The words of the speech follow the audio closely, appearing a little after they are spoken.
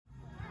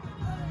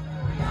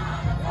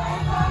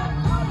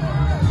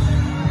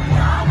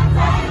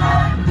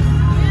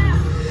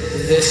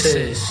This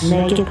is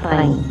Make It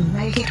Plain.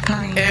 Make It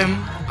Plain.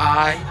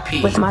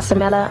 MIP With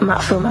Masamela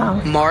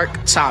Matfumo. Mark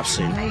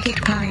Thompson. Make It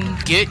Plain.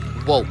 Get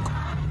woke.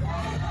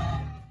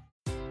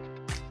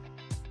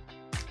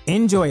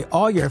 Enjoy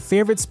all your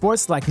favorite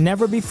sports like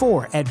never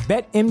before at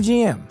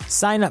BetMGM.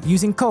 Sign up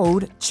using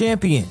code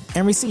CHAMPION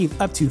and receive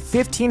up to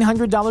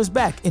 $1,500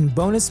 back in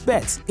bonus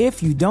bets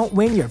if you don't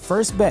win your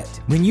first bet.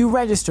 When you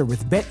register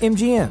with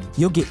BetMGM,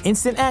 you'll get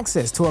instant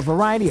access to a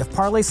variety of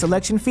parlay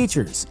selection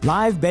features,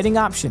 live betting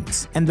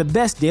options, and the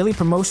best daily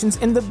promotions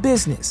in the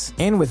business.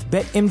 And with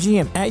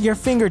BetMGM at your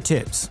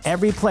fingertips,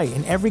 every play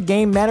and every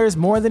game matters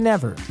more than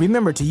ever.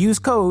 Remember to use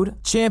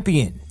code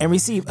CHAMPION and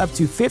receive up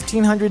to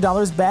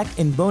 $1,500 back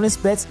in bonus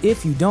bets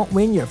if you don't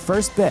win your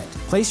first bet.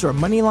 Place your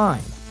money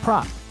line,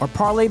 prop, or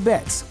parlay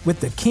bets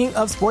with the king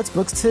of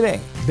sportsbooks today.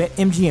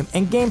 BetMGM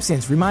and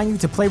GameSense remind you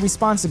to play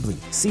responsibly.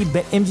 See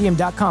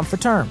BetMGM.com for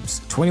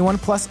terms. 21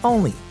 plus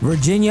only.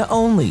 Virginia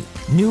only.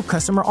 New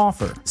customer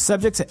offer.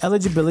 Subject to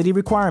eligibility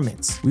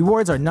requirements.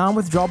 Rewards are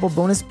non-withdrawable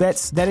bonus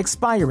bets that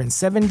expire in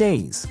 7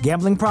 days.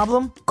 Gambling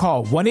problem?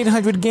 Call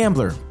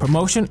 1-800-GAMBLER.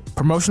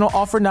 Promotional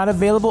offer not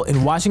available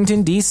in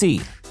Washington,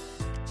 D.C.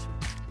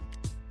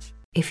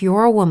 If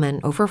you're a woman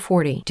over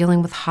 40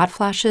 dealing with hot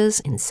flashes,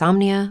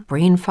 insomnia,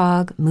 brain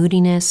fog,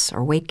 moodiness,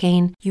 or weight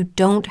gain, you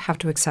don't have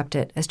to accept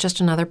it as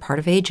just another part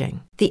of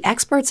aging. The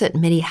experts at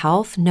MIDI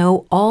Health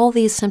know all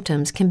these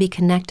symptoms can be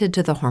connected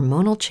to the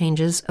hormonal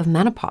changes of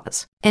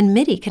menopause. And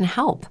MIDI can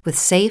help with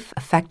safe,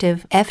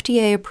 effective,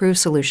 FDA-approved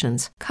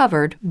solutions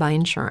covered by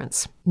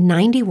insurance.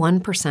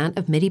 91%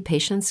 of MIDI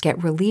patients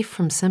get relief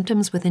from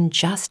symptoms within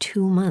just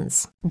 2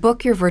 months.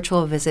 Book your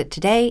virtual visit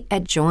today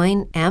at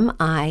joinmidi.com.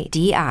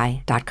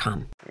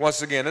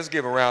 Once again, let's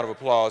give a round of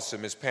applause to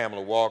Ms.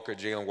 Pamela Walker,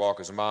 Jalen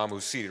Walker's mom,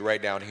 who's seated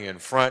right down here in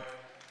front.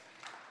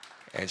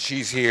 And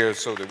she's here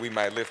so that we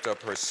might lift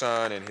up her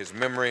son and his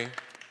memory,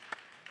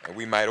 and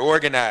we might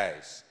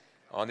organize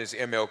on this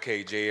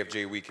MLK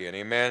JFJ weekend.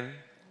 Amen?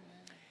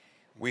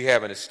 We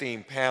have an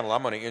esteemed panel.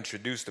 I'm going to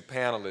introduce the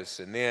panelists,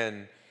 and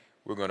then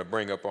we're going to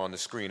bring up on the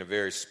screen a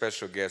very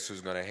special guest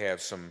who's going to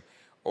have some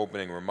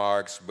opening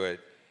remarks, but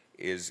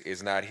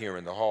is not here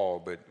in the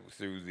hall, but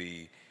through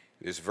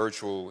this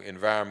virtual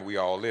environment we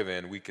all live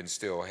in, we can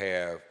still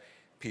have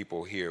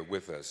people here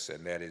with us,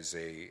 and that is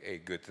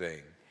a good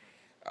thing.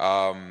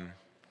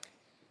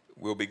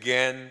 We'll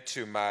begin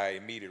to my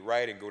immediate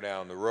right and go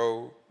down the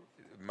road.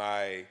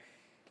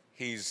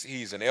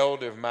 He's an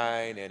elder of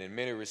mine, and in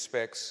many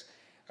respects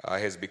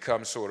has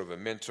become sort of a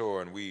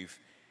mentor, and we've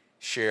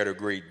shared a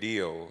great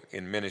deal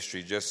in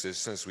ministry just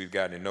since we've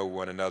gotten to know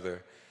one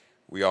another.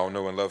 We all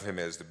know and love him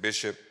as the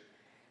bishop.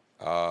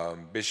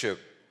 Bishop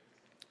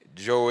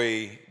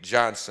Joey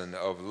Johnson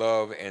of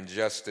Love and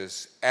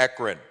Justice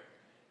Akron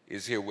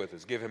is here with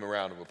us. Give him a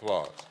round of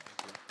applause.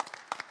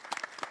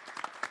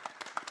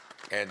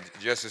 And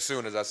just as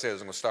soon as I said I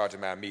was going to start to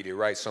my immediate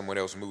right, someone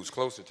else moves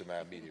closer to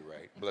my immediate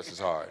right. Bless his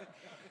heart.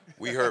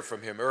 We heard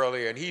from him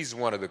earlier, and he's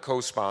one of the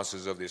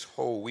co-sponsors of this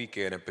whole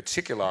weekend, and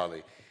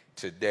particularly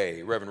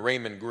today, Reverend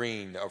Raymond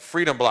Green of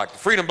Freedom Block. The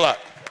Freedom Block.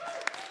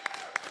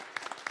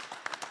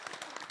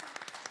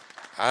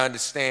 I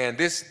understand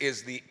this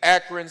is the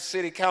Akron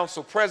City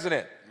Council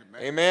President.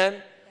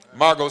 Amen?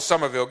 Margot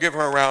Somerville. Give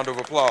her a round of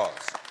applause.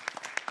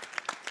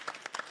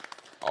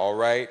 All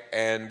right,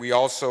 and we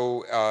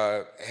also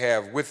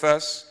have with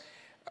us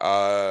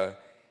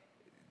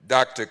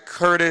Dr.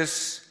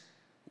 Curtis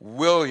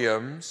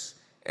Williams,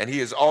 and he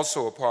is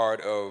also a part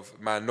of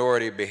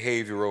Minority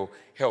Behavioral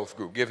Health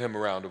Group. Give him a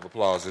round of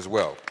applause as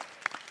well.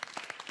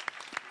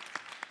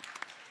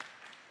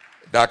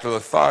 Dr.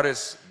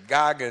 Lathartis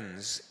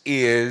Goggins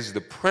is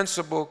the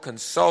principal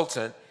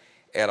consultant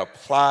at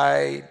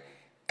Applied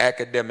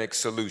Academic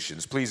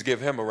Solutions. Please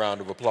give him a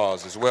round of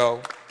applause as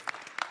well.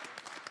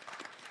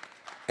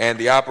 And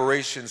the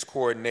operations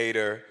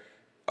coordinator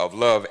of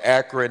Love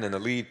Akron and the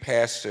lead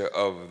pastor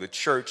of the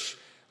church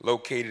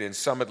located in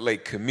Summit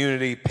Lake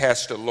Community,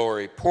 Pastor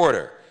Lori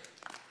Porter.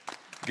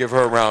 Give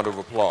her a round of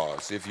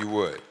applause, if you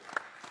would.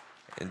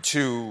 And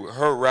to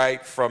her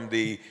right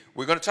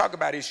we're going to talk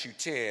about issue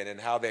 10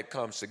 and how that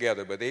comes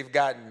together, but they've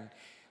gotten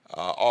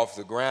off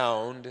the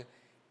ground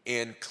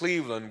in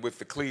Cleveland with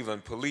the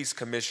Cleveland Police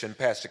Commission.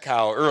 Pastor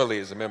Kyle Early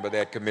is a member of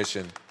that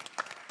commission.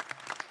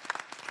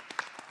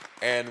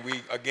 And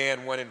we,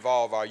 again, want to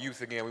involve our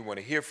youth again. We want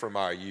to hear from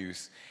our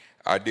youth.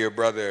 Our dear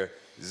brother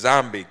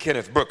Zombie,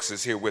 Kenneth Brooks,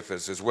 is here with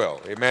us as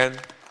well. Amen?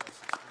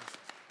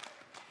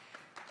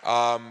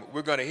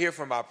 We're going to hear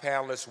from our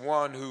panelists.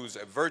 One who's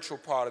a virtual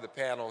part of the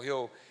panel.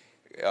 He'll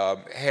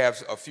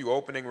have a few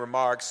opening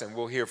remarks, and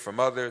we'll hear from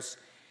others.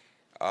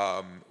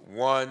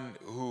 One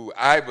who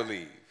I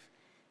believe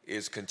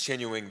is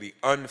continuing the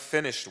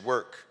unfinished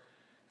work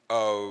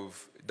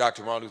of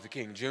Dr. Martin Luther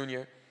King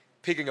Jr.,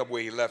 picking up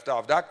where he left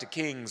off. Dr.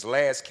 King's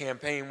last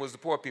campaign was the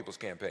Poor People's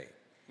Campaign.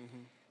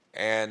 Mm-hmm.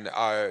 And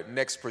our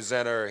next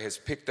presenter has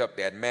picked up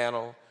that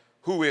mantle.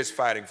 Who is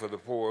fighting for the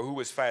poor? Who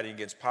is fighting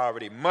against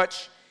poverty?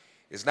 Much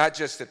is not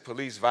just that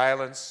police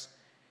violence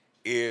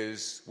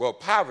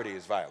poverty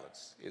is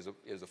violence, is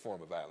a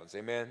form of violence,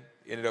 amen,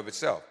 in and of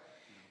itself.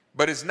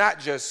 But it's not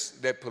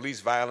just that police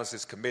violence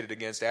is committed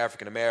against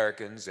African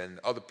Americans and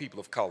other people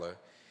of color.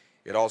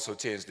 It also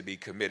tends to be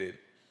committed,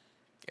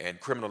 and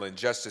criminal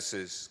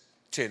injustices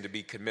tend to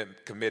be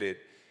committed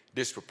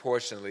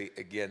disproportionately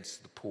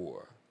against the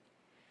poor.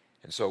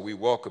 And so we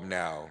welcome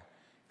now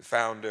the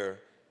founder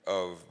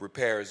of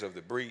Repairers of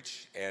the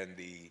Breach and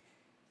the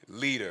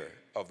leader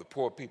of the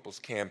Poor People's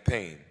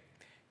Campaign,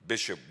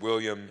 Bishop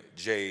William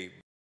J.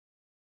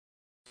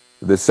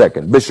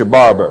 II. Bishop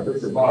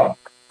Barber.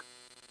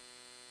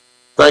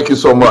 Thank you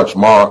so much,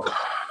 Mark,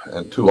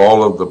 and to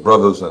all of the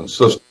brothers and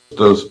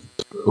sisters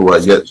who are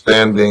yet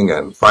standing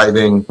and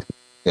fighting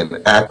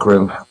in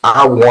Akron.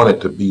 I wanted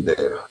to be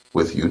there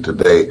with you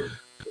today.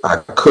 I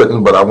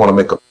couldn't, but I want to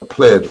make a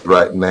pledge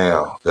right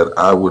now that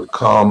I would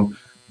come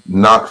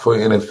not for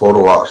any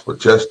photo ops, but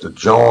just to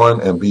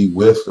join and be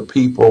with the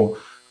people.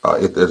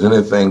 If there's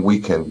anything we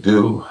can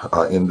do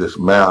in this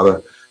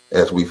matter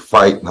as we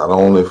fight not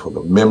only for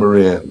the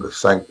memory and the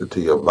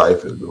sanctity of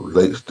life as it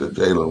relates to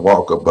Jayland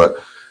Walker,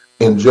 but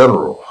in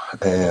general.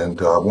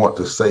 And I want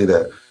to say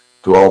that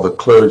to all the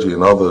clergy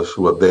and others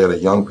who are there, the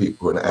young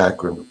people in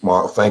Akron.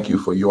 Mark, thank you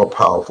for your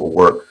powerful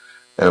work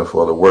and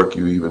for the work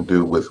you even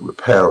do with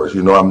Repairers.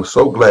 You know, I'm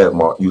so glad,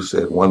 Mark, you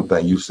said one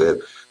thing. You said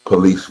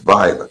police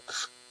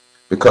violence,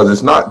 because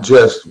it's not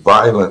just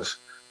violence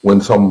when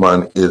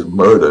someone is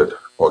murdered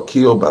or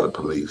killed by the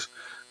police.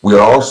 We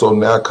are also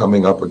now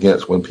coming up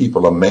against when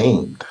people are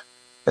maimed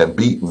and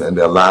beaten and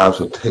their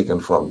lives are taken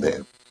from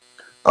them.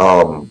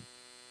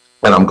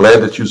 And I'm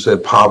glad that you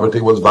said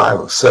poverty was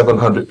violent.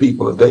 700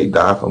 people a day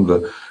die from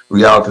the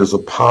realities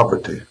of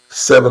poverty.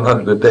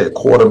 700 a day,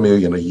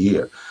 250,000 a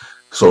year.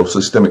 So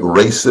systemic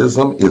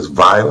racism is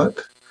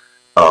violent.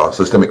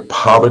 Systemic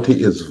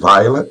poverty is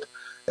violent.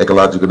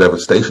 Ecological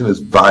devastation is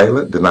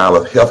violent. Denial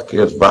of health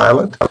care is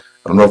violent. I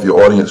don't know if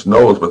your audience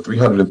knows, but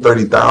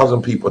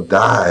 330,000 people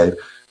died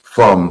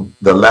from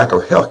the lack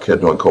of health care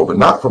during COVID.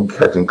 Not from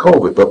catching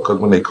COVID, but because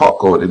when they caught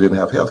COVID, they didn't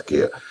have health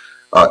care.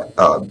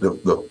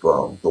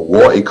 The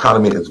war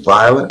economy is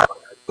violent.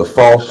 The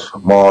false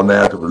moral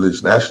narrative,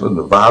 religious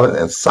nationalism is violent,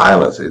 and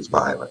silence is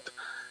violent.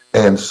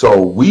 And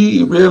so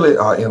we really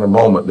are in a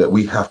moment that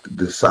we have to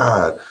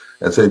decide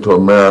and say to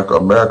America,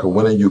 America,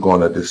 when are you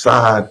going to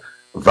decide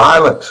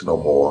violence no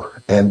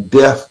more and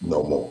death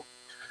no more?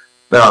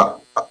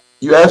 Now,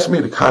 you asked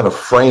me to kind of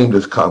frame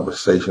this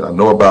conversation. I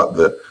know about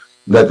the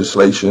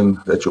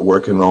legislation that you're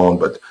working on,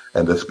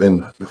 and that's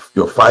been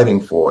you're fighting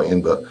for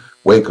in the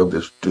wake of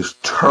this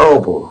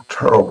terrible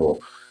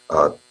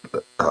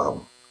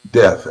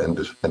death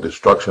and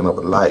destruction of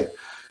a life.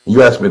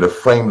 You asked me to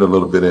frame it a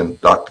little bit in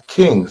Dr.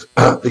 King's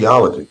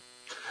theology.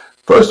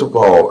 First of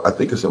all, I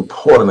think it's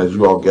important as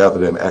you all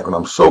gathered in Akron.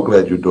 I'm so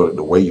glad you're doing it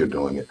the way you're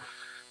doing it.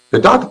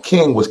 That Dr.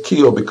 King was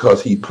killed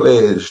because he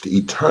pledged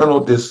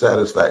eternal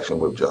dissatisfaction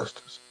with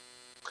justice.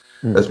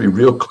 Let's be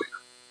real clear.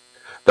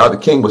 Dr.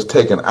 King was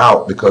taken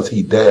out because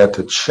he dared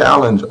to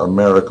challenge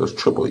America's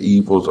triple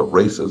evils of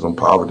racism,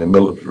 poverty, and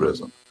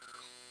militarism.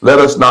 Let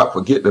us not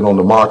forget that on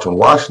the March on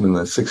Washington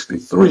in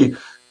 '63,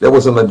 there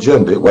was an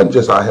agenda. It wasn't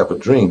just I have a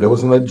dream. There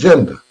was an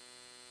agenda.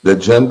 The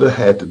agenda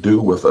had to do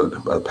with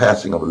a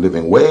passing of a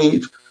living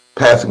wage,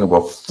 passing of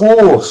a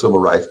full Civil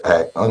Rights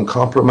Act,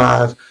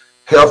 uncompromised,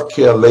 health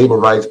care, labor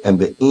rights, and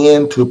the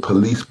end to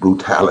police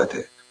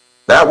brutality.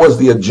 That was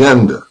the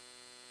agenda.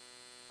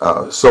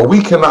 So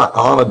we cannot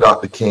honor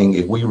Dr. King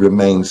if we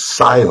remain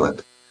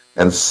silent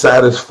and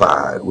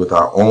satisfied with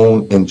our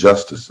own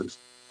injustices.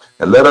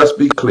 And let us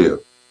be clear,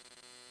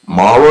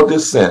 moral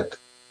dissent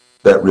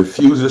that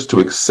refuses to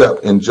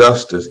accept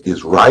injustice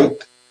is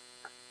right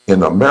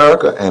in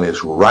America, and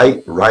it's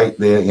right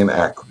there in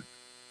Akron.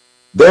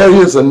 There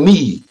is a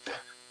need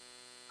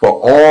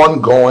for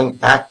ongoing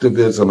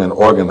activism and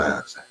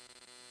organizing.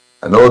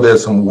 I know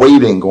there's some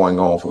waiting going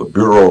on for the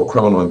Bureau of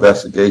Criminal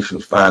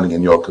Investigations finding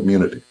in your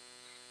community.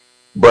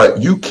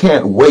 But you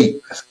can't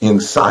wait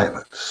in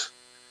silence.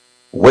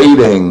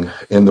 Waiting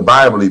in the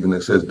Bible even,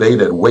 it says, they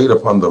that wait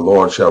upon the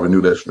Lord shall renew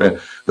their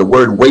strength. The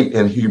word wait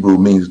in Hebrew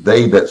means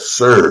they that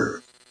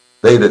serve,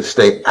 they that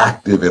stay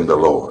active in the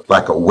Lord,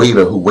 like a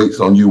waiter who waits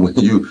on you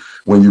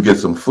when you get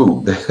some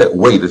food. That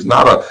wait is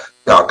not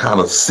a kind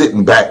of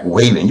sitting back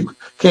waiting. You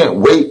can't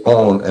wait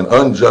on an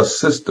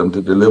unjust system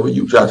to deliver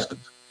you justice.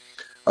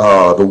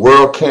 The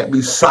world can't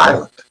be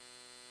silent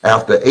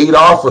after 8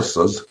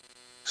 officers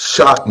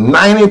shot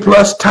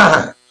 90+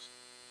 times,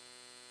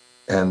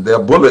 and their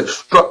bullet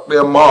struck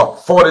their mark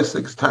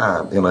 46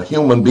 times in a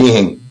human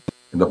being,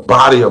 in the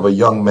body of a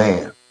young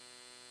man,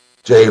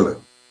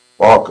 Jayland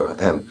Walker,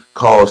 and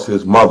caused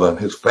his mother and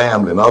his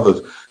family and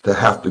others to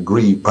have to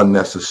grieve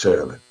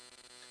unnecessarily.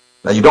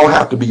 Now, you don't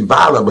have to be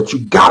violent, but you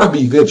got to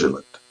be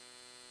vigilant.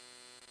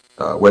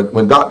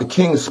 When Dr.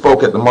 King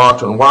spoke at the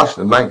March on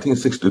Washington in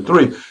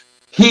 1963,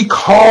 he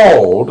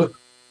called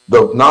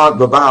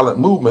the violent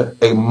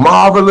movement a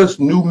marvelous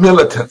new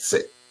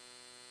militancy.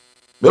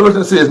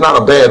 Militancy is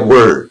not a bad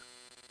word.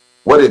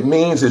 What it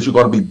means is you're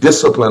going to be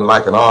disciplined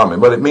like an army.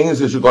 What it means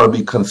is you're going to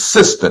be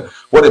consistent.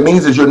 What it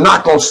means is you're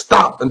not going to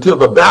stop until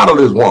the battle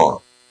is won.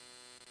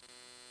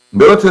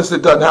 Militancy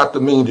doesn't have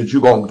to mean that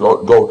you're going to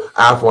go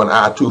eye for an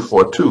eye, tooth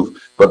for a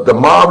tooth. But the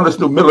marvelous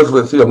new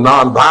militancy of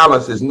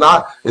nonviolence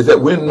is that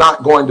we're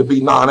not going to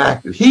be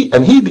non-active. He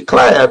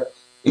declared,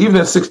 even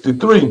in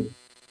 63,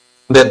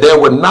 that there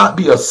would not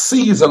be a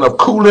season of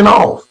cooling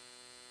off.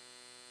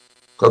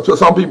 Because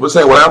some people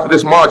say, well, after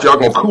this march, y'all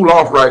going to cool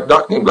off, right?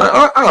 Dr. King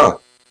like,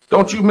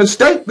 don't you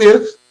mistake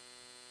this.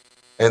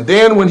 And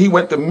then when he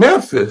went to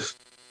Memphis,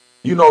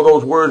 you know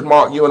those words,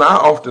 Mark, you and I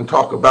often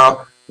talk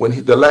about,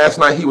 when the last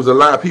night he was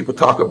alive, people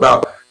talk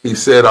about, he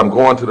said, I'm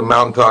going to the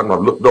mountaintop and I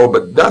looked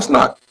over, but that's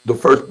not the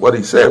first what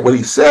he said. What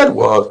he said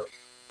was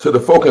to the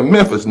folk in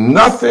Memphis,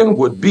 nothing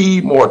would be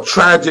more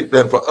tragic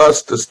than for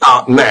us to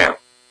stop now.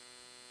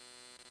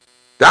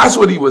 That's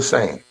what he was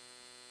saying.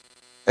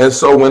 And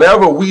so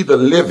whenever we, the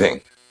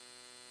living,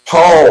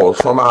 pause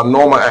from our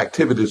normal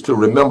activities to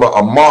remember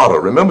a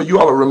martyr. Remember, you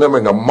all are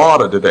remembering a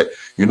martyr today.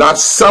 You don't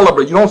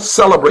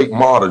celebrate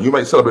martyrs. You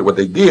may celebrate what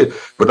they did,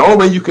 but the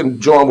only way you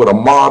can join with a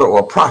martyr or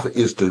a prophet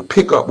is to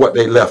pick up what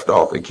they left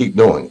off and keep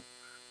doing it.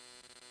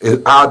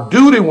 It's our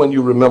duty when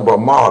you remember a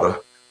martyr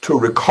to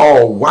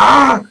recall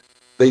why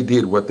they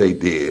did what they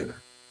did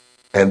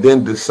and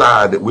then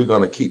decide that we're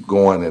going to keep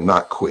going and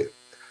not quit.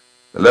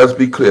 Now, let's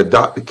be clear,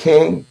 Dr.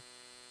 King,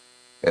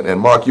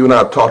 and Mark, you and I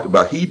have talked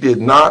about, he did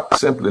not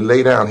simply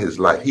lay down his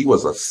life. He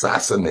was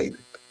assassinated,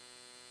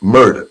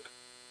 murdered,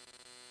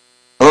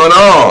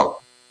 unarmed,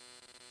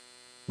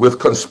 with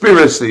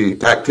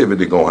conspiracy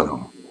activity going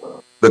on.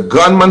 The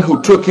gunman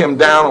who took him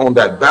down on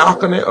that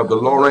balcony of the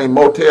Lorraine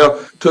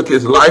Motel took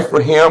his life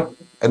for him,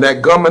 and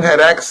that gunman had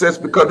access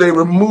because they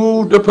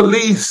removed the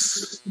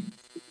police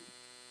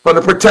from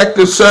the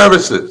protective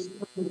services,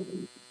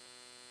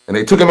 and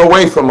they took him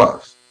away from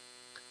us.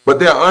 But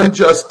their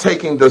unjust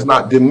taking does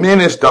not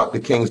diminish Dr.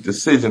 King's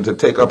decision to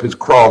take up his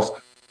cross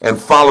and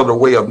follow the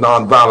way of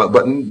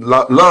nonviolent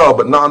love.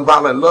 But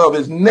nonviolent love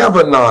is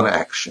never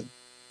non-action.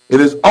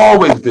 It is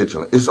always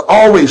vigilant. It's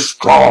always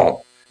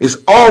strong. It's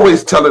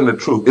always telling the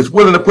truth. It's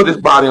willing to put his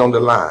body on the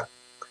line.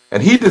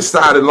 And he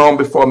decided long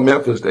before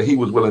Memphis that he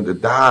was willing to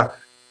die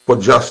for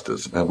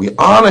justice. And we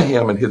honor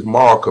him and his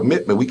moral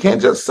commitment. We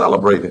can't just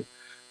celebrate it.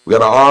 We got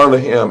to honor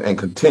him and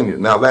continue.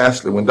 Now,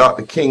 lastly, when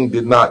Dr. King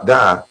did not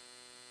die,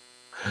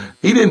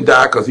 he didn't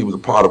die because he was a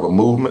part of a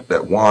movement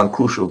that won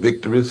crucial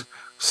victories,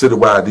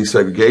 citywide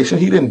desegregation.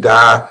 He didn't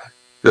die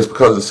just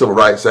because of the Civil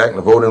Rights Act and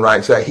the Voting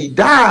Rights Act. He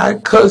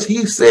died because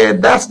he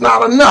said that's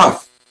not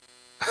enough.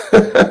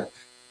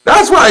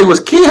 That's why he was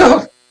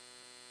killed.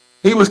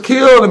 He was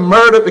killed and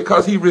murdered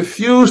because he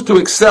refused to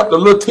accept a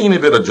little teeny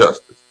bit of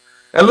justice.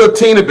 And a little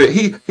teeny bit,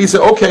 he said,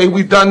 okay,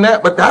 we've done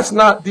that, but that's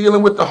not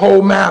dealing with the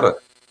whole matter.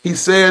 He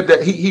said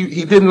that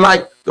he didn't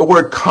like the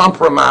word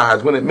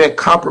compromise when it meant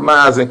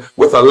compromising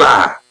with a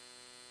lie.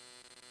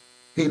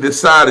 He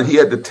decided he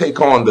had to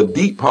take on the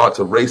deep parts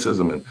of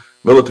racism and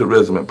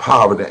militarism and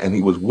poverty, and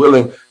he was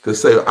willing to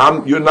say,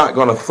 you're not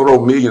going to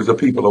throw millions of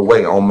people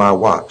away on my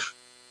watch.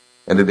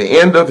 And at the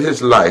end of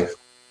his life,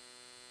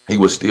 he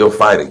was still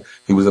fighting.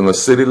 He was in a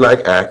city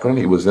like Akron.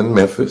 He was in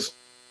Memphis.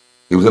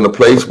 He was in a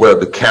place where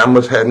the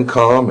cameras hadn't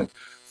come and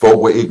folk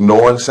were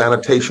ignoring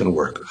sanitation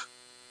workers.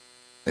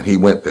 And he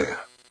went there.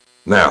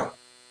 Now,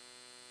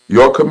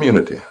 your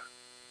community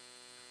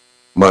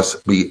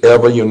must be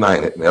ever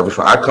united and ever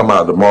strong. I come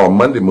out of the Moral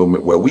Monday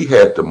movement where we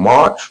had to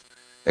march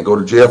and go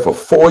to jail for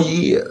 4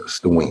 years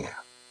to win.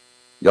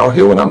 Y'all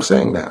hear what I'm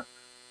saying now?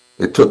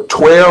 It took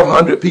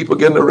 1,200 people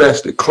getting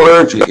arrested,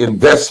 clergy,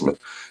 investment,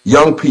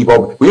 young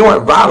people. We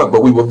weren't violent,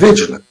 but we were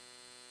vigilant.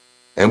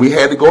 And we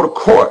had to go to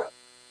court,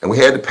 and we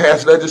had to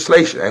pass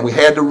legislation, and we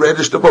had to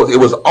register votes. It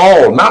was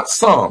all, not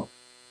some.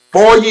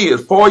 4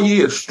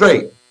 years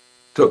straight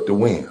took to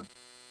win.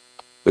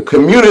 The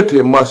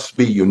community must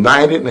be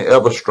united and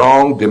ever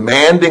strong,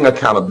 demanding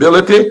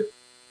accountability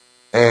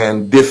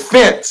and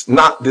defense,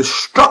 not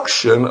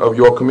destruction of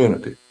your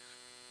community.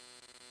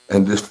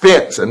 And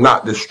defense and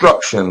not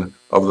destruction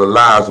of the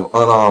lives of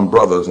unarmed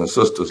brothers and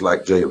sisters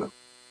like Jalen.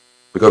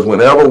 Because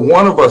whenever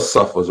one of us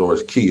suffers or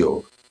is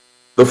killed,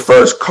 the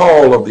first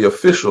call of the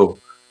official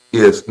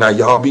is, now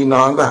y'all be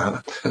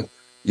nonviolent.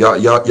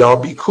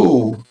 y'all be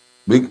cool.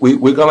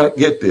 We're going to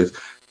get this.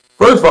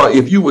 First of all,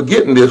 if you were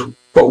getting this,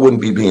 folk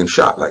wouldn't be being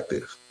shot like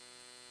this.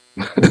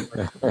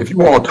 If you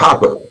were on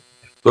top of it.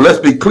 So let's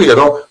be clear.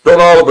 Don't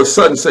all of a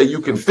sudden say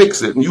you can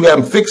fix it and you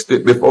haven't fixed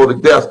it before the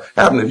death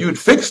happened. If you'd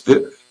fixed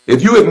it,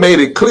 if you had made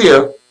it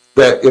clear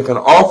that if an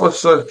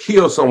officer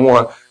kills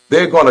someone,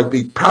 they're going to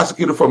be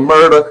prosecuted for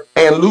murder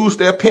and lose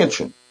their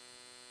pension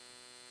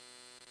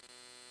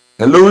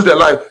and lose their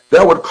life,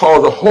 that would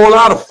cause a whole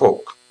lot of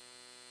folk.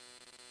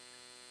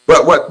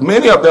 But what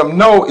many of them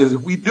know is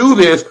if we do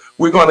this,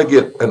 we're going to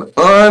get an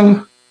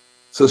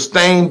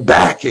unsustained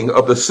backing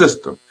of the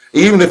system,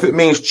 even if it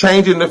means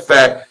changing the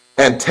fact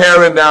and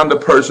tearing down the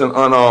person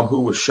unarmed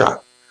who was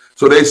shot.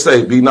 So they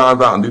say, be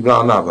nonviolent, be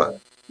nonviolent.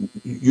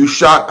 You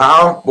shot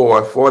our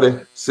boy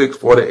 46,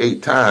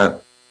 48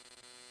 times,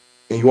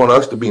 and you want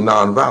us to be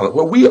nonviolent.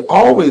 Well, we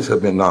always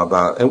have been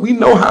nonviolent, and we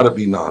know how to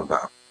be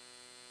nonviolent.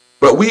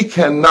 But we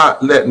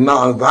cannot let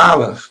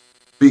nonviolence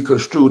be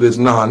construed as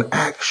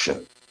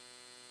non-action.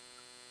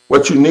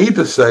 What you need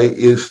to say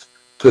is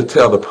to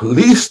tell the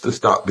police to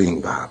stop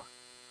being violent.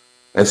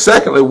 And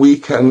secondly, we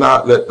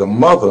cannot let the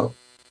mother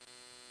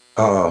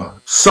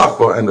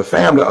suffer and the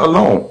family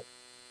alone.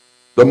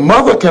 The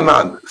mother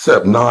cannot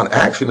accept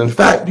non-action. In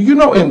fact, do you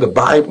know in the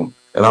Bible,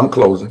 and I'm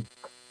closing,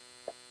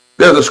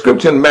 there's a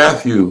scripture in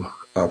Matthew,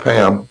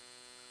 Pam,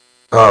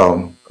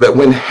 that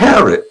when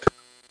Herod,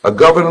 a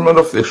government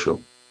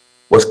official,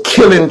 was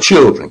killing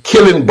children,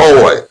 killing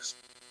boys,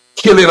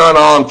 killing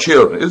unarmed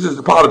children. This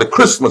is part of the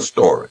Christmas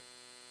story.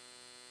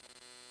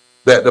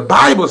 That the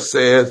Bible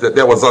says that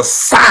there was a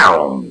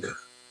sound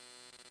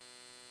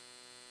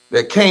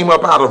that came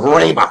up out of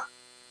Ramah.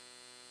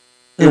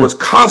 It was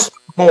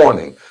constant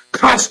mourning,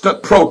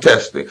 constant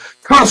protesting,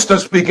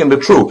 constant speaking the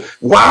truth.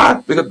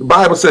 Why? Because the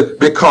Bible says,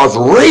 because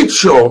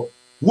Rachel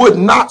would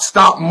not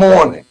stop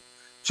mourning.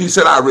 She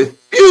said, I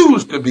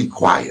refuse to be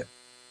quiet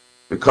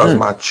because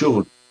my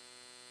children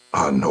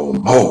are no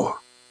more.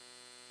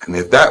 And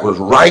if that was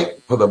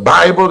right for the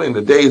Bible in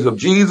the days of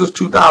Jesus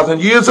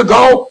 2,000 years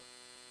ago,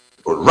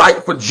 it was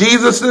right for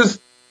Jesus's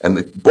and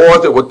the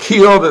boys that were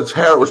killed as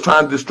Herod was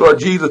trying to destroy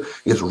Jesus,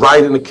 it's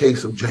right in the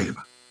case of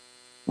Jayla.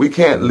 We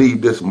can't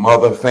leave this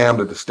mother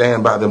family to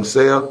stand by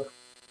themselves,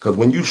 because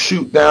when you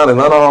shoot down an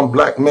unarmed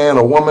black man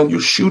or woman, you're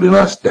shooting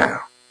us down.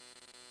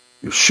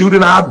 You're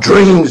shooting our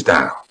dreams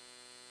down.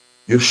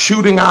 You're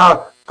shooting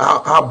our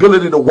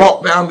ability to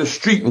walk down the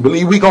street and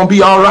believe we're going to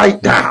be all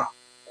right down.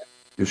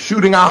 You're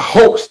shooting our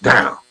hopes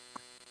down.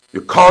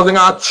 You're causing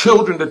our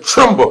children to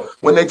tremble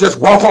when they just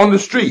walk on the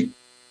street.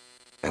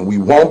 And we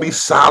won't be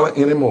silent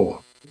anymore.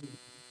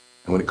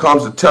 And when it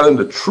comes to telling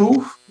the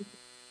truth,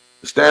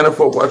 standing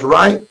for what's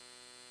right,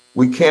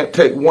 we can't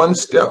take one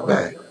step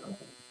back.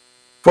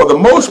 For the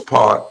most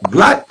part,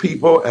 black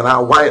people and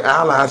our white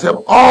allies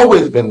have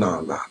always been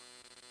nonviolent.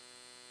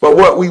 But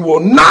what we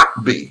will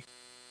not be,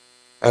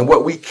 and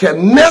what we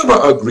can never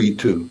agree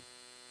to,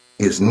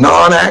 is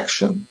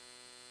non-action,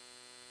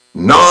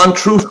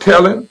 non-truth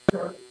telling,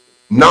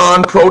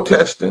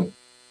 non-protesting,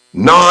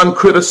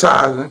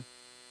 non-criticizing.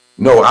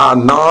 No, our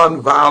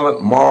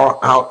non-violent moral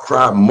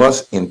outcry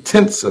must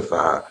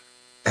intensify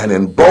and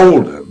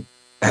embolden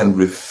and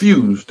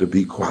refuse to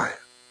be quiet.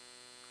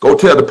 Go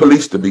tell the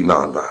police to be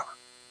nonviolent.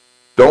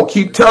 Don't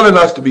keep telling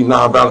us to be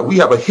nonviolent. We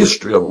have a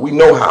history of it. We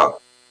know how.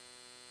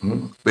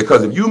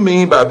 Because if you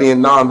mean by being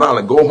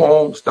nonviolent, go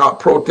home, stop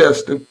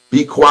protesting,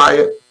 be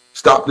quiet,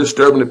 stop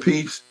disturbing the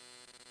peace.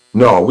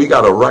 No, we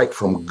got a right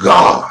from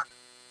God.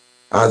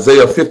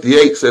 Isaiah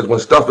 58 says when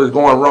stuff is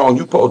going wrong,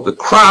 you're supposed to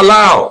cry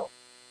loud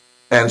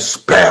and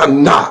spare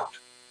not.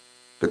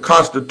 The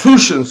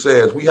Constitution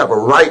says we have a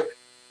right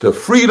to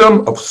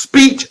freedom of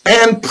speech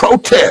and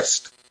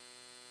protest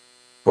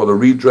for the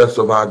redress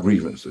of our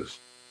grievances.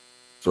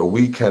 So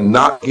we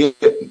cannot get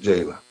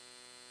Jayla,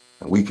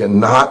 and we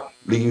cannot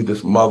leave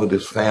this mother,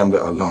 this family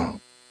alone.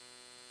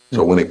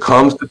 So when it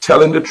comes to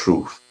telling the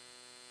truth,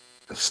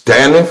 and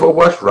standing for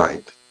what's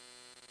right,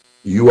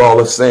 you all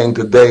are saying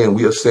today, and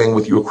we are saying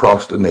with you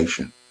across the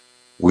nation,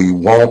 we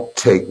won't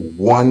take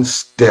one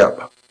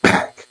step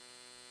back.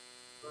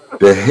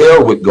 The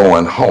hell with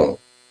going home.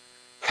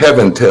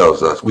 Heaven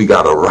tells us we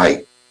got a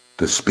right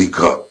to speak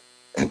up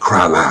and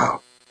cry loud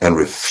and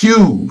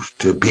refuse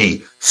to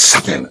be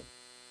silent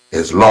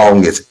as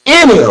long as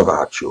any of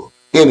our children,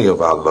 any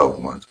of our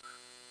loved ones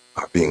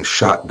are being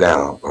shot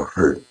down or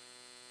hurt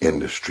in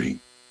the street.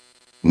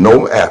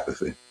 No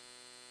apathy,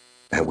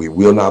 and we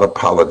will not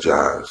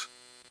apologize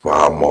for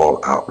our moral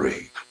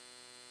outrage.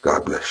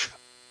 God bless you.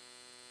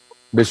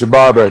 Bishop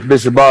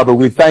Barber,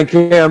 we thank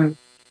him.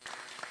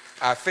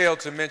 I failed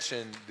to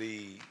mention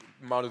the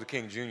Martin Luther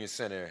King Jr.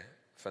 Center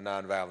for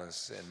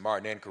Nonviolence and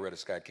Martin and Coretta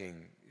Scott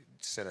King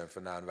Center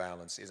for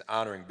Nonviolence is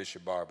honoring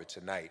Bishop Barber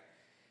tonight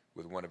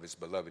with one of his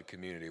beloved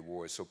community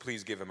awards. So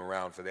please give him a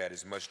round for that.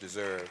 It's much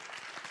deserved.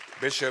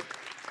 Bishop,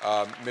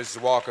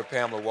 Mrs. Walker,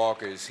 Pamela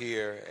Walker is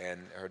here,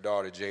 and her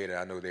daughter Jada,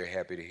 I know they're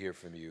happy to hear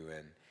from you,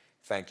 and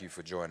thank you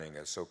for joining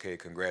us. Okay,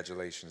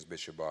 congratulations,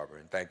 Bishop Barber,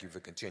 and thank you for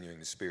continuing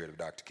the spirit of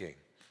Dr. King.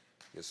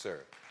 Yes,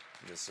 sir.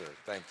 Yes, sir.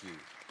 Thank you.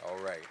 All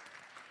right.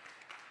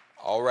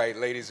 All right,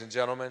 ladies and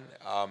gentlemen,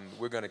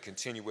 we're going to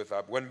continue with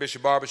our, wasn't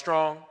Bishop Barber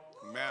strong?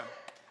 Amen.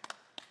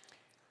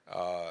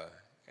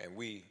 And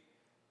we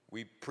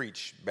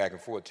preach back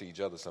and forth to each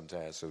other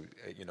sometimes. So,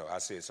 you know, I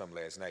said something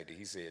last night that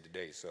he said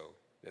today, so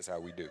that's how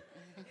we do.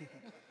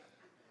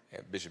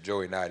 And Bishop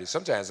Joey and I,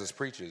 sometimes as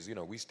preachers, you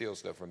know, we steal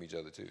stuff from each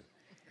other too.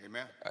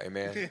 Amen.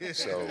 Amen.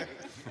 So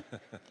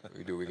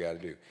we do what we got to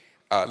do.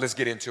 Let's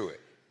get into it.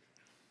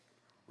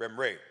 Reverend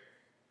Ray.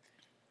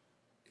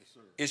 Yes,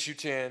 sir. Issue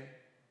 10.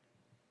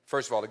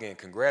 First of all, again,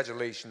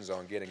 congratulations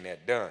on getting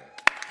that done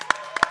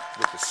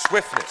with the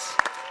swiftness.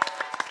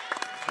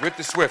 With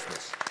the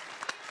swiftness.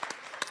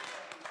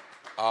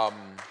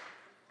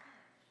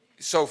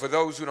 So for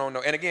those who don't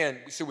know, and again,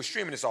 so we're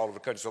streaming this all over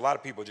the country, so a lot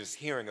of people are just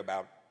hearing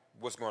about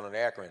what's going on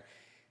in Akron.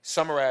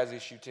 Summarize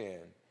issue 10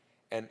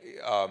 And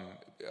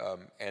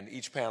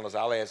each panelist,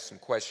 I'll ask some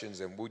questions,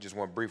 and we just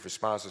want brief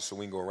responses so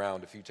we can go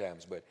around a few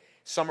times. But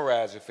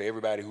summarize it for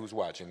everybody who's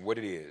watching, what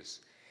it is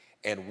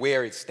and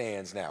where it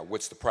stands now.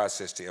 What's the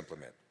process to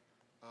implement?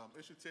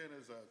 Issue 10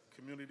 is a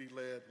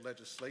community-led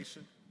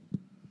legislation.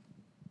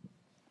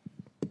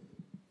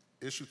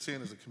 Issue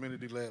 10 is a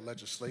community-led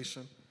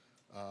legislation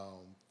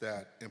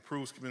that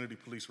improves community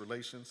police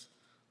relations,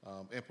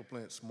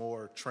 implements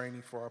more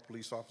training for our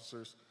police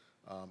officers,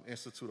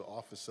 institute an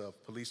office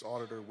of police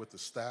auditor with the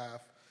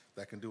staff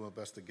that can do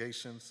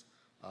investigations.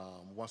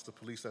 Once the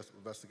police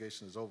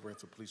investigation is over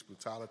into police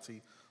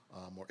brutality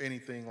or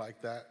anything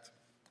like that,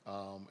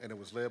 and it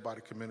was led by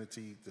the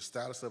community. The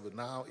status of it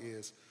now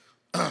is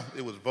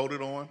it was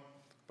voted on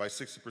by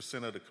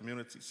 60% of the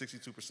community,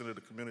 62% of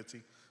the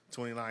community,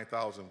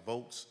 29,000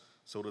 votes.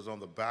 So it is on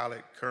the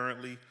ballot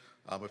currently.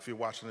 If you're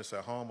watching this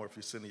at home or if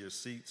you're sitting in your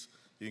seats,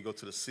 you can go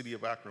to the City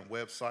of Akron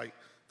website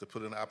to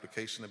put in an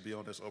application to be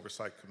on this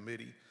oversight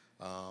committee.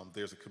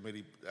 There's a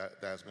committee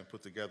that has been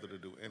put together to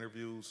do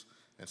interviews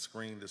and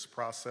screen this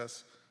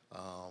process.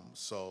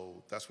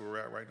 So that's where we're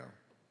at right now.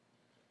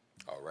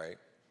 All right.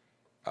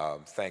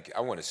 Thank you.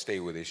 I want to stay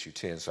with issue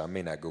 10, so I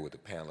may not go with the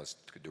panelists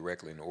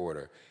directly in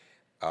order.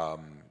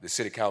 The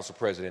City Council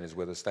President is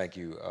with us. Thank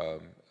you,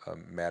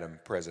 Madam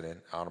President,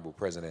 Honorable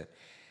President.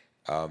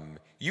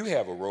 You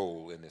have a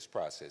role in this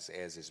process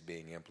as it's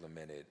being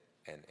implemented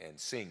and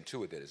seeing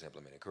to it that it's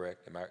implemented,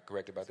 correct? Am I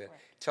correct about that?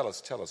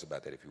 Correct. Tell us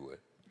about that, if you would.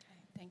 Okay,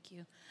 thank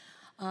you.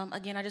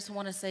 Again, I just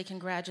want to say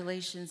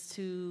congratulations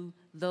to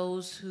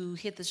those who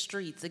hit the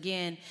streets.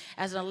 Again,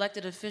 as an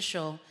elected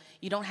official,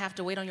 you don't have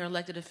to wait on your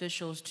elected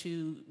officials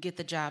to get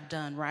the job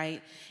done,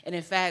 right? And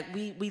in fact,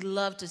 we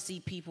love to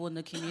see people in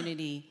the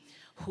community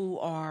who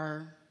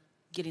are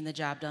getting the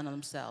job done on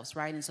themselves,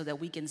 right? And so that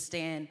we can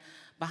stand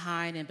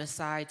behind and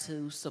beside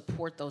to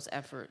support those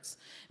efforts.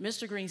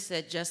 Mr. Green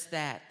said just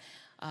that.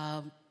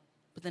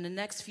 Within the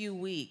next few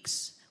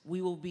weeks,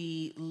 we will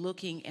be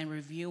looking and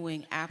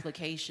reviewing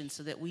applications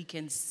so that we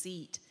can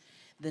seat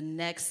the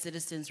next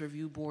Citizens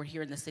Review Board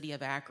here in the city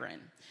of Akron.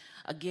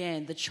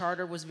 Again, the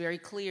charter was very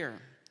clear.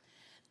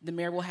 The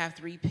mayor will have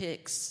 3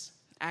 picks.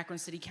 Akron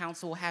City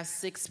Council will have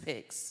 6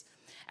 picks.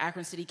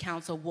 Akron City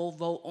Council will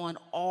vote on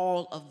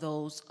all of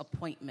those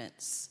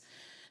appointments.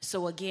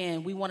 So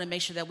again, we want to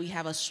make sure that we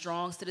have a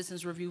strong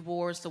Citizens Review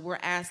Board, so we're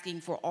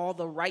asking for all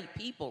the right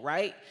people,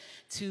 right,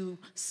 to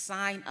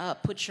sign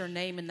up, put your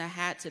name in the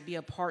hat to be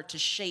a part to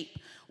shape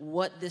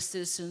what this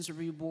Citizens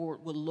Review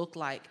Board would look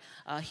like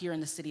here in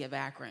the city of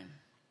Akron.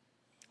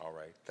 All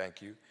right, thank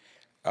you.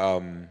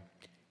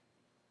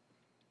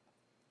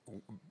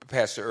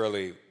 Pastor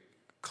Early,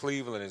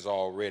 Cleveland is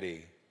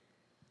already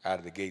out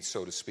of the gate,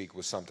 so to speak,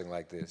 with something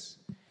like this.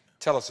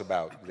 Tell us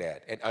about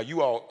that. And are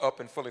you all up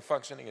and fully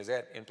functioning? Is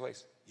that in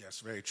place?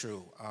 Yes, very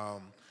true.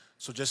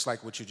 So just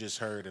like what you just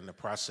heard in the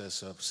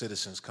process of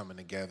citizens coming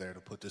together to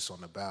put this on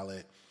the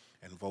ballot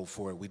and vote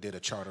for it, we did a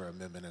charter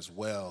amendment as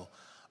well,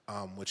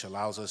 which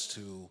allows us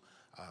to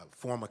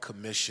form a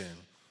commission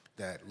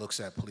that looks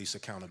at police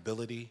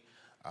accountability,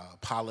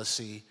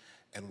 policy,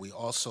 and we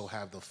also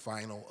have the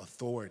final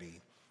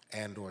authority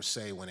and or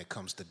say when it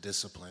comes to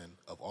discipline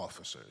of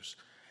officers.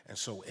 And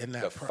so in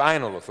that— The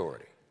final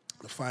authority?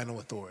 The final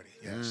authority,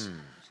 yes.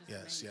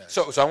 Yes, yes.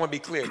 So I want to be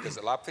clear, because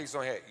a lot of things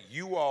don't have—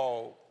 you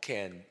all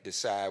can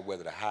decide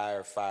whether to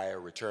hire,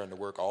 fire, return to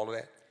work, all of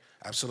that?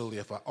 Absolutely.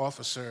 If an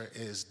officer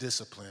is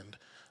disciplined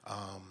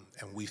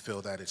and we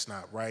feel that it's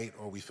not right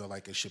or we feel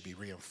like it should be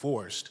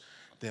reinforced,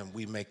 then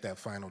we make that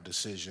final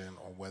decision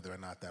on whether or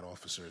not that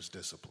officer is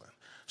disciplined.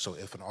 So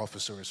if an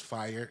officer is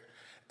fired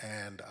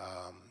and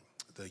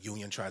the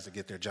union tries to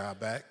get their job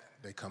back,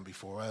 they come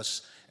before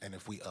us, and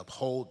if we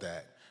uphold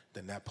that,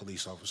 then that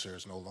police officer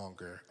is no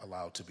longer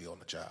allowed to be on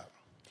the job.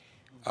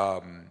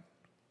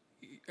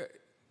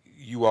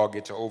 You all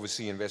get to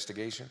oversee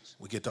investigations?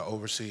 We get to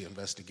oversee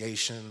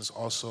investigations.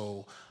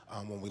 Also,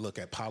 when we look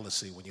at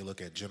policy, when you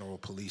look at general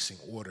policing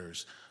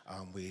orders,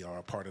 we are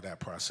a part of that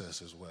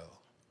process as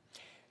well.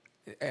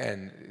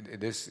 And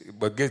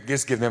but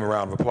just give them a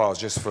round of applause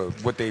just for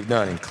what they've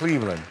done in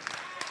Cleveland.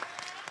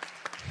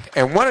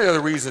 And one of the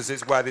other reasons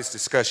is why this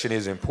discussion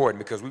is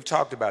important, because we've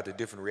talked about the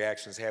different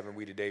reactions, haven't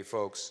we today,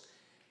 folks,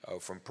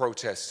 from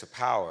protests to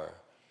power.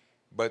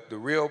 But the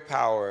real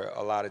power,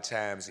 a lot of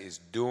times, is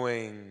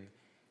doing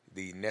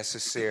the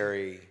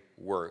necessary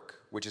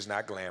work, which is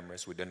not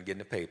glamorous, which doesn't get in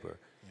the paper,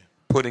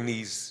 putting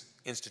these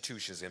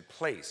institutions in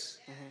place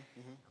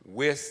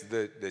with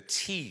the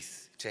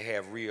teeth to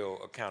have real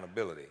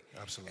accountability.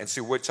 Absolutely. And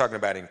so we're talking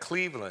about in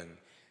Cleveland,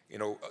 you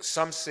know,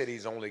 some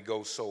cities only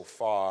go so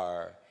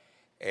far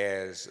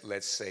as,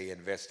 let's say,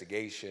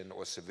 investigation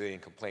or civilian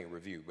complaint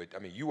review. But, I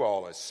mean, you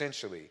all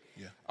essentially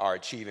are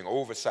achieving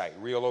oversight,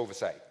 real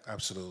oversight.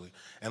 Absolutely.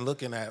 And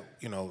looking at,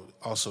 you know,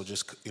 also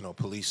just, you know,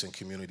 police and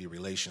community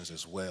relations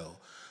as well.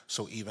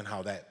 So even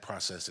how that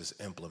process is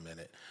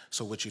implemented.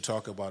 So what you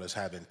talk about is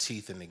having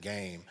teeth in the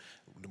game.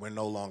 We're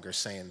no longer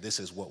saying this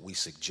is what we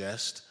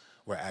suggest.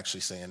 We're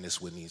actually saying this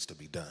is what needs to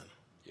be done.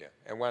 Yeah.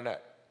 And why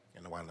not?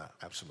 And why not?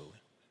 Absolutely.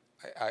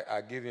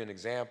 I give you an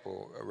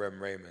example,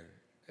 Reverend Raymond.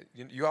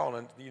 You all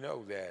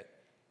know that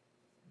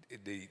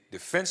the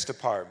Defense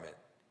Department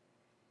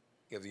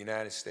of the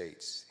United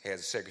States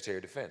has a Secretary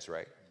of Defense,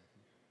 right?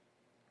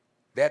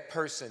 That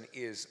person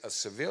is a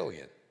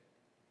civilian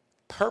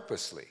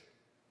purposely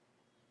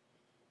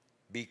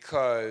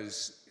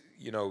because,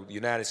 the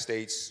United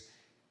States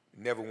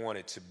never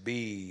wanted to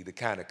be the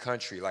kind of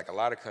country, like a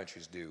lot of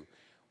countries do,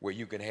 where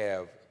you can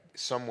have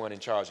someone in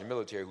charge of the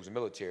military who's a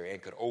military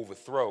and could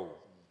overthrow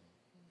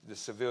the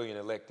civilian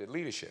elected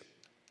leadership.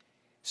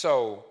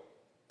 So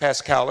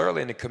Pascal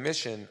Early and the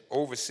commission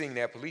overseeing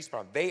that police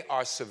department, they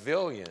are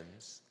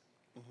civilians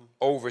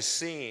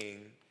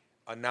overseeing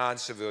a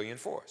non-civilian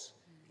force.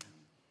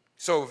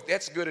 So if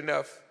that's good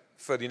enough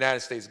for the United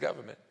States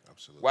government,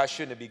 absolutely, why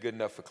shouldn't it be good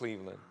enough for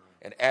Cleveland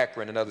and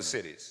Akron and other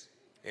cities?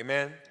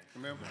 Amen?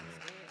 Amen.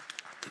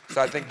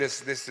 So I think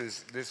this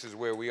is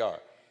where we are.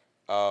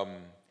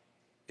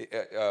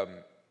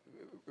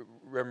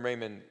 Reverend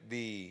Raymond,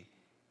 the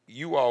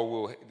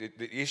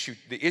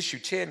issue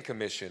 10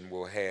 commission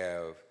will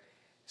have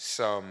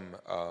some,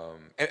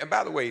 and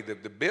by the way,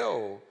 the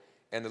bill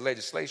and the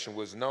legislation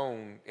was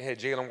known, it had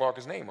Jalen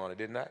Walker's name on it,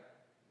 did it not?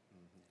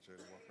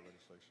 Jalen Walker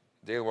legislation.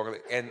 Jalen Walker,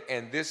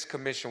 and this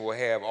commission will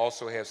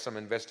also have some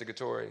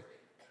investigatory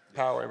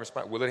power and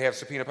response. Will it have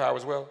subpoena power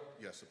as well?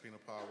 Yes, subpoena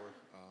power,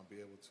 be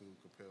able to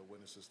compel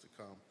witnesses to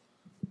come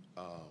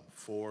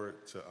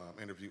forward, to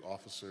interview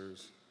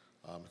officers,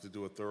 to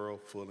do a thorough,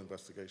 full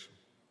investigation.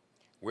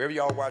 Wherever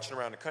y'all watching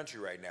around the country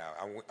right now,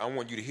 I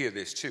want you to hear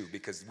this too,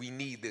 because we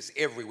need this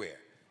everywhere.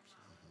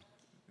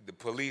 The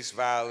police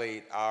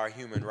violate our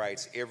human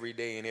rights every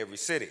day in every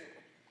city,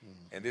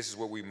 and this is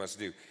what we must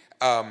do.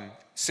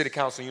 City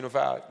Council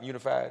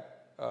unified,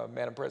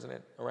 Madam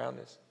President, around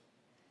this?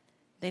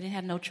 They didn't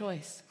have no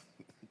choice.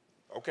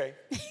 Okay.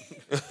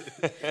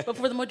 But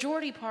for the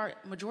majority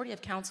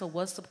of council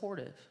was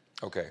supportive.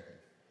 Okay.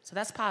 So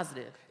that's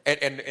positive.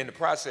 And in the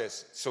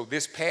process, so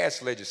this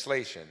passed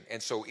legislation,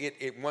 and so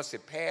it once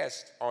it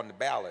passed on the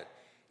ballot,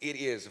 it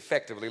is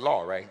effectively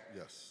law, right?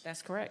 Yes.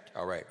 That's correct.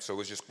 All right, so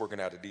it's just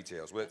working out the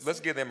details. Well, let's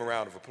give them a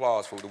round of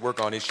applause for the work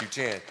on issue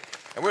 10.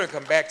 And we're gonna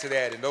come back to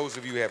that, and those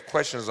of you who have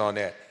questions on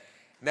that.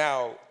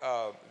 Now,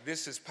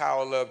 this is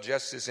Power, Love,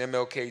 Justice,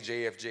 MLK,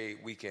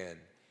 JFJ weekend.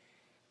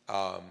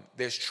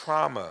 There's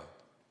trauma.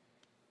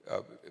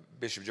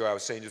 Bishop Joe, I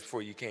was saying just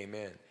before you came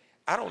in,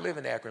 I don't live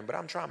in Akron, but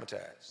I'm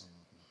traumatized.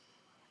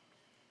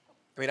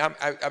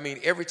 I mean,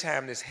 every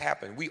time this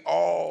happened, we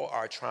all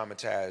are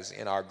traumatized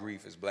in our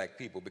grief as black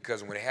people,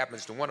 because when it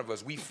happens to one of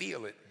us, we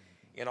feel it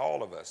in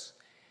all of us.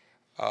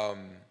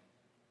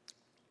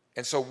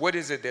 And so what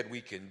is it that we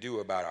can do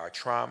about our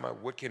trauma?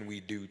 What can we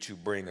do to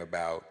bring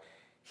about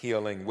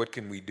healing? What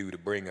can we do to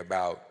bring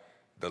about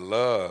the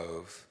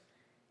love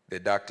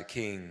that Dr.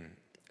 King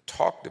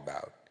talked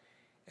about?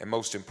 And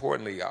most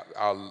importantly,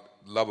 our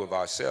love of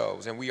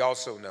ourselves. And we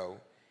also know,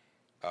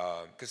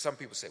 because some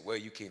people say, well,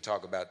 you can't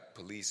talk about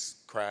police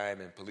crime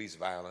and police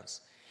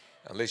violence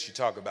unless you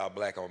talk about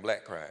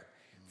black-on-black crime.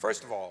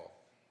 First of all,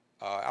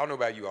 I don't know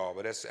about you all,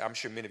 but I'm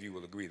sure many of you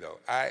will agree, though.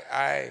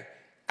 I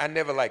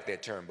never liked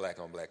that term,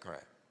 black-on-black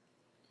crime,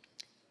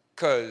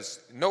 because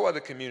no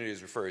other community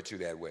is referred to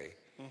that way.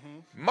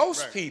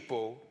 Most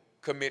people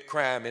commit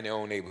crime in their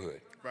own neighborhood.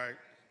 Right.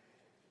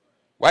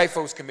 White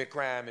folks commit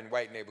crime in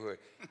white neighborhood.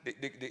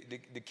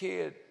 The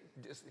kid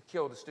just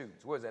killed the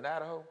students. What is that, in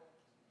Idaho?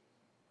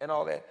 And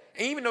all that.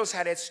 And even notice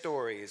how that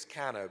story has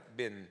kind of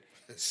been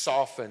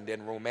softened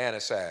and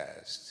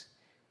romanticized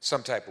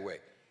some type of way.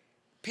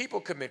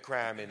 People commit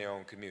crime in their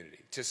own community.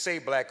 To say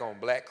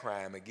black-on-black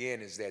crime,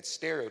 again, is that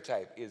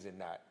stereotype, is it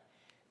not?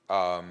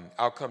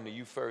 I'll come to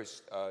you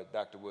first,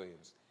 Dr.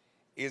 Williams.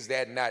 Is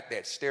that not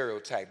that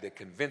stereotype that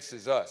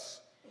convinces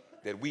us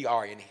that we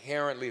are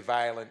inherently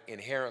violent,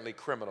 inherently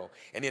criminal?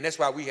 And then that's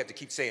why we have to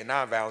keep saying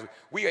nonviolence.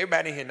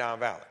 Everybody in here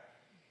nonviolent.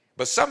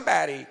 But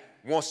somebody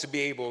wants to be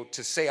able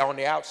to say on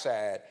the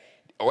outside,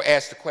 or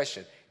ask the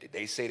question, did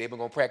they say they were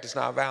going to practice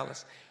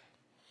nonviolence?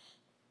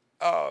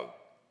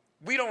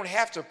 We don't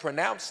have to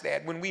pronounce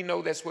that when we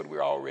know that's what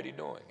we're already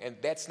doing. And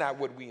that's not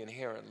what we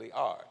inherently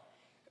are.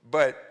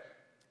 But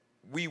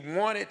we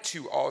wanted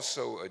to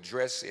also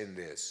address in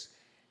this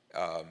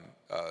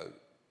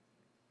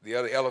the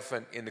other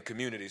elephant in the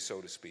community, so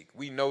to speak.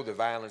 We know the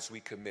violence we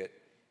commit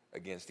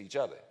against each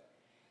other.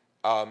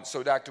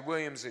 So, Dr.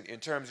 Williams, in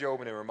terms of your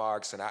opening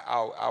remarks, and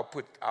I'll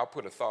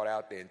put a thought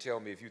out there and tell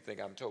me if you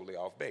think I'm totally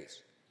off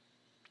base.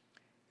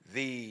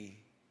 The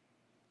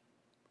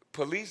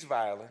police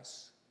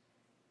violence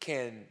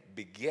can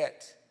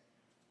beget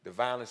the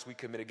violence we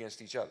commit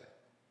against each other,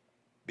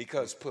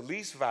 because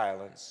police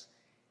violence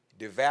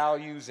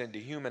devalues and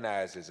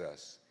dehumanizes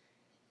us,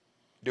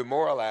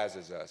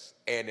 demoralizes us,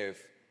 and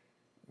if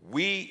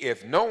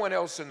no one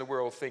else in the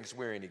world thinks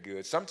we're any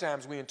good,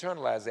 sometimes we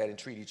internalize that and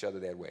treat each other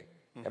that way.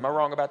 Am I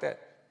wrong about that?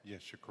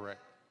 Yes, you're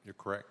correct. You're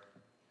correct.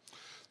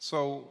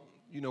 So,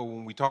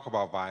 when we talk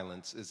about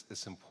violence,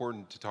 it's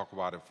important to talk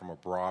about it from a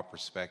broad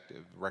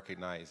perspective,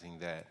 recognizing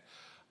that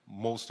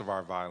most of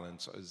our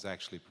violence is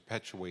actually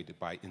perpetuated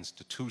by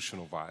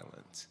institutional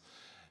violence.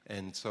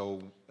 And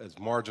so as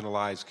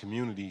marginalized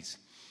communities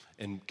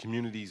and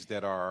communities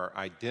that are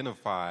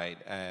identified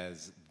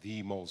as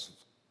the most,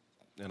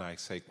 and I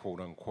say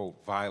quote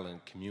unquote,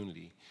 violent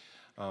community,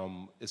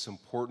 it's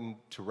important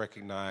to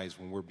recognize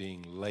when we're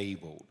being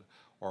labeled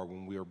or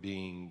when we're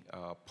being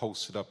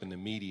posted up in the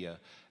media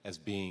as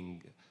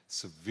being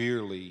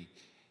severely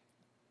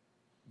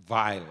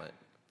violent,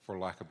 for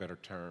lack of better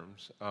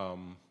terms.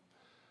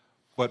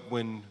 But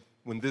when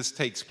this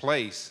takes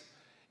place,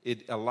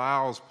 it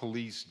allows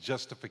police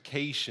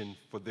justification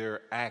for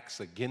their acts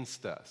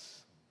against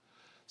us.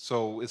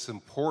 So it's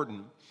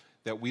important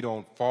that we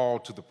don't fall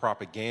to the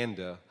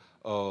propaganda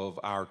of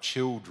our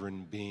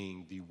children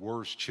being the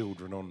worst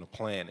children on the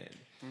planet.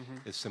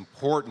 It's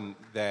important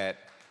that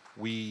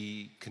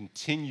we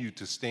continue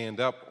to stand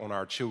up on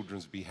our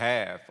children's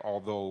behalf,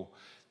 although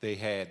they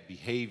had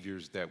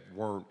behaviors that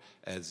weren't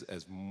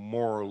as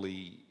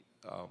morally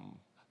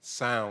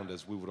sound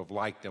as we would have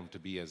liked them to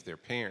be as their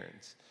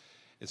parents.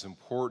 It's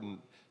important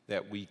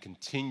that we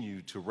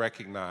continue to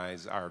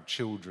recognize our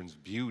children's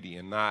beauty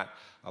and not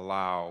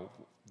allow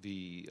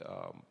the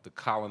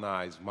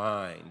colonized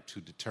mind to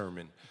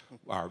determine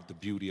the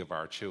beauty of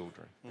our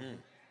children.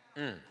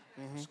 That's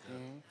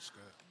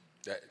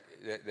good.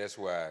 That's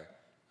why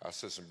our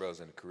sisters and brothers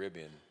in the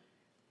Caribbean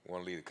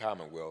want to leave the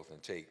Commonwealth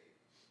and take,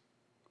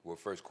 well,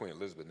 first Queen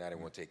Elizabeth, now they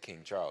want to take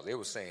King Charles. They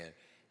were saying,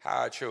 how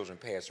our children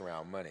pass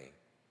around money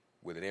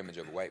with an image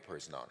of a white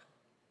person on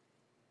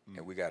it.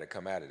 And we got to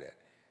come out of that.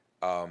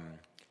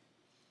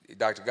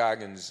 Dr.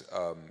 Goggins,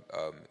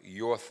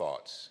 your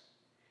thoughts,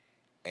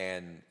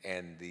 and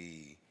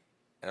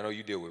I know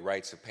you deal with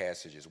rites of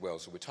passage as well,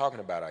 so we're talking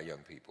about our young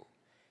people.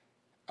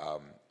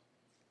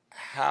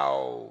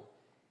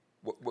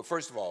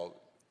 First of all,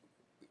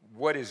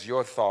 what is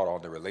your thought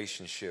on the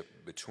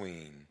relationship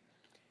between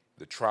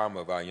the trauma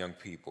of our young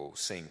people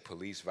seeing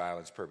police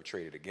violence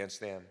perpetrated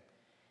against them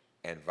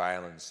and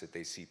violence that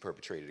they see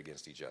perpetrated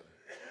against each other?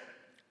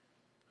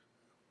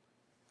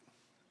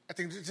 I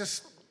think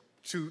just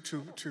to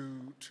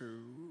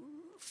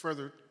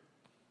further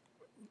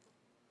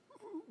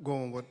go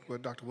on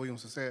what Dr.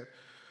 Williams has said,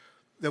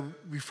 that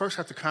we first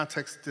have to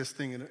context this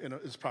thing in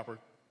its proper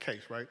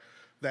case, right?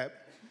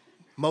 That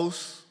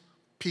most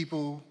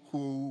people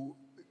who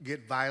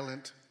get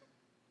violent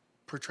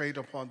portrayed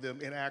upon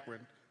them in Akron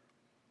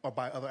are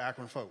by other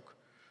Akron folk.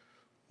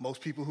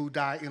 Most people who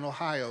die in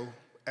Ohio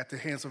at the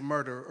hands of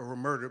murder or were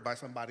murdered by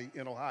somebody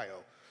in Ohio.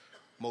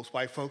 Most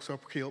white folks are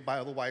killed by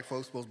other white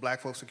folks. Most black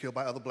folks are killed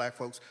by other black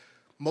folks.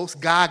 Most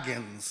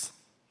Goggins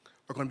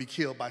are going to be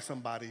killed by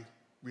somebody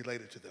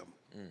related to them,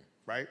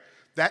 right?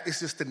 That is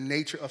just the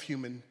nature of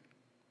human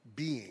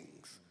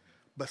beings.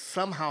 But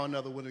somehow or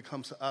another, when it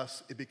comes to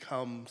us, it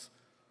becomes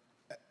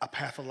a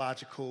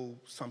pathological,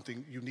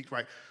 something unique,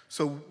 right?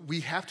 So we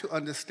have to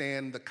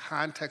understand the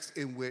context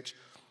in which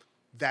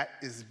that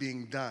is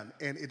being done.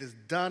 And it is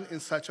done in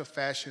such a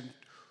fashion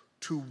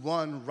to,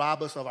 one,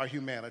 rob us of our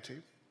humanity.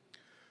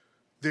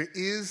 There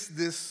is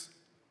this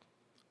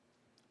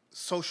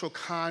social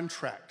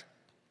contract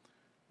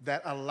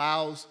that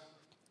allows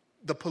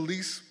the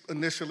police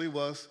initially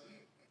was,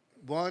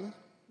 one,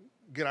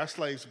 get our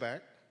slaves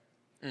back,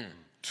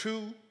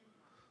 two,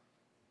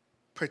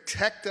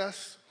 protect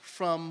us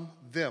from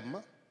them,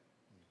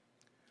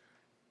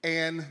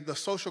 and the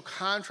social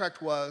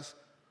contract was,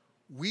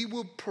 we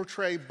will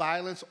portray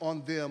violence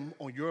on them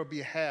on your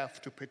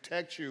behalf to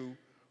protect you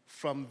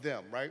from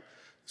them, right?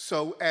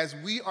 So as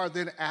we are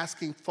then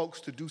asking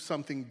folks to do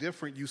something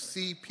different, you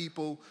see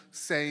people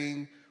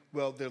saying,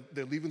 well,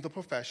 they're leaving the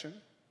profession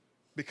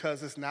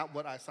because it's not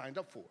what I signed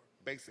up for,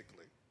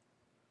 basically,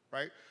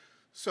 right?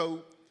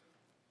 So,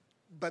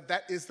 but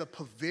that is the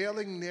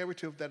prevailing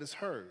narrative that is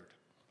heard.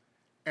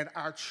 And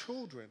our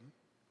children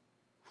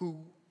who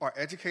are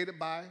educated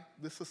by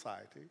this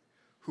society,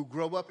 who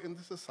grow up in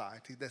the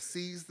society, that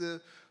sees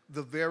the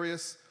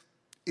various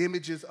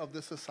images of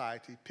the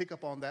society, pick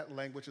up on that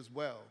language as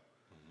well.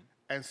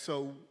 And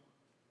so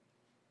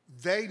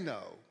they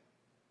know,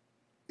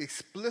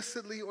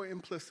 explicitly or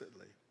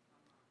implicitly,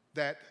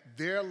 that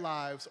their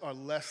lives are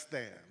less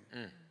than,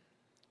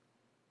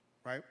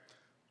 right?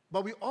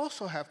 But we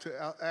also have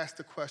to ask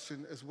the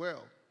question as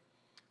well.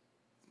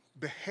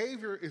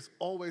 Behavior is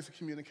always a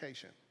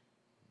communication.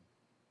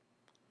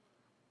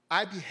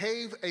 I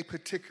behave a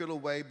particular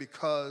way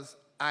because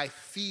I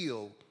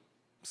feel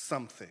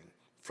something,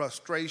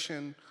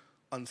 frustration,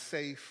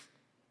 unsafe,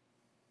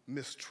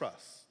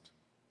 mistrust.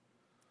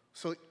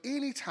 So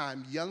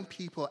anytime young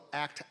people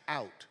act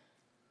out,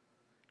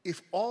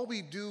 if all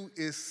we do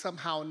is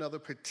somehow or another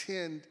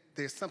pretend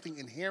there's something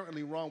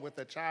inherently wrong with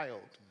a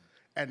child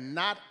and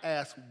not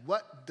ask,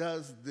 what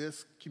does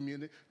this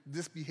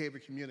behavior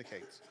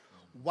communicate?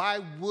 Why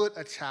would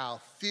a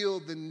child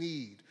feel the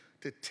need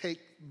to take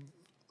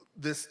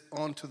this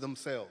onto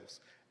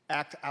themselves,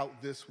 act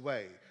out this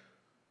way?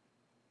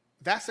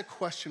 That's a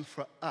question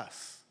for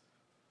us.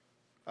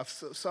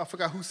 So I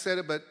forgot who said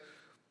it, but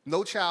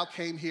no child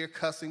came here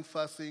cussing,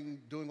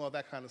 fussing, doing all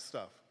that kind of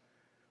stuff.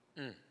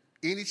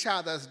 Any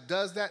child that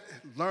does that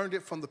learned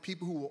it from the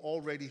people who were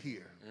already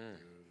here.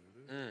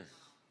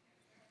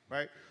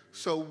 Right?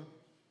 So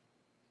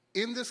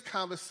in this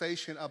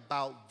conversation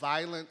about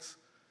violence,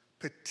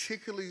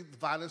 particularly the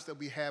violence that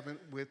we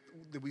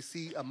that we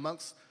see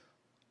amongst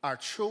our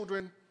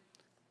children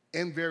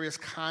in various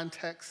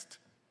contexts,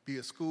 be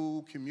it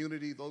school,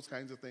 community, those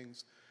kinds of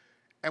things,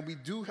 and we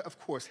do, of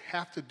course,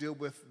 have to deal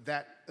with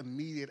that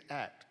immediate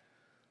act.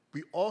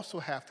 We also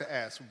have to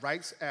ask,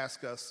 rights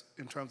ask us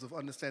in terms of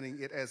understanding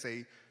it as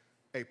a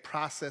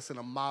process and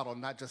a model,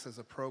 not just as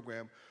a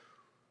program.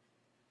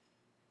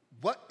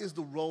 What is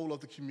the role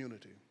of the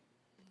community?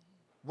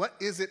 What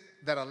is it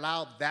that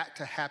allowed that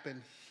to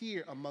happen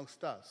here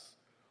amongst us?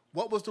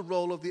 What was the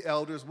role of the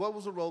elders? What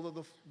was the role of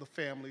the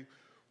family?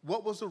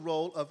 What was the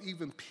role of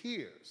even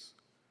peers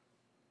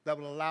that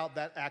would allow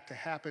that act to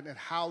happen? And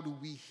how do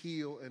we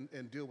heal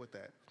and deal with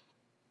that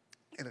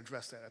and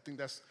address that? I think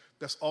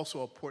that's also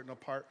an important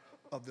part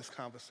of this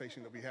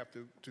conversation that we have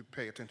to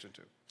pay attention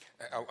to.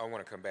 I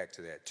want to come back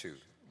to that too,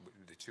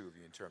 the two of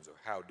you, in terms of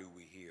how do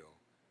we heal,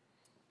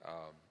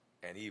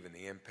 and even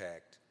the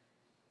impact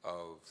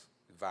of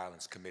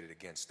violence committed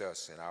against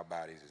us in our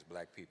bodies as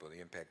black people, the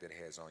impact that it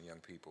has on young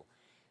people.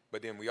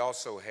 But then we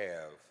also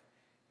have,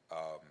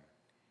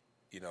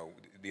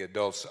 the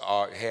adults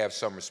have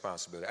some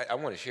responsibility. I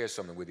want to share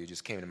something with you. It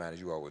just came to mind as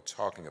you all were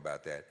talking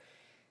about that.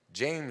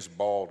 James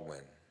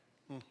Baldwin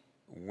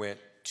went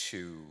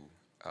to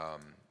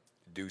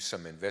do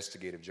some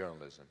investigative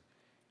journalism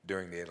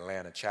during the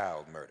Atlanta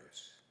child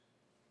murders,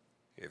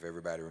 if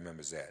everybody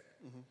remembers that.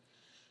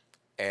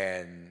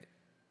 And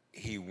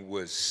he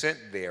was sent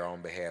there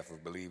on behalf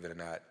of, believe it or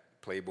not,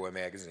 Playboy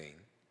magazine,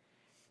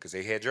 because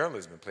they had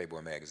journalism in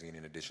Playboy magazine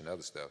in addition to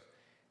other stuff.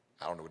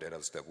 I don't know what that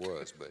other stuff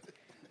was, but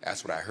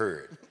that's what I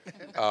heard.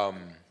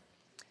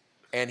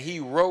 And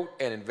he wrote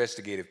an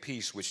investigative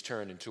piece which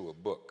turned into a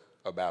book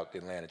about the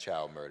Atlanta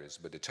child murders,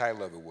 but the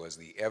title of it was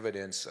The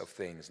Evidence of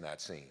Things Not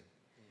Seen.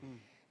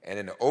 And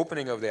in the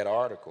opening of that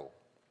article,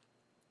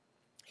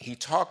 he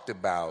talked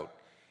about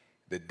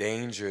the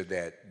danger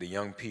that the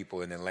young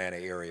people in the Atlanta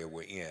area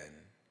were in,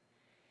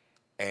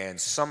 and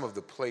some of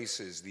the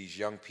places these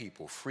young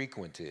people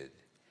frequented,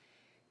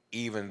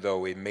 even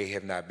though it may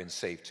have not been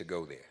safe to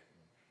go there.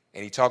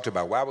 And he talked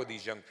about why would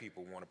these young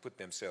people want to put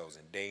themselves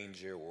in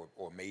danger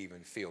or may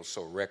even feel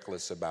so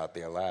reckless about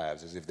their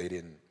lives as if they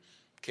didn't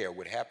care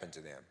what happened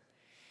to them.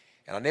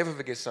 And I'll never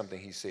forget something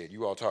he said.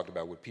 You all talked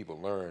about what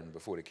people learn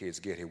before the kids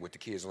get here, what the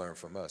kids learn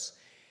from us.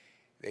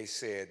 They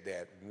said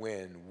that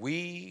when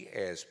we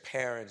as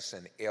parents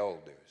and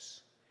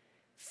elders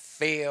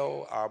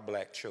fail our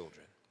black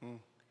children,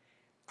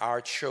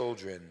 our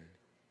children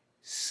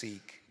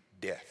seek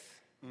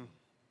death,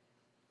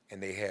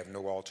 and they have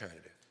no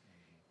alternative.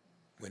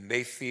 When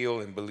they feel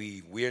and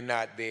believe we're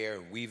not there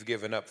and we've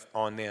given up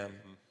on them,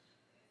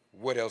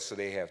 what else do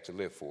they have to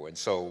live for? And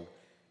so,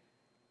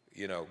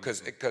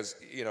 because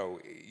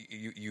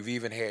you've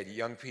even had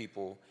young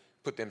people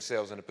put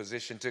themselves in a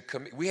position to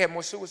commit. We have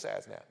more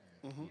suicides now.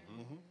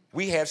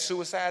 We have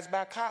suicides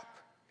by cop.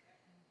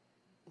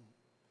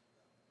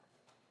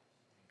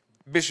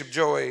 Bishop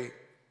Joy,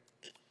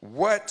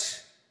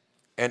 what,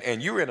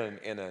 and you're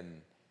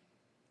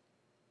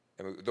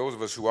those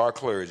of us who are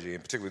clergy,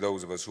 and particularly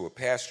those of us who are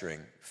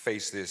pastoring,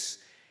 face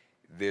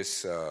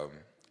this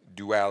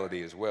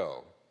duality as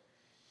well.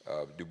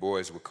 Du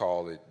Bois would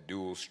call it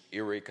dual,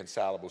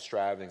 irreconcilable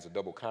strivings of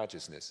double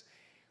consciousness.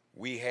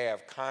 We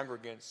have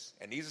congregants,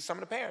 and these are some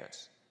of the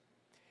parents.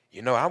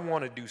 I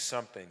want to do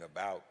something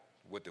about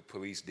what the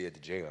police did to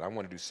Jalen. I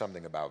want to do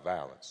something about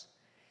violence.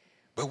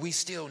 But we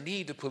still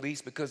need the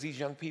police because these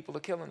young people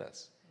are killing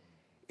us.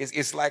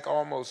 It's like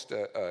almost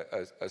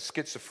a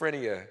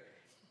schizophrenia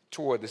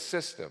toward the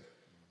system.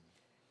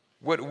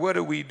 What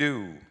do we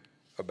do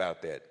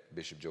about that,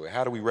 Bishop Joy?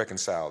 How do we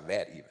reconcile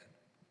that even?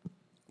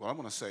 Well, I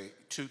want to say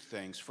two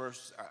things.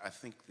 First, I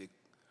think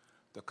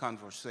the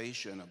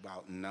conversation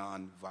about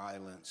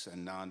nonviolence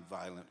and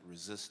nonviolent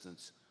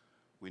resistance,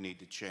 we need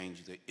to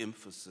change the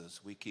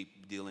emphasis. We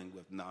keep dealing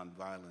with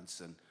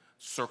nonviolence and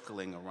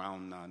circling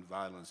around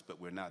nonviolence,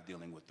 but we're not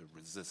dealing with the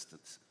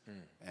resistance.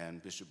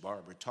 And Bishop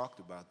Barber talked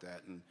about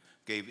that and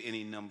gave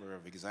any number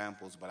of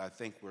examples, but I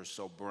think we're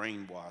so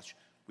brainwashed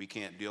we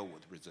can't deal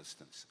with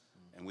resistance.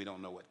 And we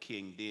don't know what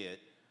King did.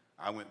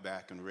 I went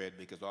back and read,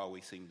 because all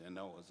we seem to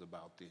know is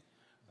about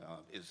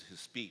is his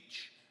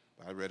speech.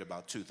 But I read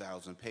about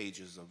 2,000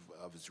 pages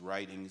of his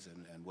writings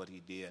and what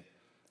he did.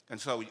 And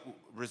so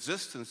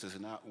resistance is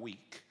not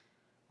weak.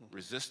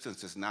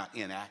 Resistance is not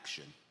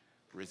inaction.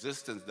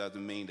 Resistance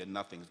doesn't mean that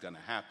nothing's going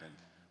to happen.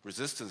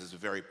 Resistance is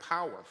very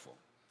powerful.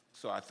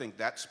 So I think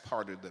that's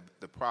part of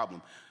the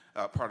problem,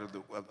 part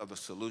of the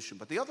solution.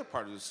 But the other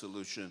part of the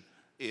solution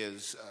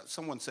is,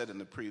 someone said in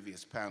the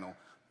previous panel,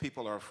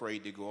 people are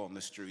afraid to go on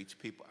the streets.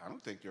 I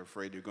don't think they're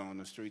afraid to go on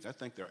the streets. I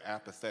think they're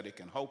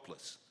apathetic and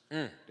hopeless.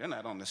 They're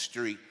not on the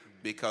street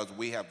because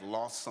we have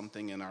lost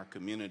something in our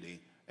community,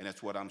 and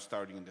it's what I'm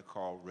starting to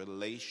call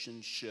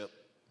relationship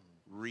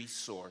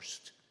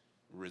resourced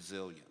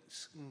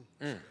resilience.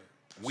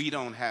 We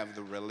don't have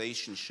the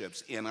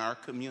relationships in our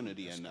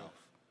community enough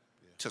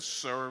to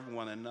serve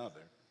one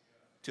another,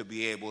 to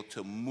be able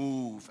to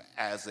move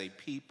as a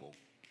people.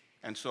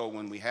 And so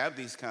when we have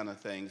these kind of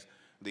things,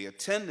 the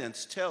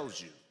attendance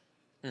tells you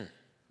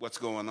what's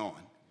going on.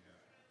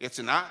 It's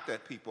not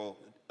that people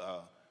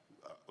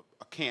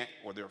can't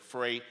or they're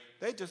afraid.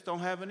 They just don't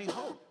have any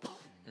hope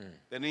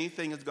that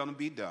anything is going to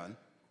be done.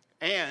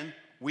 And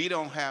we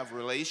don't have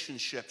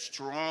relationships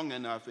strong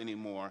enough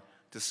anymore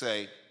to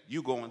say,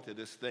 you go into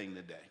this thing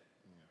today.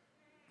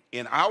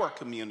 In our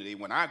community,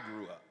 when I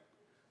grew up,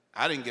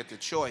 I didn't get the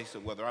choice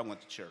of whether I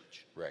went to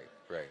church. Right.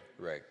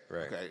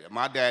 Okay,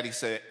 my daddy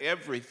said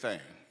everything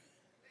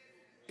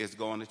is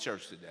going to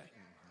church today,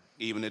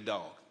 even the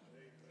dog.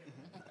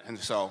 And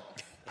so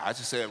I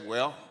just said,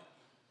 well,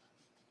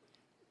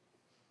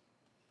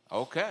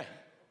 okay.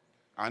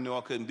 I knew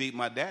I couldn't beat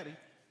my daddy.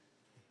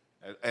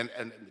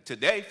 And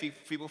today,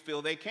 people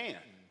feel they can.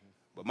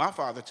 But my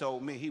father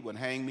told me he would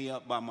hang me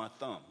up by my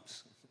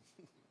thumbs.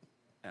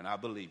 And I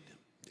believed him.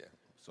 Yeah.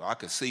 So I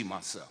could see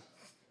myself.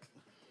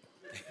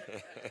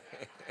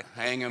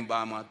 Hanging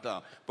by my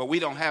thumb. But we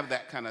don't have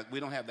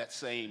that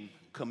same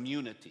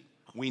community.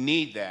 We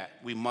need that.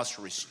 We must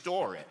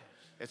restore it.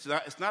 It's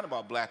not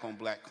about black on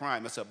black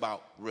crime. It's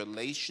about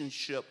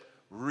relationship,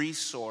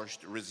 resourced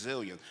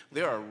resilience.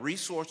 There are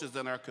resources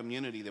in our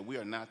community that we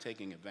are not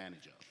taking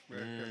advantage of.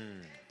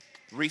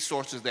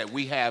 Resources that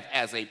we have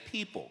as a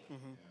people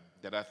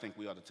that I think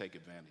we ought to take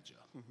advantage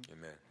of.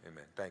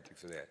 Amen. Thank you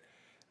for that.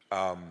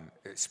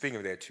 Speaking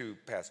of that too,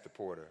 Pastor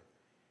Porter,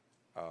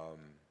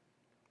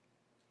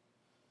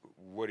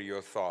 what are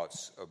your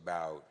thoughts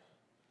about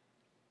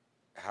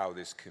how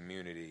this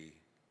community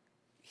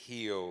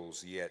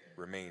heals yet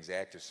remains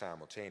active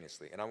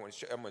simultaneously? And I'm going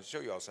to show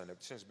you all something.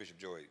 Since Bishop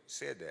Joy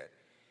said that,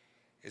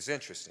 it's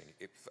interesting.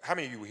 How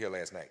many of you were here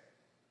last night?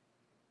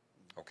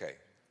 Okay.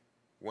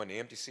 Wasn't an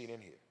empty seat in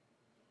here.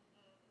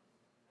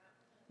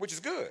 Which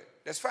is good.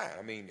 That's fine.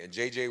 I mean, and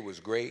JJ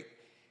was great.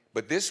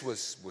 But this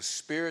was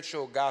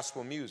spiritual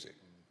gospel music.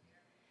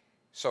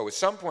 So at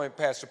some point,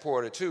 Pastor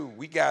Porter, too,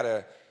 we got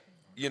to,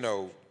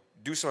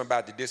 do something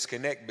about the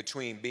disconnect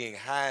between being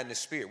high in the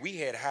spirit. We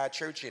had high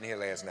church in here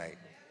last night.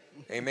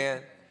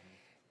 Amen?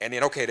 And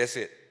then, okay, that's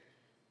it.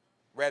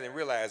 Rather than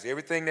realize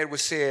everything that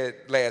was said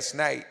last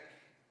night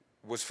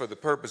was for the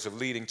purpose of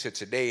leading to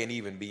today and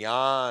even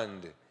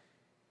beyond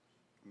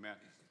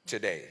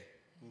today.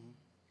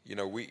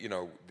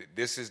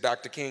 This is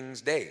Dr.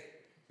 King's day.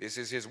 This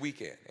is his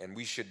weekend. And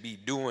we should be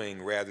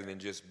doing rather than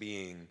just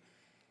being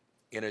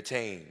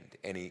entertained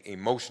and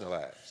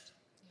emotionalized.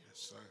 Yes,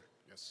 sir.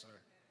 Yes, sir.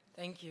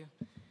 Thank you.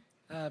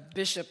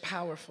 Bishop,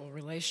 powerful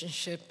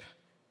relationship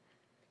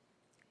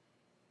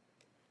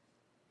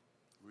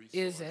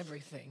is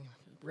everything.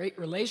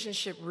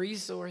 Relationship,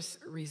 resource,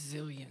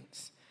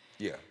 resilience.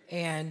 Yeah.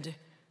 And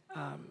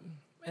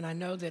I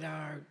know that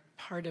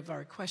part of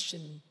our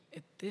question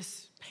at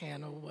this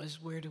panel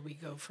was, where do we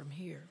go from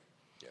here?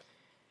 Yeah.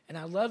 And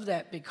I love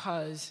that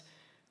because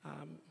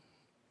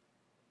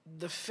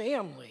the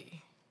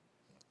family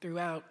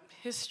throughout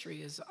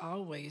history has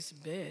always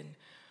been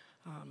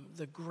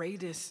the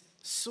greatest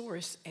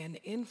source and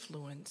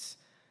influence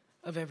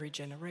of every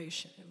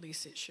generation. At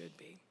least it should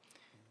be.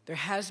 There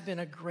has been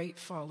a great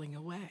falling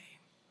away.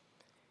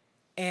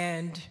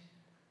 And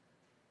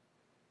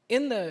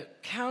in the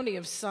county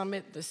of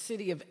Summit, the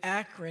city of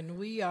Akron,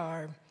 we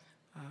are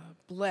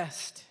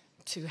blessed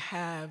to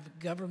have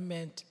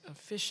government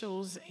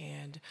officials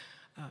and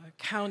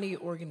county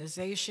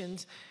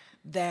organizations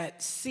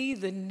that see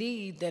the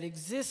need that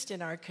exists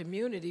in our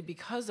community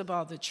because of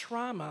all the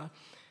trauma.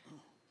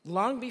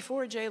 Long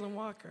before Jayland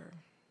Walker,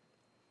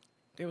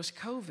 there was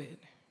COVID.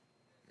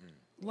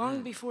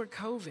 Long before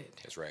COVID.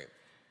 That's right.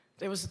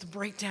 There was the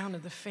breakdown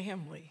of the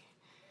family.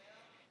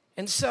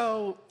 And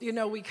so,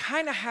 we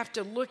kind of have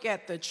to look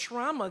at the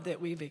trauma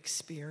that we've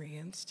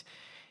experienced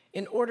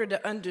in order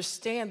to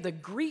understand the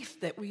grief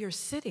that we are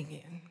sitting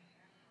in.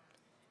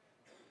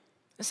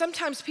 And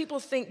sometimes people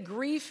think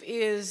grief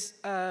is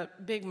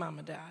Big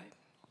Mama died.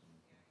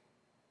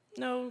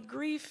 No,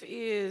 grief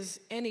is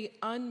any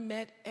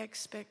unmet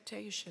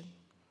expectation.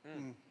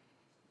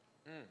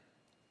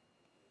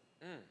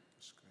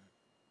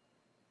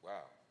 Wow.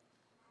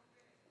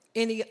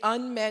 Any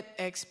unmet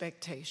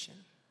expectation.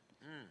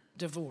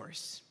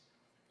 Divorce.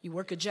 You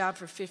work a job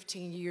for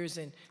 15 years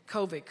and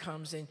COVID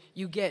comes and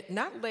you get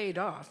not laid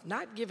off,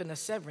 not given a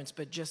severance,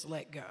 but just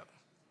let go.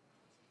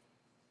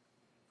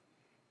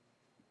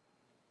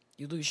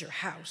 You lose your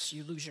house,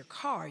 you lose your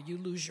car, you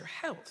lose your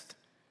health.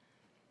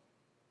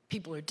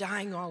 People are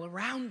dying all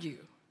around you.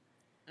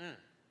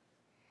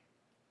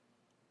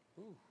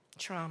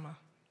 Trauma.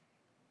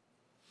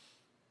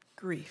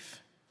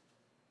 Grief.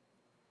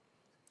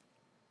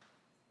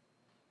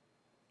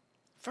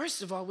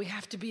 First of all, we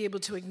have to be able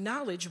to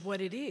acknowledge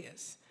what it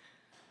is.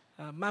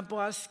 My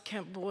boss,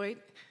 Kemp Boyd,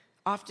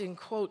 often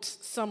quotes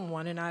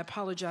someone, and I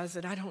apologize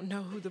that I don't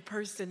know who the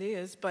person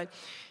is, but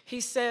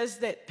he says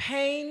that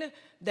pain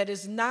that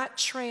is not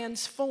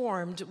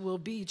transformed will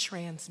be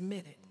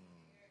transmitted.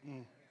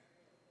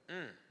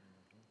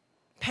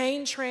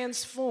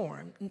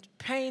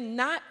 pain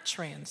not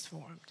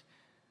transformed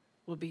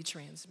will be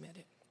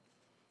transmitted.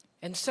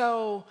 And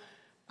so,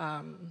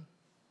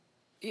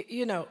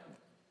 you know,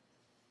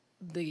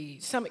 the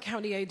Summit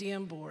County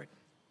ADM Board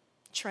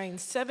trained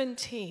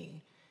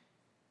 17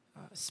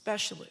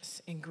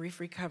 specialists in grief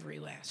recovery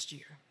last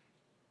year.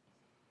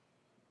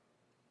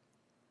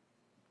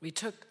 We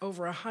took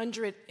over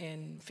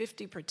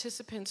 150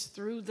 participants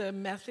through the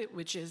method,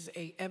 which is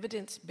an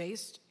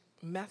evidence-based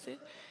method,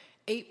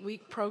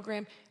 8-week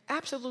program,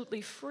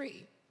 absolutely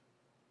free.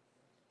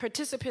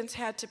 Participants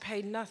had to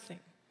pay nothing.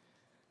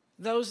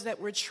 Those that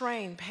were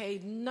trained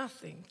paid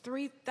nothing.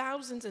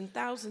 Thousands and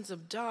thousands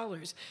of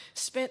dollars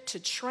spent to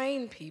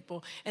train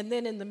people. And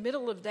then in the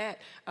middle of that,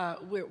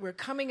 we're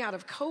coming out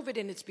of COVID,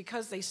 and it's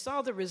because they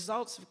saw the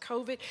results of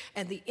COVID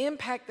and the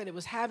impact that it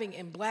was having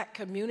in Black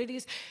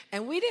communities.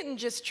 And we didn't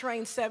just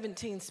train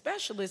 17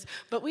 specialists,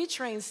 but we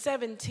trained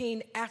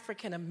 17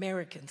 African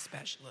American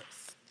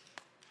specialists,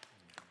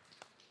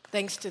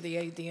 thanks to the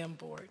ADM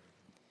board.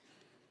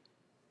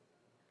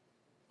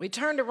 We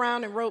turned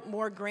around and wrote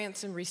more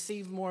grants and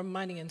received more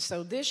money. And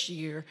so this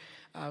year,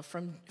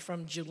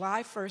 from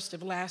July 1st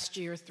of last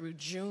year through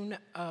June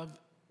of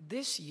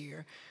this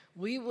year,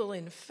 we will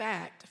in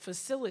fact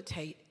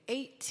facilitate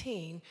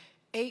 18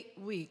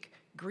 8-week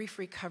grief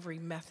recovery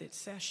method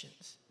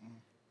sessions.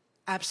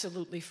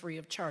 Absolutely free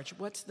of charge.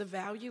 What's the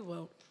value?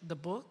 Well, the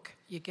book,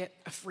 you get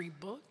a free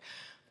book.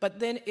 But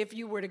then if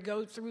you were to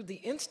go through the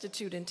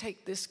Institute and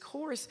take this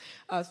course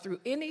through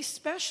any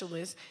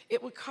specialist,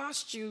 it would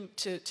cost you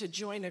to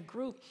join a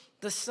group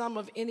the sum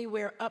of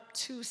anywhere up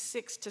to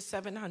 $600 to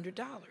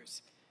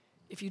 $700.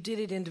 If you did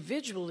it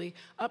individually,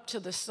 up to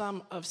the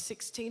sum of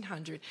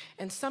 $1,600.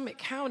 And Summit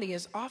County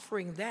is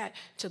offering that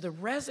to the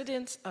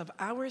residents of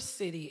our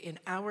city in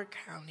our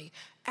county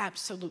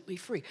absolutely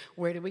free.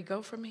 Where do we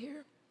go from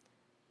here?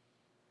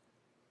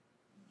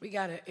 We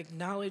got to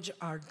acknowledge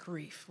our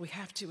grief. We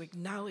have to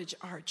acknowledge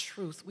our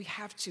truth. We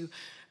have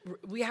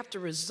to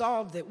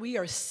resolve that we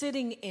are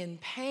sitting in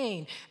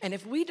pain. And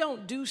if we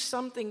don't do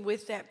something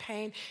with that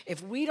pain,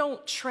 if we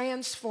don't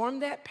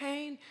transform that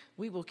pain,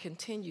 we will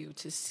continue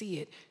to see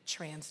it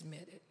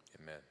transmitted.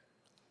 Amen.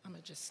 I'm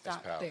going to just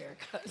stop there.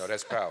 No,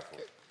 that's powerful.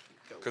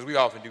 Because we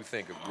often do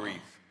think of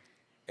grief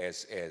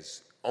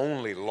as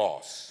only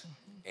loss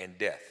and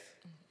death.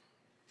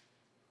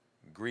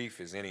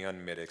 Grief is any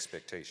unmet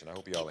expectation. I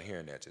hope y'all are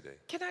hearing that today.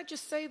 Can I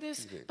just say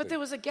this? But there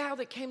was a gal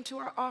that came to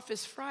our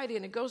office Friday,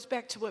 and it goes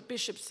back to what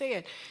Bishop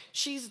said.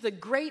 She's the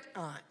great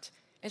aunt,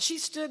 and she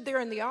stood there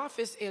in the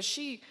office as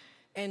she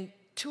and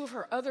two of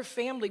her other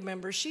family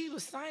members, she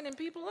was signing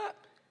people up,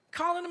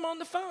 calling them on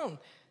the phone,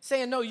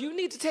 saying, no, you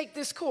need to take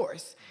this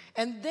course.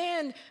 And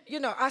then, you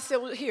know, I said,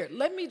 well, here,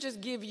 let me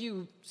just give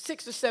you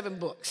 6 or 7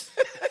 books.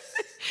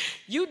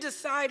 You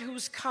decide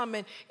who's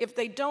coming. If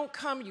they don't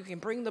come, you can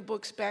bring the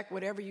books back,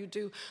 whatever you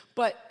do.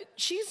 But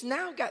she's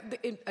now got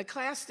a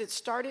class that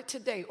started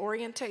today,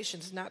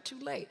 orientation's not too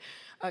late.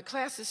 A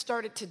class that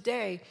started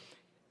today.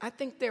 I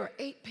think there are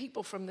 8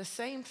 people from the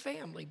same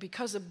family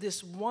because of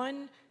this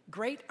one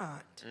great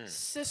aunt,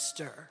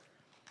 sister,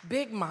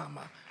 big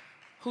mama,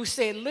 who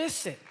said,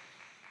 listen,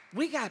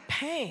 we got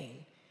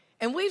pain.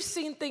 And we've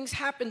seen things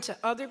happen to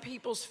other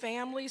people's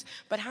families,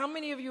 but how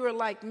many of you are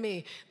like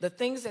me? The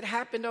things that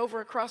happened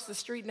over across the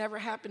street never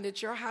happened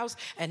at your house,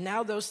 and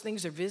now those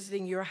things are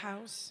visiting your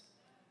house?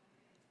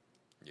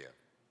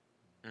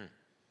 Yeah.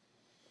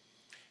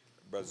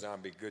 Brother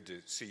Zombie, good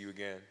to see you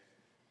again.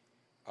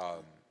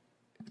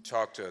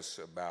 Talk to us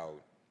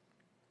about,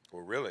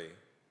 or really,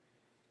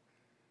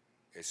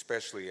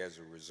 especially as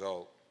a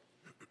result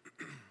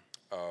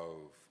of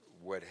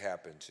what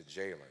happened to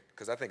Jalen.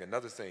 Because I think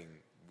another thing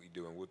we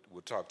do, and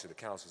we'll talk to the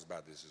counselors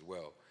about this as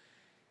well,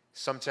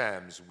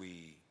 sometimes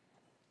we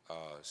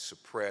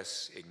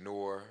suppress,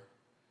 ignore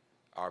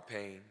our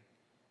pain.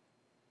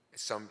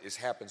 It's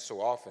happened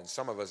so often,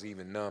 some of us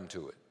even numb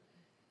to it.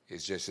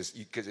 It's just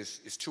because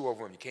it's too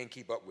overwhelming. You can't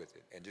keep up with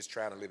it, and just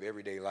trying to live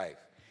everyday life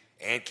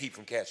and keep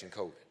from catching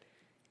COVID,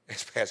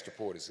 as Pastor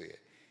Porter said.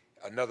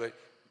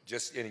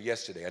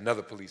 Yesterday,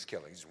 another police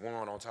killing, just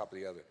one on top of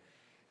the other.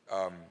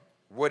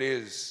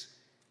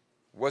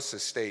 What's the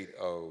state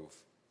of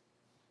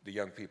the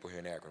young people here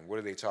in Akron? What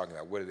are they talking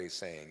about? What are they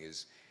saying?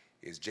 Is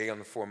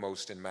Jalen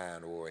foremost in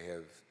mind, or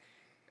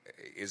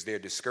is there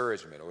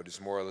discouragement or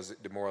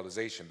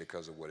demoralization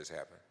because of what has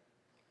happened?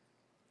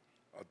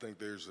 I think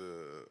there's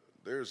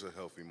a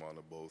healthy amount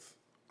of both.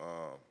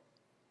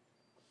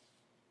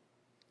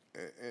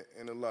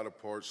 In a lot of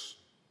parts,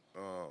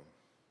 a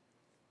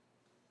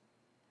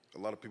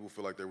lot of people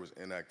feel like there was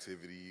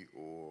inactivity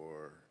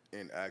or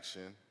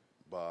inaction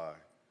by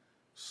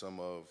some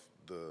of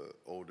the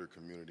older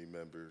community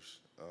members.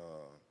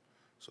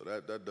 So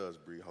that does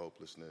breed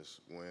hopelessness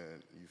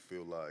when you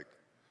feel like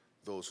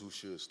those who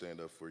should stand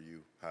up for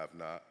you have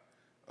not.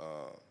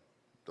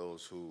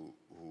 Those who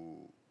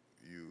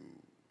you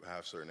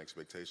have certain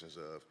expectations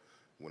of,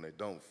 when they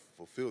don't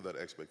fulfill that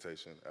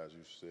expectation, as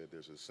you said,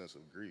 there's a sense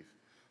of grief.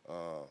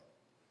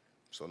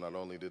 So not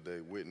only did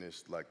they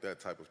witness like that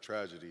type of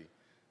tragedy,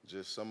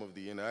 just some of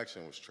the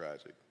inaction was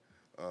tragic.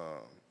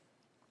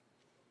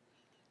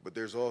 But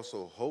there's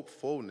also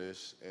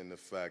hopefulness in the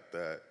fact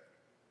that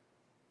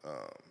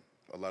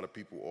a lot of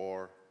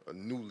people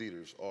new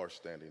leaders are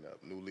standing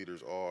up. New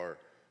leaders are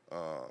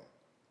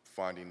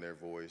finding their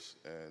voice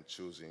and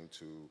choosing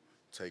to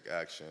take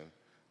action.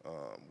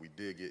 We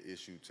did get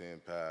issue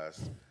 10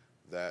 passed.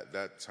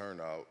 That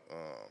turnout,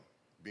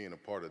 being a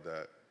part of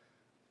that,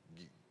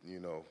 you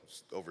know,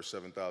 over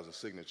 7,000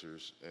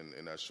 signatures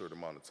in that short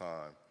amount of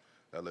time,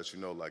 that lets you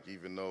know, like,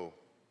 even though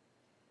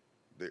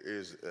there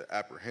is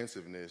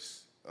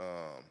apprehensiveness,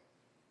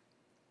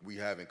 we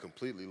haven't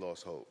completely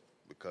lost hope,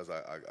 because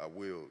I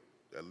will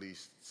at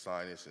least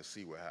sign this and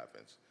see what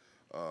happens.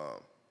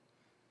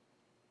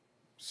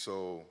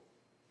 So,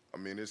 I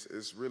mean, it's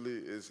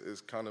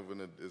kind of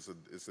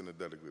it's in a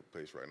delicate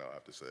place right now, I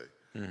have to say,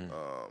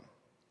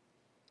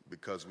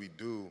 because we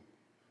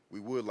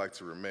would like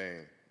to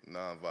remain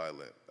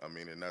nonviolent. I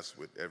mean, and that's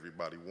what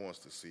everybody wants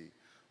to see.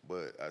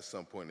 But at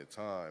some point in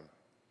time,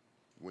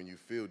 when you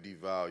feel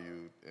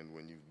devalued and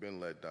when you've been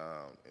let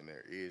down, and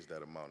there is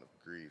that amount of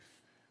grief,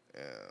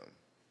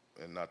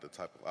 and not the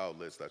type of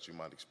outlets that you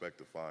might expect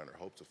to find or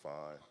hope to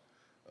find,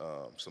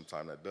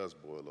 sometimes that does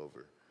boil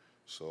over.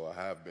 So I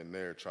have been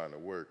there trying to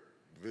work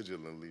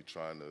vigilantly,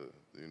 trying to,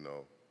 you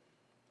know,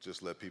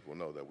 just let people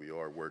know that we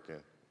are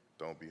working.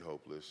 Don't be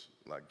hopeless.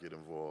 Like, get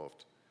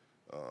involved.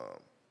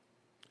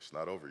 It's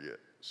not over yet.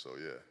 So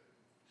yeah.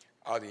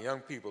 Are the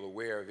young people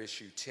aware of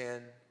issue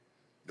 10?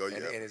 Oh, yeah.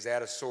 And is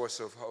that a source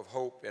of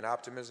hope and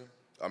optimism?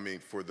 I mean,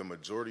 for the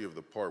majority of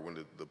the part, when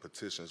the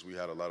petitions, we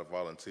had a lot of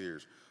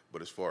volunteers.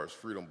 But as far as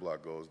Freedom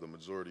Block goes, the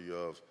majority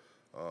of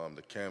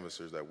the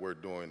canvassers that were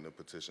doing the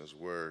petitions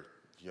were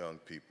young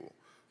people.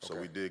 So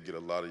we did get a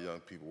lot of young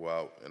people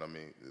out. And I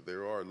mean,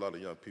 there are a lot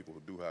of young people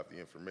who do have the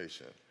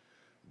information,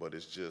 but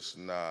it's just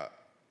not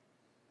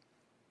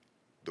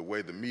the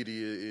way the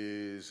media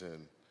is,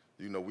 and,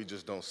 you know, we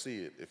just don't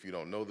see it. If you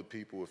don't know the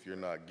people, if you're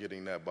not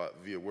getting that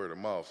via word of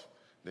mouth,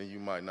 then you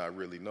might not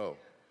really know.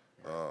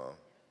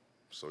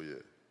 So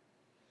yeah.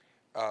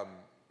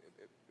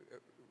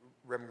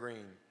 Reverend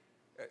Green,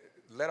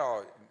 let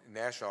our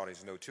national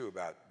audience know too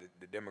about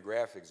the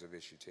demographics of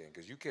issue 10,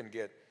 because you can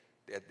get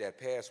that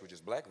pass with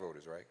just black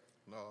voters, right?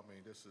 No, I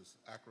mean, this is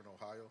Akron,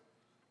 Ohio.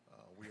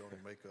 We only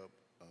make up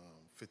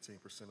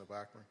 15% of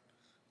Akron.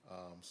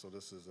 So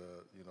this is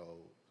a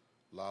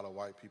lot of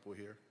white people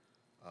here.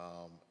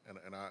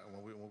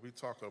 When we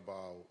talk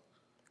about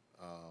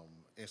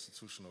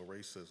institutional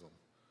racism,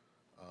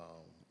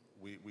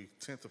 we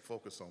tend to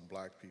focus on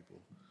black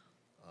people,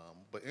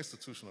 but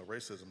institutional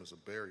racism is a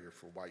barrier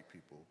for white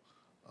people,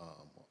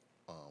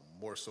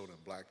 more so than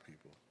black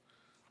people.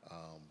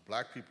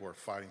 Black people are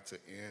fighting to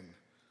end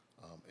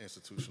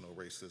institutional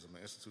racism,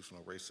 and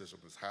institutional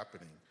racism is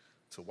happening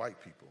to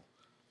white people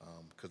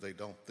because they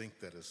don't think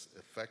that it's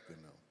affecting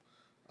them.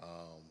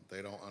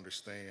 They don't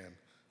understand.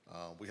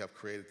 We have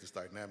created this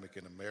dynamic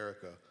in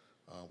America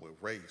with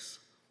race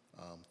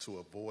to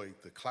avoid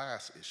the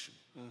class issue.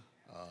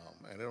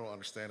 And they don't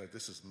understand that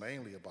this is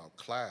mainly about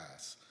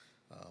class.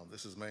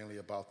 This is mainly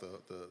about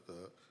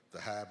the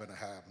have and the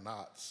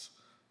have-nots.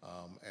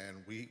 And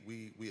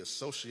we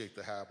associate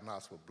the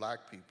have-nots with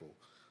black people,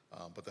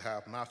 but the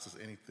have-nots is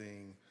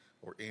anything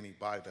or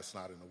anybody that's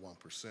not in the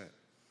 1%,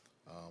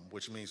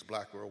 which means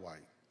black or white.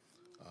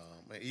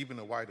 And even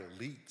the white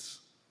elites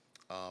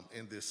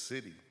in this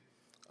city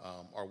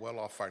are well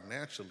off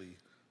financially,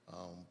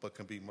 but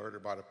can be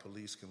murdered by the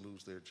police, can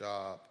lose their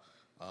job,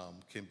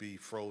 can be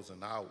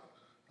frozen out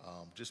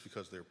just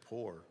because they're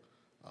poor,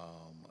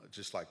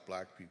 just like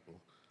black people.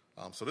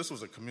 So this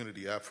was a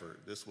community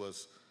effort. This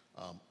was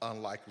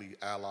unlikely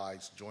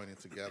allies joining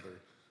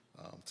together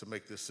to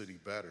make this city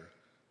better.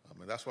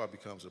 And that's why it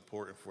becomes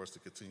important for us to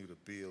continue to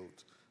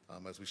build,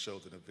 as we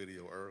showed in the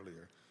video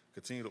earlier,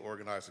 continue to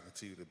organize and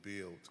continue to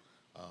build.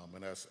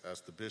 And as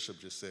the bishop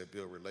just said,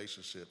 build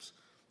relationships.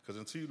 Because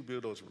until you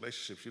build those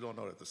relationships, you don't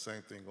know that the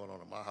same thing going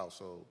on in my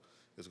household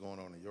is going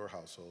on in your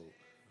household.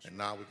 And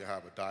now we can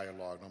have a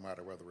dialogue, no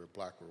matter whether we're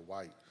black or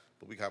white,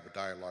 but we can have a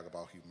dialogue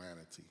about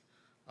humanity.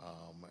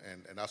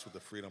 And that's what the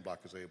Freedom Block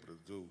is able to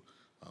do.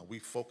 We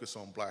focus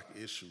on black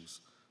issues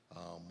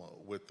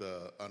with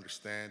the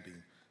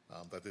understanding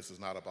that this is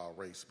not about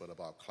race, but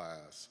about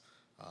class.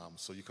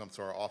 So you come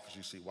to our office,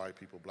 you see white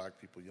people, black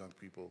people, young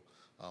people,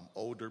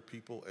 older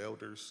people,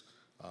 elders,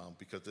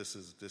 because this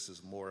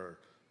is more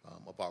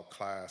about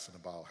class and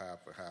about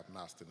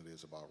have-nots than it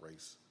is about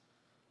race.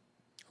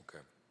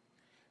 Okay.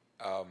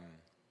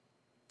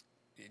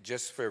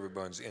 Just for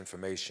everyone's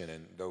information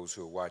and those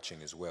who are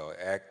watching as well,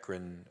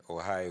 Akron,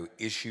 Ohio,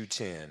 Issue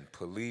 10,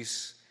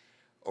 Police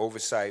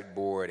Oversight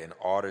Board and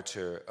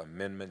Auditor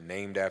Amendment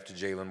named after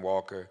Jayland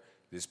Walker,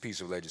 this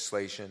piece of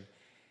legislation.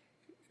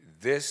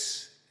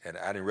 This, and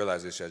I didn't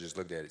realize this, I just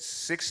looked at it,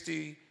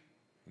 61%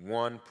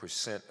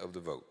 of the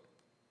vote,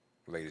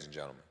 ladies and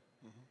gentlemen,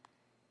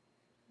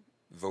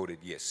 voted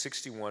yes.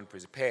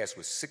 61%, passed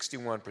with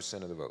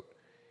 61% of the vote.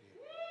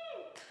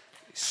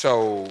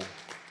 So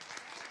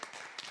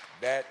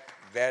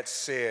that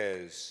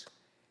says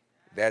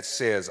That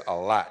says a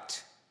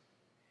lot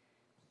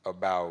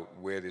about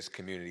where this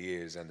community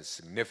is and the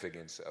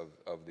significance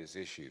of this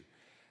issue.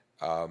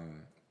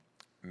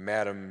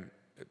 Madam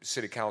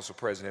City Council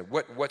President,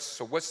 what's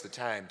the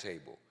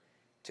timetable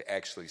to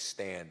actually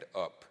stand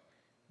up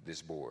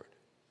this board?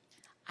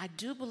 I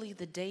do believe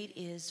the date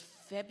is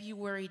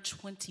February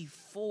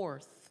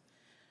 24th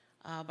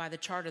by the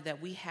charter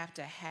that we have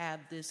to have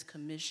this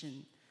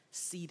commission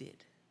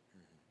seated.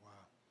 Wow.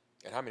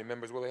 And how many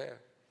members will it have?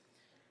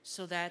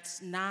 So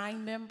that's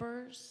 9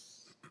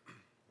 members.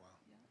 Wow.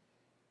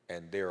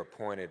 And they're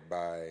appointed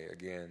by,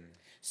 again?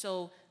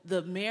 So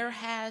the mayor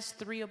has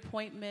 3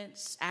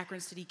 appointments. Akron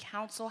City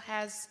Council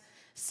has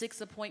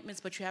 6 appointments,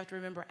 but you have to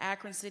remember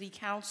Akron City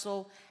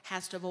Council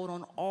has to vote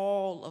on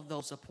all of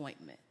those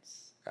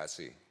appointments. I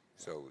see.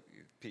 So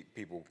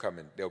people come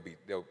and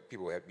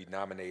people have to be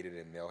nominated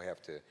and they'll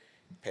have to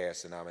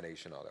pass the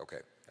nomination. All that. Okay,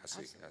 I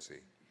see.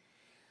 Absolutely.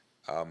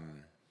 I see.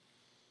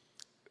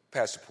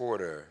 Pastor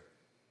Porter,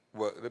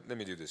 well, let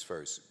me do this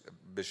first.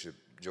 Bishop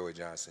Joey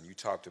Johnson, you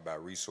talked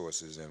about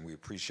resources, and we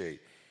appreciate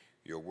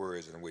your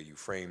words and the way you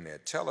frame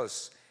that. Tell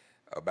us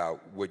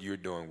about what you're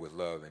doing with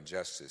Love and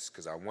Justice,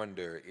 because I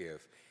wonder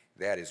if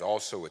that is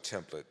also a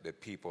template that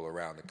people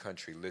around the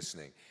country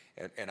listening.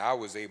 And I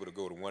was able to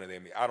go to one of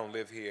them. I don't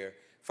live here.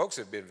 Folks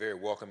have been very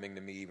welcoming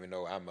to me, even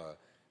though I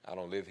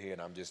don't live here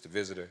and I'm just a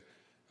visitor,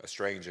 a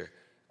stranger.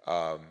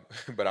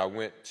 But I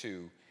went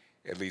to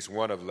at least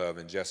one of Love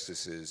and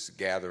Justice's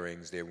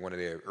gatherings. They're one of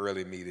their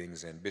early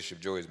meetings, and Bishop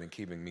Joey has been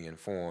keeping me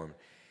informed.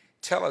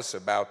 Tell us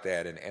about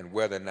that and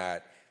whether or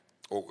not,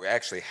 or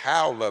actually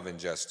how Love and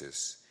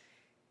Justice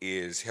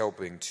is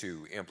helping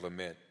to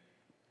implement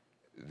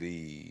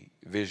the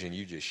vision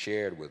you just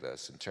shared with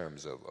us in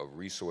terms of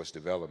resource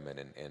development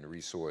and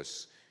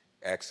resource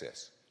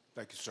access.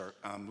 Thank you, sir.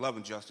 Love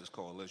and Justice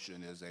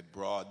Coalition is a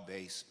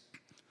broad-based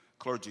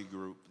clergy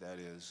group that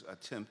is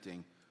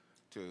attempting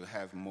to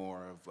have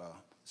more of a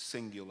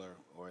singular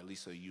or at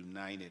least a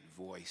united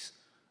voice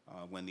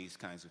when these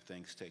kinds of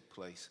things take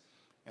place.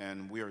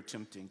 And we are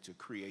attempting to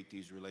create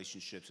these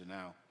relationships. And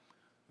now,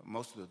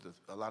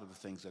 a lot of the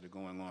things that are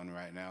going on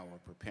right now are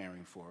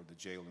preparing for the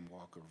Jayland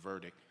Walker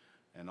verdict.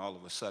 And all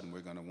of a sudden, we're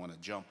going to want to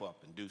jump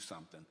up and do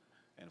something.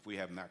 And if we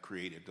have not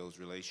created those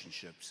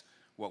relationships,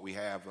 what we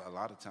have a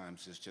lot of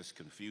times is just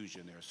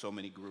confusion. There are so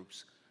many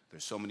groups.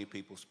 There's so many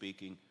people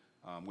speaking.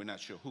 We're not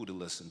sure who to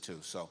listen to.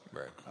 So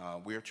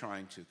we're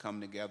trying to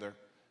come together,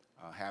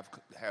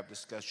 have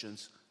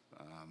discussions,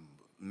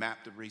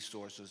 map the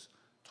resources,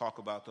 talk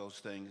about those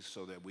things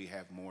so that we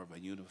have more of a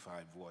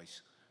unified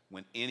voice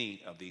when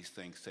any of these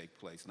things take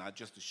place, not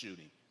just the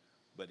shooting,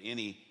 but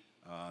any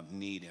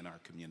need in our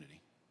community.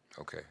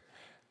 Okay.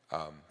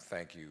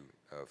 Thank you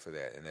for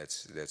that, and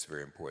that's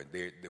very important.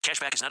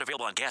 Cashback is not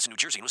available on gas in New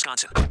Jersey and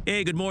Wisconsin.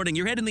 Hey, good morning.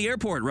 You're heading to the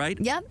airport, right?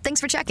 Yep,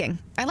 thanks for checking.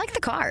 I like the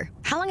car.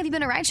 How long have you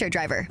been a rideshare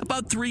driver?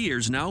 About 3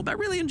 years now. I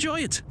really enjoy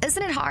it.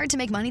 Isn't it hard to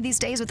make money these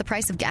days with the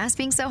price of gas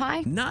being so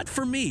high? Not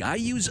for me. I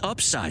use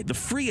Upside, the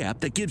free app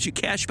that gives you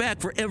cash back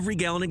for every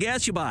gallon of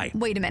gas you buy.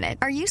 Wait a minute.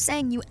 Are you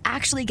saying you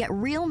actually get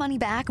real money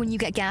back when you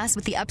get gas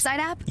with the Upside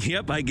app?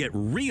 Yep, I get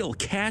real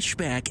cash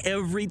back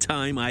every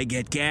time I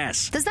get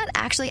gas. Does that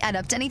actually add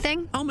up to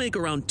anything? I'll make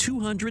around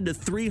 $200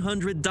 to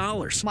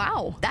 $300.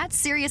 Wow, that's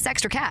serious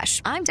extra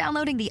cash. I'm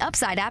downloading the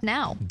Upside app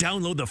now.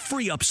 Download the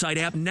free Upside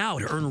app now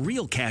to earn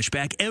real cash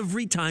back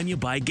every time you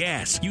buy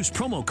gas. Use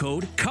promo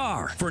code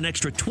CAR for an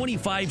extra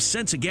 25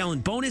 cents a gallon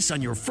bonus on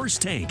your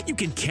first tank. You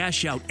can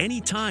cash out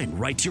anytime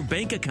right to your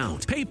bank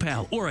account,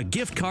 PayPal, or a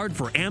gift card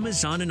for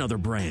Amazon and other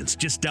brands.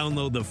 Just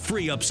download the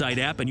free Upside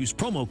app and use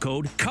promo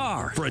code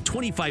CAR for a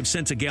 25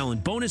 cents a gallon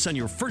bonus on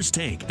your first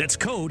tank. That's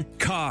code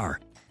CAR.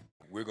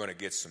 We're going to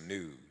get some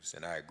news,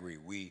 and I agree.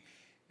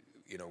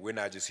 We're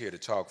not just here to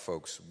talk,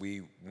 folks.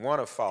 We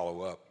want to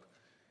follow up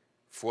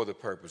for the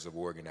purpose of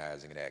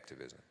organizing and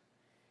activism.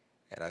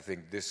 And I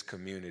think this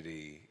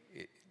community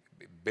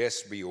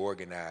best be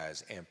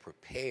organized and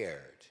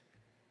prepared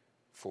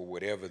for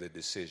whatever the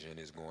decision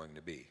is going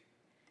to be,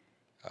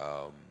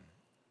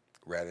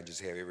 rather than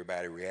just have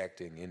everybody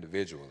reacting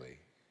individually.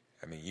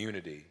 I mean,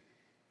 unity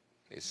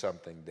is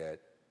something that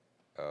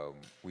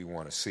we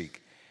want to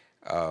seek.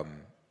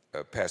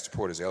 Pastor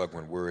Porter's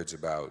eloquent words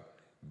about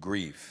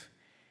grief.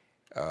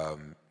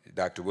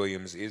 Dr.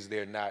 Williams, is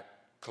there not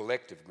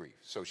collective grief?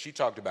 So she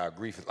talked about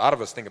grief. A lot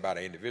of us think about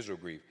our individual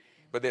grief,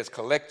 but there's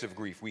collective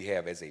grief we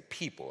have as a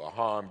people, a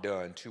harm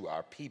done to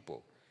our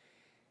people.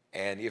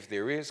 And if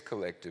there is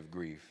collective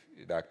grief,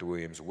 Dr.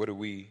 Williams, what do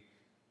we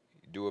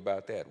do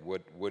about that?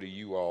 What are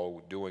you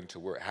all doing to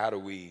work? How do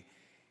we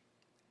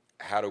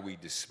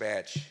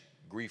dispatch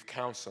grief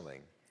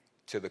counseling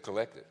to the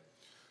collective?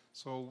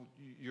 So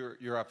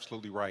you're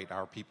absolutely right.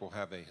 Our people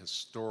have a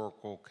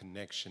historical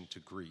connection to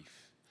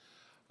grief.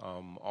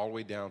 All the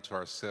way down to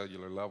our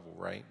cellular level,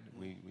 right?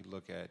 We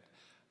look at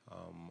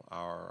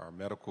our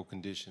medical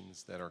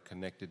conditions that are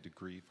connected to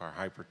grief, our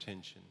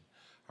hypertension,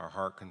 our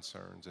heart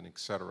concerns, and et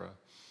cetera.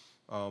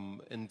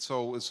 And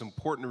so it's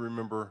important to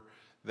remember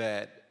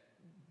that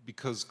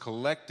because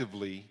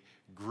collectively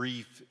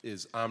grief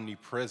is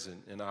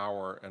omnipresent in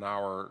our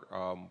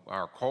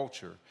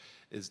culture,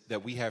 is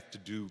that we have to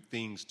do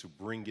things to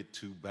bring it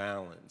to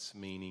balance,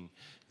 meaning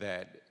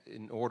that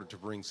in order to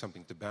bring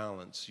something to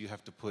balance, you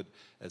have to put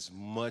as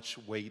much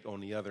weight on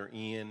the other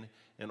end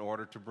in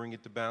order to bring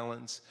it to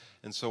balance.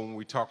 And so when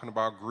we're talking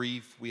about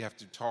grief, we have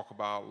to talk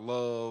about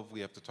love, we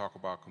have to talk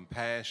about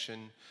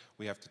compassion,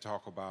 we have to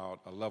talk about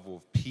a level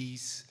of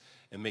peace,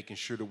 and making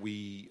sure that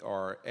we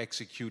are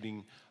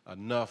executing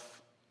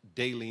enough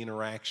daily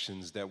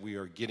interactions that we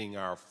are getting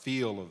our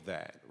feel of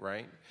that,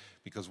 right?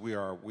 Because we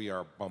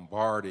are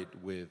bombarded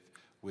with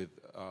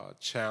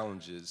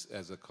challenges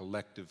as a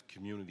collective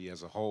community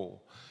as a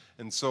whole.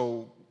 And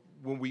so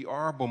when we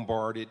are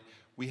bombarded,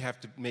 we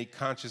have to make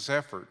conscious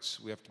efforts.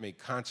 We have to make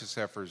conscious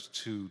efforts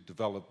to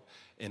develop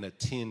and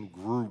attend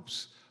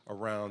groups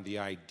around the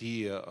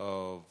idea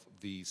of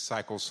the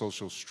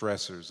psychosocial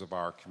stressors of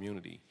our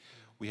community.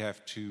 We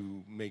have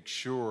to make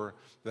sure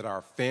that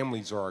our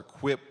families are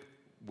equipped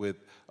with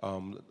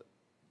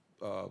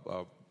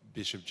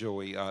Bishop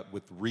Joey,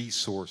 with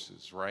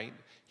resources, right?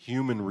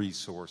 Human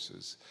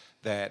resources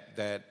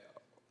that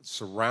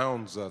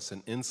surrounds us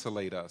and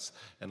insulate us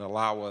and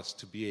allow us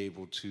to be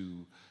able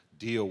to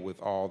deal with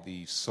all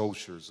the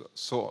social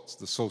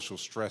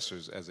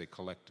stressors as a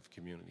collective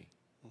community.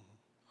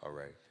 Mm-hmm. All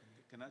right.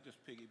 Can I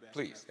just piggyback?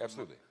 Please,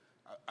 absolutely.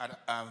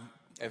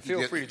 And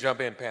feel free to jump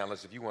in,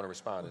 panelists, if you want to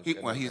respond. He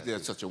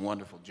did such a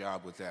wonderful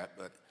job with that,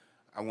 but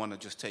I want to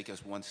just take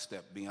us one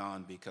step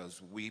beyond,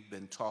 because we've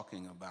been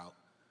talking about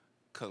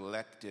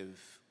collective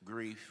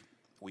grief.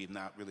 We've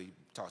not really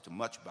talked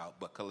much about,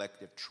 but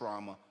collective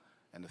trauma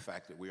and the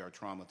fact that we are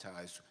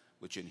traumatized,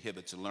 which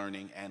inhibits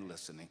learning and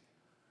listening.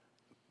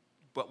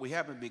 But we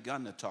haven't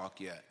begun to talk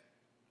yet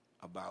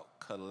about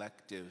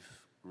collective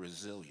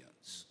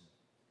resilience.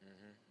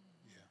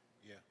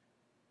 Mm-hmm. Yeah.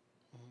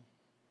 Mm-hmm.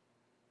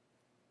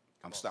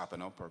 I'm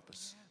stopping on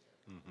purpose.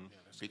 Mm-hmm.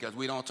 Because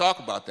we don't talk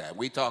about that.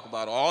 We talk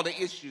about all the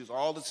issues,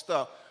 all the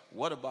stuff.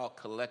 What about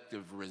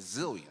collective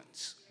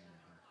resilience?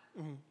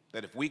 Mm-hmm.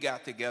 That if we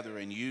got together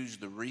and used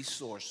the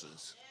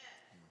resources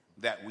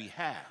that we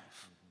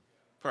have,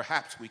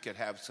 perhaps we could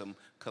have some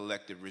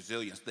collective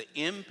resilience. The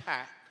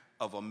impact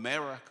of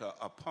America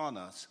upon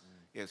us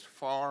is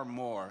far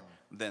more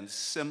than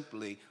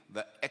simply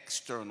the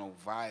external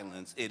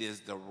violence. It is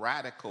the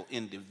radical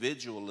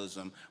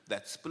individualism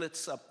that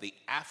splits up the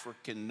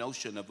African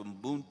notion of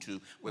Ubuntu,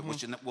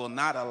 which will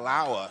not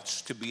allow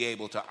us to be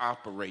able to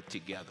operate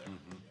together.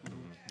 Mm-hmm.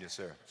 Mm-hmm. Yes,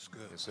 sir. That's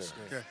good. Yes, sir.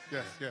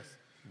 Yes.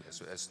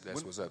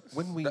 That's what's up.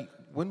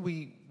 When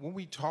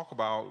we talk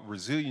about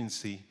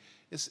resiliency,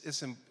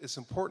 it's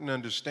important to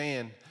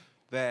understand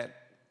that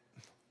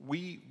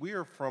we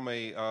are from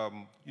a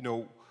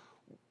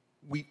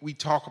we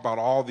talk about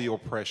all the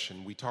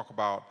oppression, we talk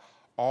about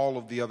all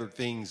of the other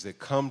things that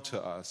come to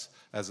us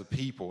as a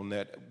people and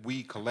that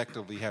we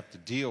collectively have to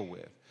deal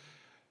with,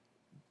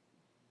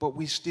 but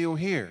we still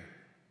here.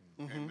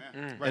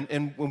 Mm-hmm.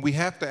 And when we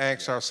have to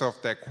ask ourselves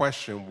that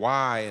question,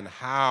 why and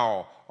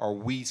how are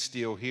we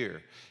still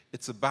here?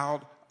 It's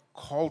about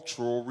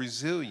cultural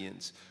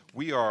resilience.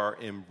 We are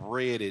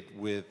embedded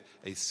with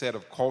a set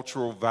of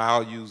cultural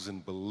values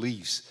and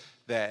beliefs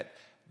that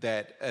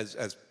as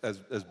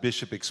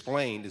Bishop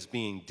explained, is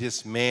being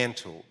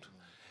dismantled.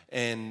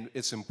 And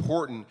it's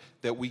important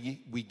that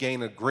we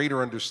gain a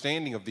greater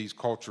understanding of these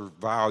cultural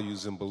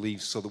values and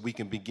beliefs so that we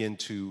can begin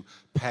to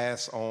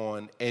pass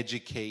on,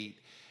 educate,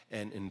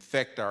 and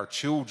infect our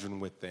children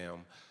with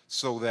them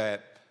so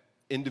that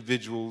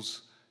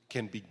individuals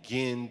can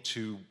begin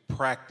to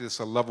practice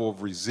a level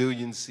of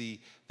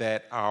resiliency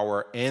that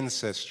our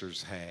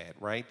ancestors had,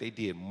 right? They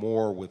did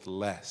more with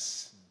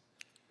less.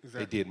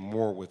 Exactly. They did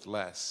more with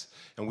less.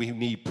 And we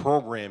need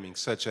programming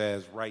such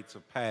as rites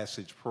of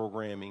passage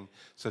programming,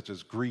 such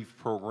as grief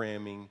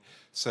programming,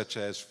 such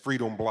as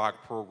freedom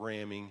block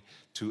programming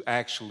to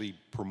actually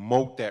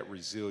promote that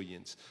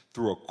resilience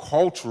through a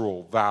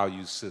cultural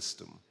value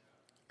system.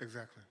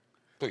 Exactly.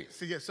 Please.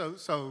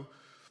 So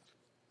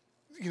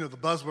the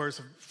buzzwords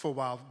for a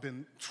while have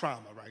been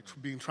trauma, right?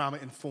 Being trauma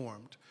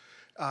informed.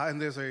 And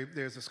there's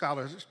a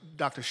scholar,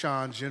 Dr.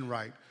 Sean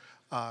Ginwright.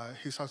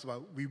 He talks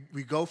about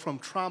we go from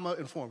trauma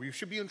informed. We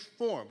should be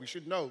informed. We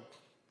should know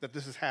that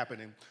this is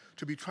happening,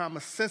 to be trauma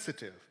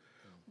sensitive.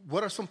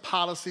 What are some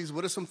policies?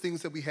 What are some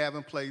things that we have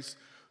in place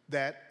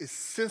that is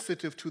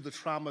sensitive to the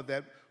trauma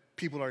that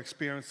people are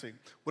experiencing?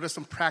 What are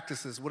some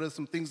practices? What are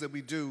some things that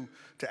we do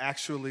to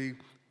actually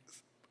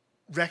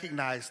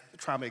recognize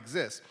trauma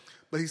exists?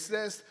 But he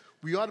says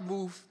we ought to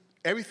move,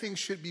 everything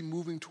should be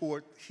moving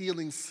toward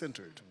healing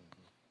centered,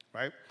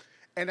 right?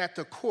 And at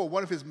the core,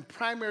 one of his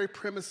primary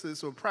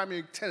premises or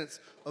primary tenets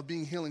of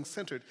being healing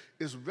centered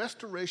is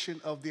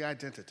restoration of the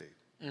identity,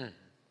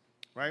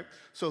 right?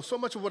 So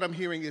much of what I'm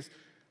hearing is,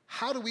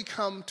 how do we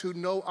come to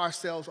know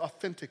ourselves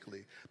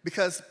authentically?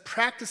 Because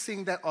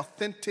practicing that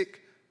authentic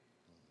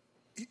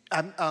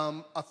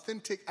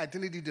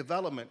identity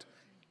development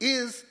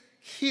is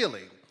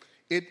healing.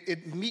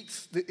 It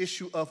meets the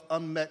issue of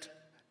unmet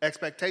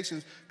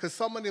expectations, because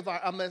so many of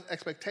our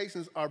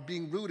expectations are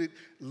being rooted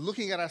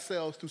looking at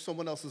ourselves through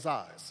someone else's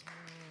eyes,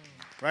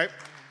 right?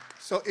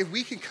 So if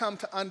we can come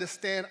to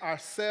understand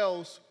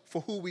ourselves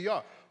for who we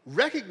are,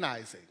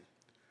 recognizing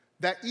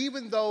that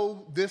even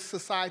though this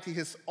society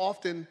has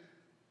often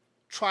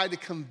tried to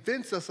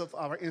convince us of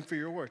our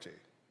inferiority,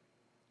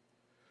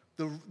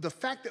 the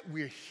fact that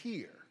we're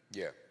here,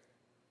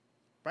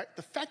 right?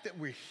 The fact that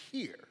we're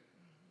here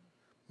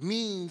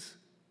means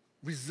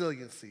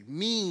resiliency,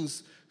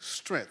 means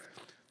strength.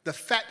 The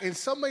fact, and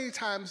so many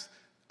times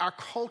our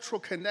cultural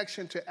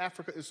connection to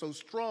Africa is so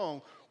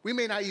strong, we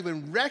may not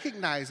even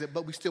recognize it,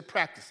 but we still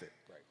practice it.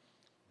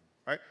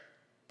 Right?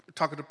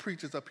 Talking to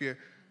preachers up here,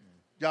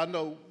 y'all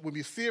know when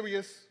we're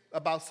serious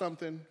about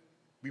something,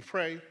 we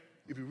pray.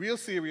 If we're real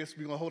serious,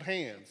 we're gonna hold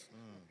hands.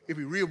 If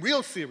we're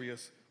real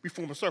serious, we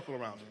form a circle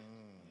around it.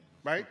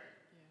 Right?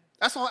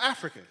 That's all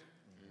African.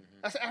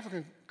 That's an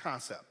African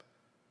concept.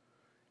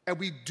 And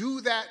we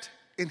do that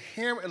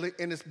inherently,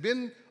 and it's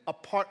been a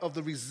part of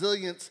the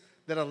resilience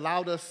that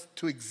allowed us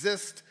to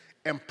exist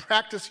and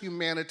practice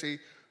humanity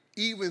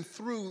even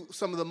through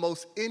some of the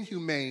most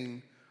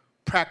inhumane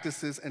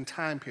practices and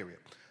time period.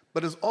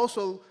 But it's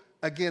also,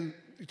 again,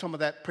 you're talking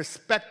about that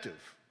perspective.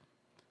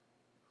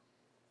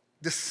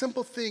 The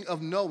simple thing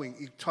of knowing,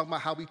 you talk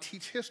about how we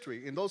teach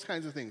history and those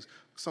kinds of things.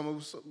 Some of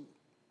us,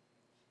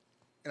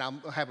 and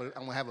I'm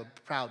gonna have a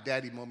proud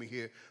daddy moment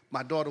here.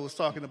 My daughter was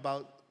talking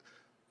about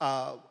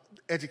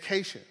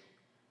education.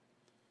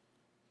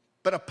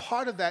 But a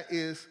part of that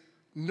is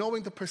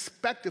knowing the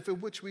perspective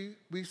in which we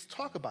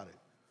talk about it.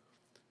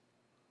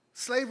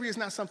 Slavery is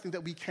not something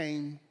that we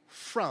came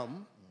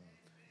from.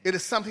 It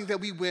is something that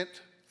we went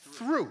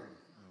through.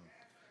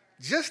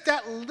 Just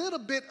that little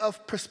bit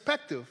of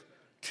perspective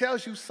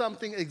tells you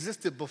something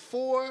existed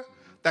before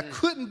that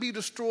couldn't be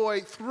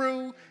destroyed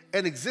through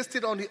and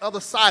existed on the other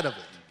side of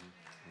it.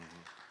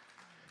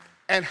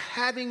 And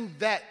having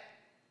that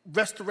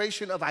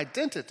restoration of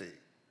identity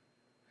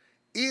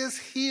is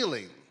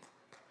healing.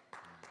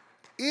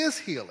 Is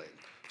healing.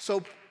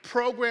 So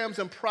programs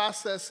and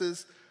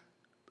processes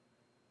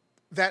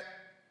that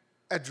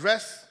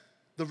address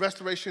the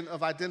restoration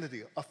of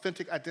identity,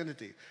 authentic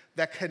identity,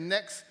 that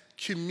connects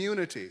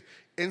community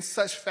in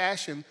such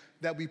fashion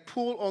that we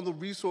pull on the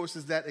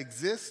resources that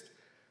exist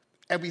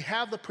and we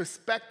have the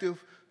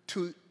perspective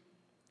to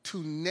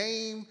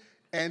name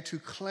and to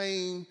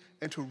claim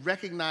and to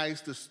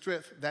recognize the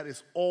strength that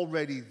is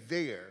already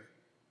there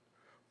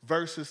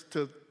versus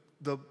to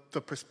the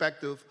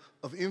perspective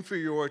of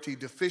inferiority,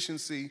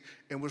 deficiency,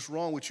 and what's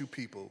wrong with you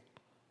people.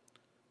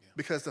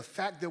 Because the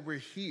fact that we're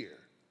here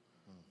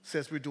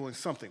says we're doing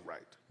something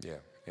right. Yeah,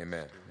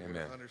 amen,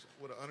 amen.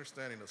 What an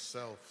understanding of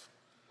self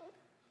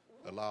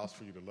allows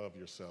for you to love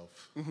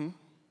yourself. When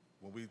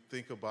we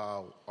think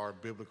about our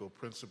biblical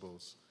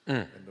principles,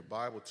 and the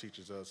Bible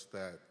teaches us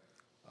that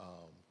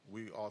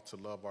we ought to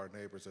love our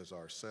neighbors as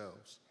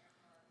ourselves.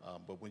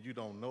 But when you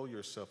don't know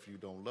yourself, you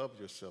don't love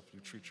yourself, you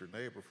treat your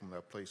neighbor from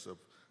that place of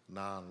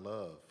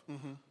non-love.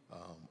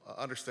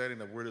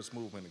 Understanding of where this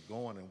movement is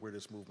going and where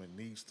this movement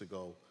needs to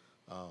go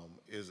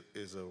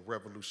is a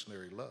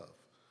revolutionary love.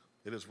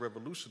 It is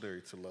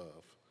revolutionary to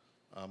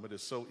love. It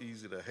is so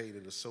easy to hate.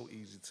 It is so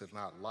easy to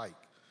not like.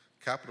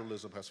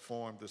 Capitalism has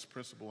formed this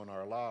principle in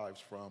our lives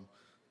from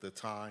the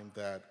time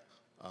that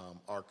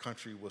our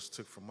country was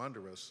took from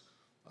under us,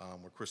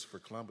 where Christopher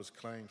Columbus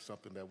claimed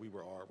something that we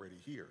were already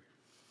here.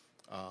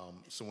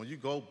 So when you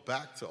go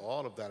back to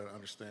all of that and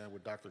understand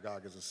what Dr.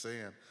 Goggins is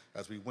saying,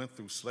 as we went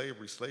through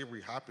slavery,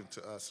 slavery happened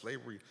to us,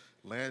 slavery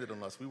landed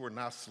on us. We were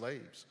not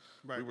slaves.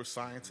 Right. We were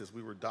scientists,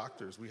 we were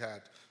doctors, we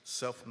had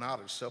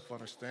self-knowledge,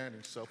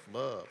 self-understanding,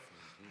 self-love.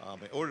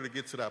 In order to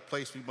get to that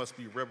place, we must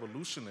be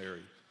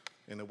revolutionary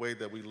in the way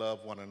that we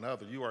love one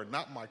another. You are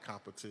not my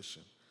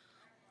competition.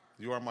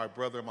 You are my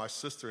brother and my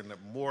sister, and the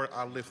more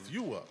I lift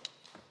you up,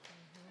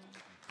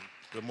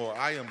 the more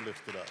I am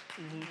lifted up.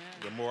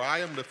 The more I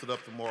am lifted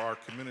up, the more our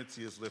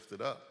community is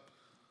lifted up.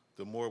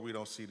 The more we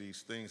don't see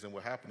these things. And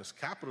what happened is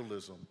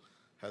capitalism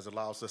has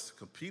allowed us to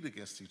compete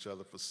against each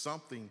other for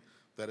something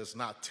that is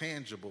not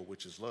tangible,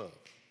 which is love.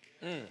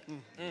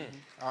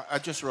 I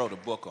just wrote a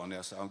book on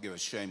this. I'll give a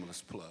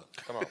shameless plug.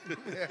 Come on.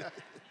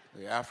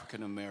 The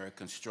African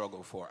American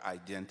Struggle for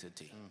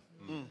Identity.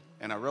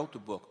 And I wrote the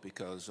book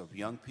because of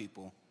young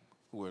people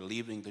who are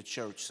leaving the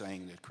church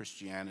saying that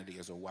Christianity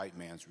is a white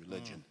man's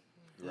religion.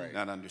 Right.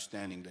 Not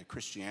understanding that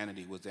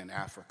Christianity was in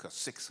Africa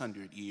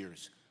 600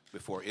 years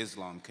before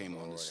Islam came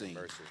on the scene.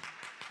 Mercy.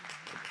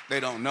 They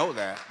don't know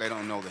that. They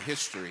don't know the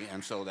history,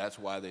 and so that's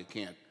why they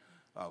can't,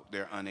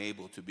 they're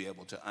unable to be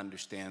able to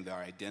understand their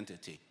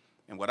identity.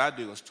 And what I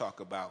do is talk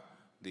about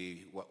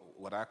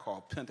what I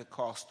call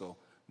Pentecostal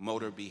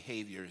motor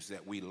behaviors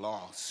that we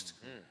lost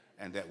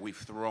and that we've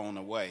thrown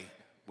away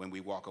when we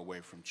walk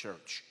away from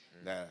church.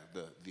 The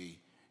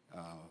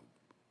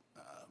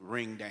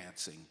ring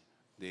dancing,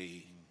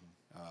 the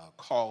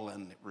call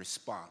and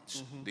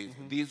response.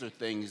 These are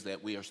things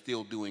that we are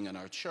still doing in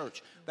our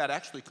church that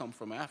actually come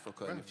from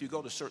Africa. And if you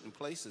go to certain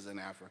places in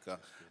Africa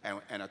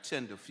and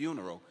attend a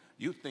funeral,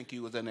 you'd think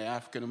you was in the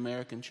African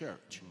American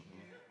church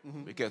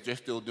because they're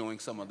still doing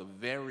some of the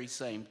very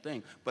same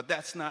thing. But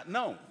that's not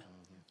known.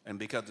 And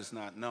because it's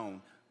not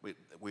known,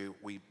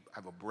 we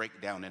have a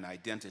breakdown in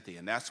identity.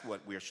 And that's what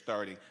we're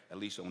starting, at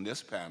least on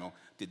this panel,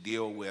 to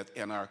deal with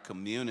in our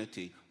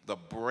community. The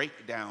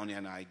breakdown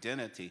in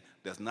identity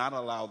does not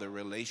allow the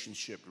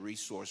relationship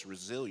resource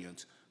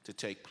resilience to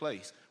take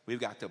place.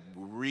 We've got to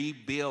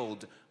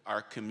rebuild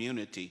our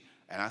community,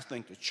 and I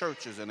think the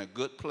church is in a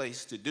good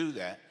place to do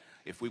that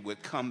if we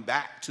would come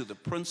back to the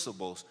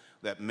principles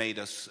that made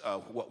us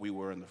what we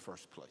were in the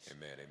first place.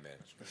 Amen, amen.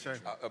 Yes, sir.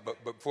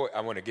 But before, I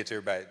want to get to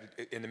everybody.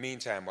 In the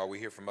meantime, while we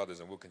hear from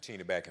others, and we'll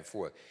continue back and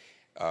forth,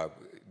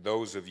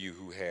 those of you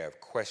who have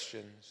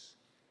questions,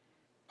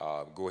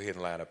 go ahead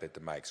and line up at the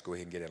mics. Go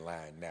ahead and get in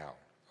line now,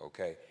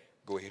 okay?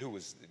 Go ahead. Who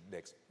was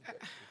next?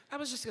 I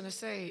was just going to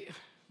say,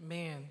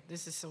 man,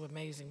 this is so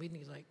amazing. We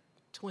need like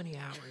 20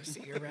 hours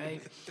here,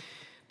 right?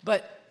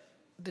 But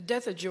the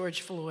death of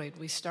George Floyd,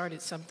 we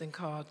started something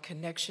called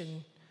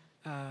Connection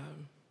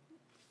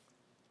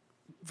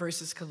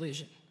versus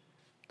Collision,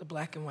 the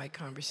black and white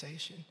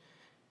conversation.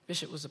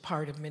 Bishop was a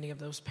part of many of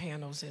those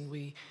panels, and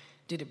we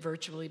did it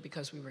virtually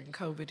because we were in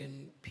COVID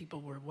and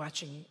people were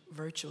watching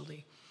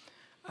virtually.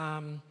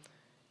 And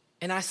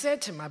I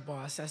said to my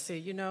boss, I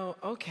said, you know,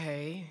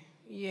 okay,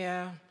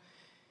 yeah,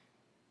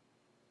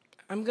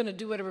 I'm going to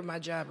do whatever my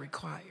job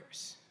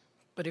requires.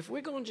 But if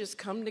we're going to just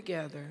come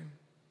together,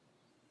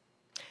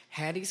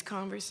 have these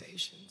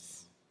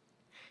conversations,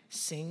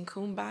 sing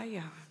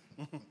Kumbaya,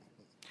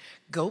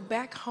 go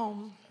back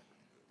home,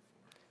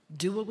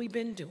 do what we've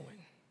been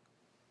doing,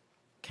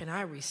 can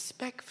I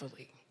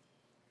respectfully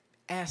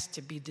ask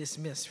to be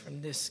dismissed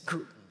from this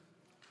group?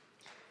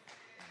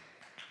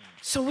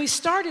 So we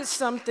started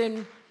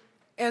something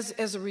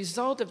as a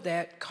result of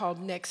that called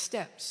Next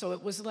Steps. So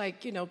it was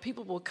like, you know,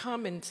 people will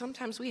come, and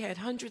sometimes we had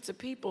hundreds of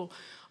people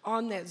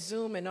on that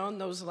Zoom and on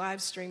those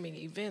live streaming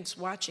events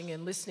watching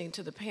and listening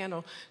to the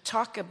panel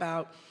talk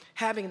about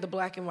having the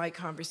black and white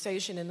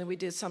conversation, and then we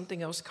did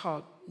something else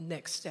called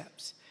Next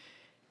Steps.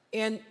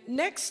 And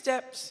Next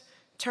Steps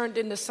turned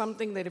into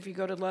something that if you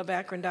go to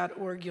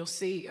loveakron.org, you'll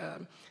see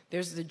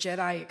there's the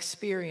Jedi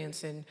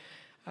Experience, and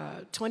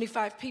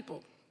 25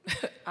 people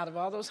out of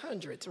all those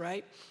hundreds,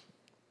 right?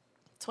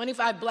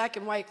 25 black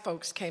and white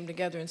folks came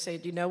together and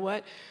said, you know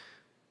what?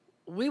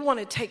 We want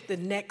to take the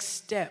next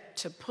step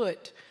to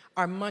put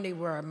our money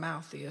where our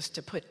mouth is,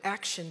 to put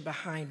action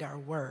behind our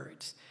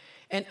words.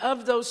 And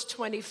of those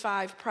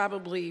 25,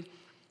 probably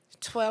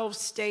 12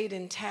 stayed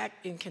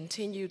intact and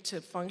continued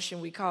to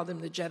function. We call them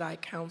the Jedi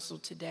Council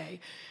today.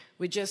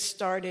 We just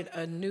started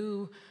a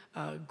new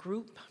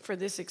group for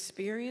this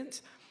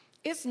experience.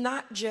 It's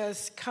not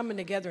just coming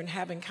together and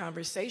having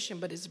conversation,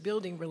 but it's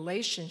building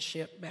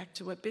relationship, back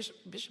to what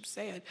Bishop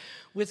said,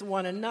 with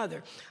one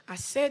another. I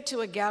said to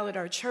a gal at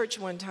our church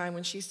one time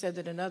when she said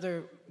that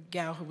another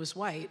gal who was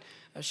white,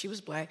 she was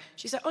black,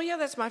 she said, oh yeah,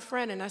 that's my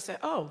friend. And I said,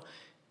 oh,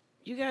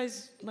 you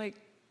guys like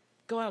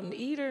go out and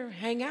eat or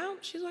hang out?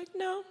 She's like,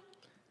 no.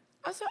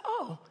 I said,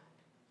 oh,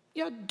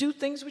 y'all do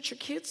things with your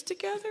kids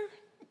together?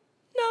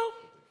 No.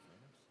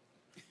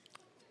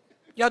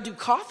 Y'all do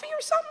coffee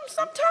or something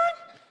sometime?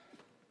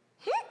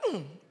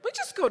 We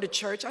just go to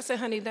church. I said,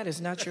 honey, that is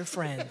not your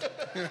friend.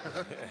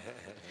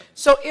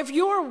 So if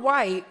you're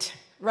white,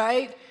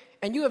 right,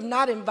 and you have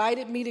not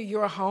invited me to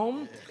your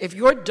home, if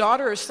your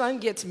daughter or son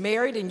gets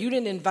married and you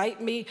didn't invite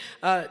me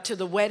to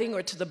the wedding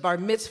or to the bar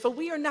mitzvah,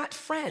 we are not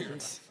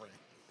friends.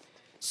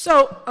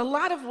 So a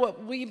lot of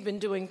what we've been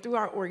doing through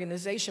our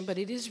organization, but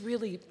it is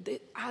really,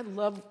 I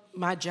love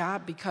my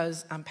job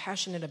because I'm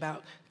passionate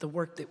about the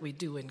work that we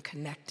do in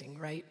connecting,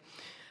 right?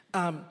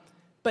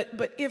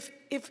 But if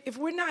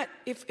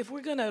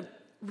we're going to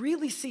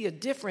really see a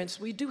difference,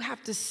 we do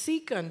have to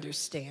seek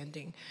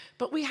understanding,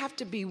 but we have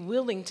to be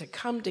willing to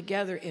come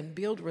together and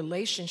build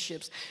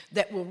relationships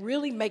that will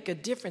really make a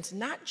difference,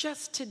 not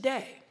just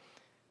today,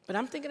 but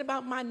I'm thinking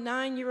about my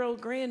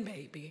 9-year-old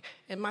grandbaby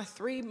and my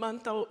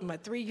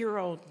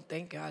 3-year-old,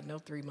 thank God, no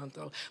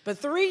 3-month-old,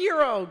 but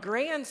 3-year-old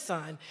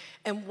grandson,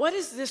 and what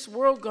is this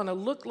world going to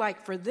look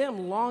like for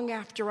them long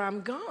after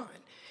I'm gone?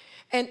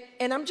 And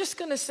I'm just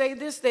going to say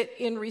this,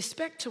 that in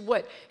respect to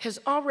what has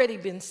already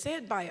been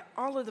said by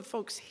all of the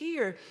folks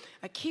here,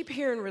 I keep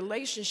hearing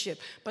relationship,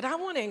 but I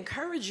want to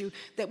encourage you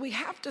that we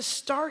have to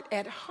start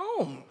at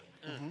home.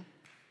 Mm-hmm.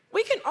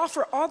 We can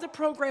offer all the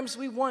programs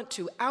we want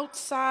to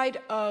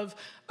outside of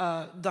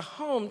the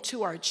home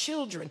to our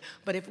children,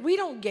 but if we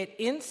don't get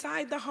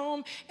inside the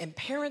home and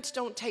parents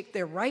don't take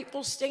their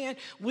rightful stand,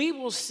 we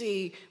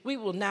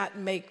will not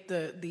make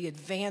the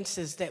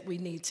advances that we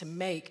need to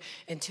make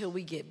until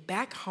we get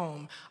back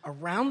home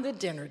around the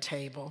dinner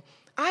table.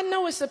 I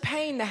know it's a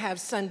pain to have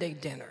Sunday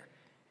dinner,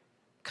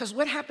 because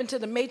what happened to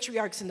the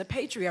matriarchs and the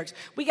patriarchs?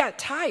 We got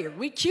tired.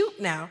 We cute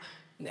now.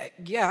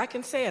 Yeah, I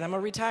can say it. I'm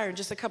going to retire in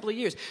just a couple of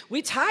years.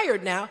 We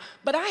tired now,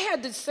 but I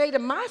had to say to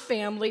my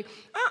family,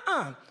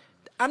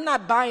 I'm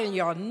not buying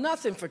y'all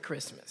nothing for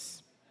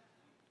Christmas.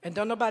 And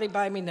don't nobody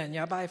buy me nothing.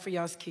 Y'all buy it for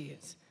y'all's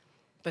kids.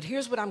 But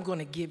here's what I'm going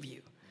to give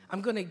you.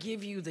 I'm going to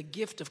give you the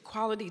gift of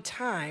quality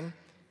time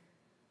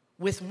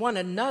with one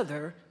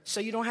another so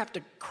you don't have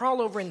to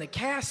crawl over in the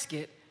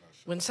casket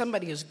when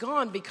somebody is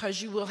gone,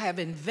 because you will have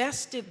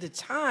invested the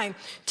time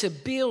to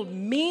build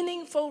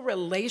meaningful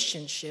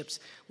relationships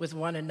with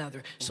one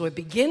another. So it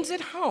begins at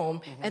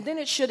home, and then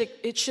it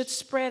should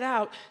spread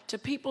out to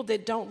people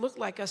that don't look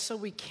like us, so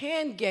we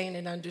can gain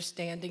an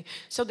understanding,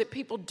 so that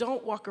people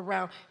don't walk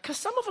around, because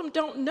some of them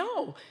don't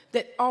know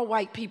that all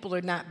white people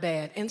are not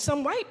bad, and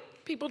some white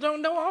people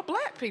don't know all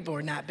black people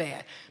are not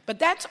bad. But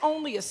that's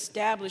only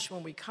established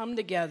when we come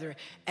together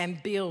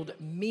and build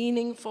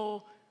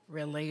meaningful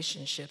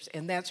relationships.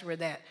 And that's where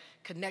that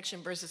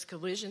connection versus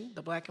collision,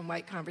 the black and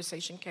white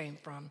conversation, came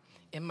from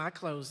in my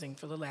closing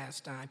for the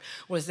last time,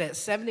 was that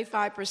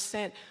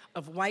 75%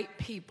 of white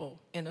people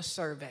in a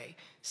survey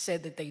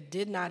said that they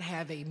did not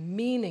have a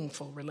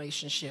meaningful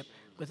relationship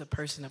with a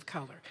person of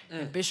color.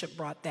 And Bishop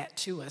brought that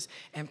to us.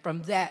 And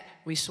from that,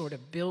 we sort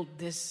of built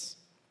this,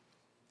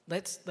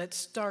 let's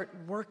start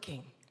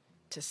working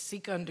to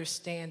seek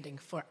understanding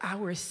for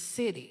our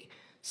city,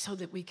 so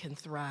that we can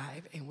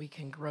thrive and we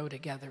can grow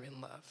together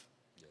in love.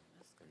 Yeah.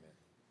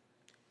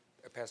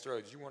 Amen. Pastor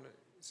Earl, did you want to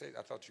say?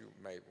 I thought you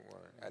might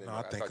want to.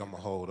 I think I'm going to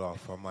hold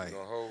off. I might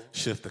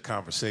shift the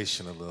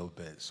conversation a little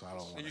bit. So I don't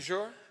want. Are you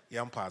sure? Yeah,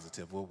 I'm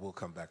positive. We'll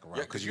come back around.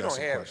 Yeah, because y'all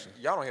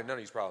don't have none of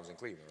these problems in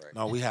Cleveland, right?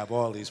 No, we have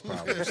all these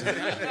problems.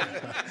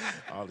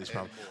 All these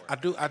problems.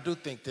 I do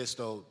think this,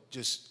 though,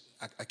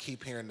 I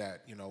keep hearing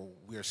that,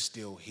 we're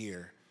still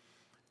here,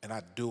 and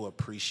I do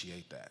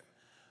appreciate that.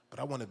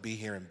 But I want to be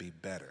here and be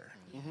better.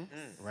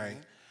 Right?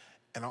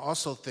 And I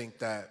also think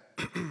that,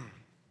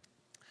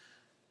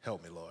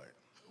 help me, Lord,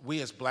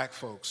 we as black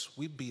folks,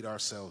 we beat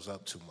ourselves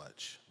up too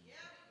much.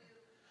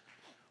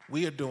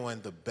 We are doing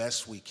the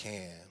best we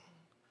can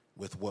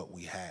with what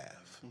we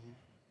have.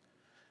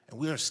 And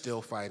we are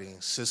still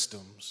fighting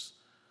systems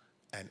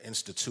and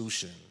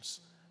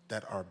institutions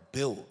that are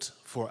built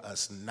for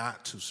us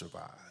not to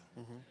survive.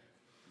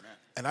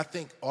 And I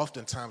think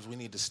oftentimes we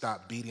need to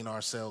stop beating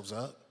ourselves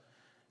up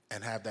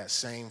and have that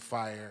same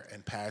fire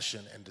and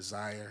passion and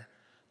desire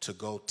to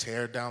go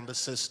tear down the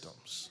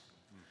systems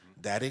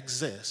that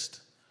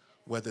exist,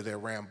 whether they're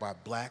ran by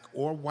black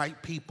or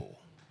white people,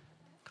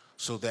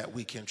 so that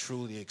we can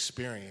truly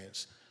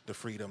experience the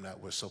freedom that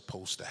we're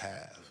supposed to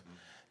have.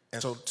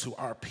 And so to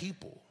our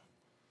people,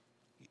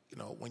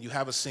 when you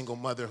have a single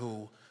mother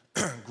who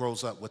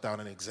grows up without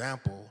an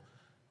example,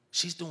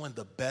 she's doing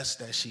the best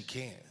that she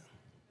can.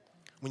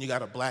 When you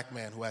got a black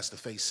man who has to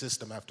face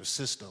system after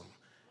system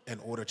in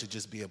order to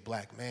just be a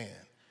black man,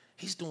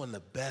 he's doing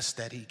the best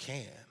that he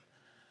can.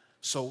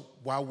 So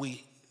while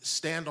we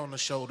stand on the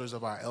shoulders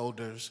of our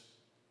elders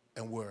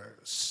and we're,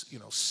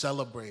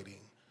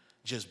 celebrating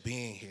just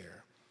being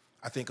here,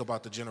 I think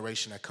about the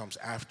generation that comes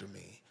after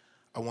me.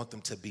 I want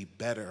them to be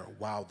better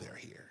while they're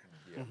here.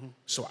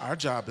 So our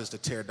job is to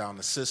tear down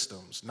the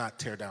systems, not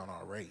tear down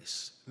our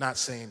race. Not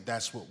saying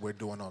that's what we're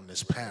doing on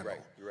this panel.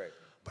 You're right.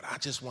 But I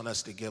just want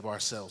us to give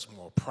ourselves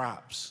more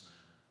props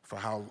for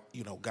how,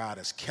 God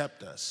has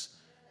kept us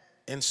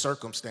in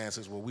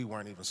circumstances where we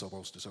weren't even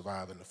supposed to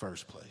survive in the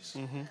first place.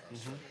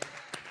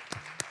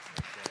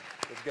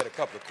 Let's get a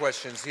couple of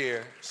questions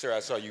here. Sir, I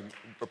saw you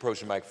approach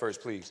the mic first,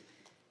 please.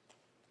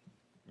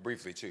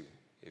 Briefly, too,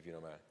 if you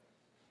don't mind.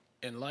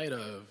 In light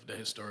of the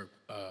historic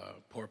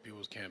Poor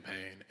People's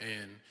Campaign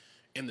and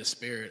in the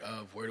spirit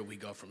of where do we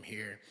go from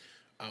here,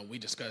 we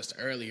discussed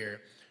earlier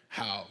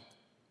how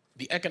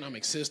the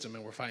economic system,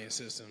 and we're fighting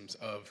systems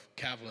of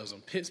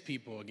capitalism, pits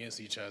people against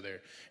each other,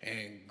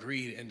 and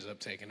greed ends up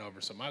taking over.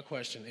 So my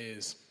question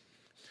is,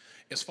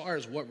 as far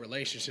as what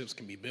relationships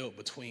can be built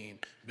between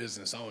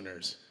business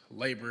owners,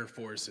 labor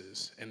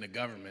forces, and the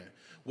government,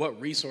 what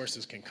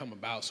resources can come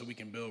about so we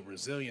can build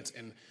resilience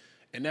and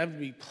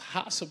inevitably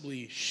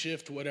possibly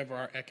shift whatever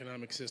our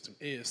economic system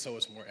is so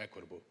it's more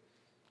equitable?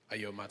 I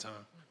yield my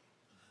time.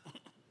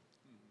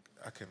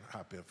 I can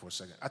hop in for a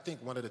second. I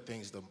think one of the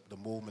things the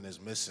movement is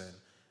missing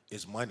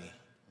is money.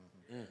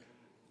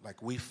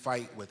 Like, we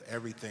fight with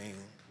everything,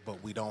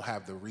 but we don't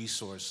have the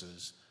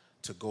resources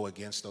to go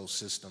against those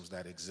systems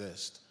that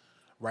exist.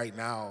 Right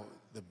now,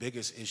 the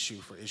biggest issue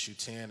for Issue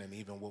 10 and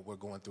even what we're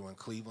going through in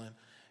Cleveland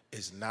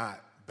is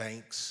not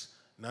banks,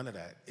 none of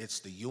that. It's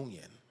the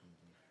union,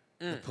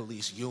 the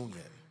police union,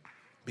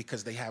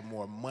 because they have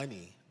more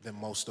money than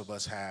most of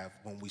us have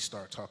when we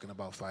start talking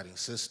about fighting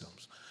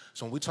systems.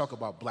 So when we talk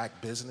about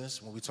black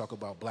business, when we talk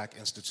about black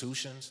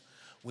institutions,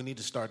 we need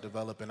to start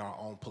developing our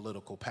own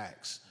political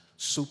PACs,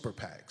 super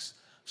PACs,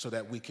 so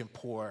that we can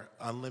pour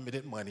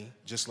unlimited money,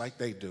 just like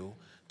they do,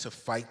 to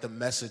fight the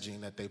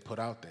messaging that they put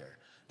out there.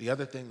 The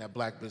other thing that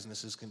black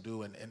businesses can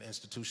do and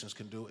institutions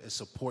can do is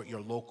support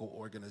your local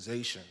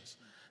organizations.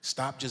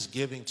 Stop just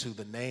giving to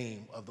the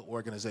name of the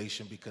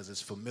organization because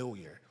it's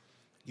familiar.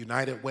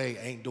 United Way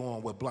ain't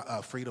doing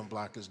what Freedom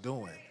Block is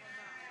doing.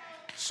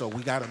 So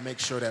we got to make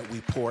sure that we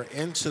pour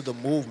into the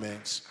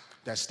movements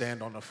that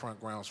stand on the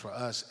front grounds for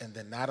us, and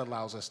then that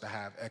allows us to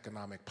have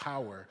economic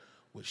power,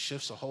 which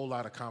shifts a whole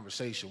lot of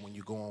conversation when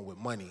you go on with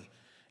money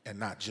and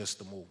not just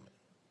the movement.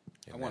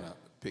 I want to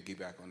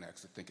piggyback on that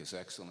because I think it's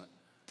excellent.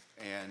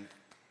 And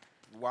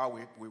while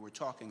we were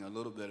talking a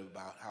little bit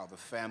about how the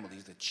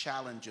families, the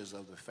challenges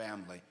of the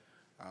family,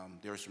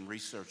 there's some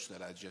research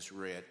that I just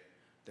read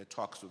that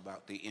talks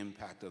about the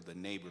impact of the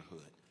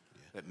neighborhood.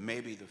 That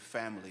maybe the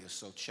family is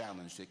so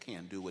challenged it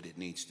can't do what it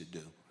needs to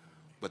do.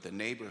 But the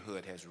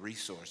neighborhood has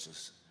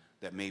resources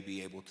that may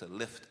be able to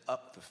lift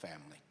up the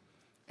family.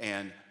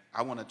 And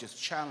I want to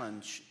just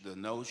challenge the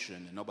notion,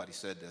 and nobody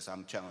said this,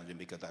 I'm challenging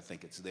because I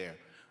think it's there,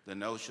 the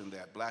notion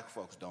that black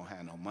folks don't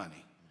have no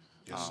money.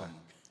 Yes, sir.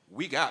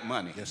 We got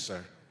money. Yes,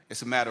 sir.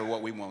 It's a matter of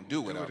what we want to do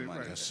with our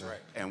money. Yes, sir.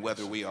 And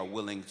whether we are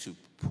willing to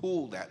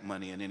pool that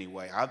money in any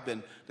way.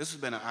 This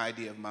has been an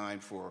idea of mine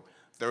for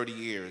 30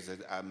 years.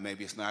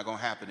 Maybe it's not going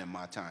to happen in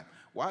my time.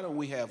 Why don't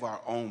we have our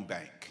own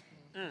bank?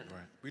 Right.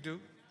 We do.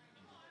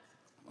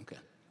 Okay.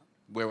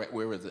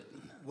 Where is it?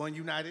 One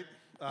United.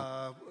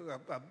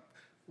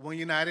 One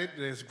United.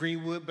 There's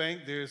Greenwood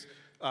Bank. There's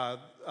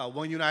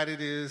One United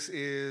is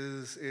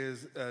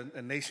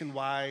a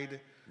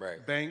nationwide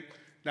bank.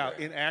 Now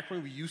in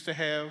Akron, we used to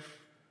have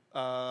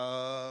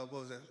what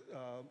was that?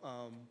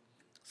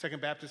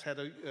 Second Baptist had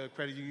a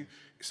credit union.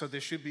 So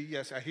there should be.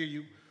 Yes, I hear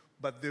you.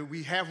 But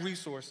we have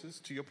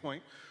resources. To your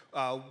point,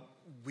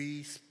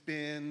 we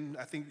spend.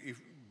 I think if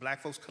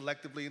black folks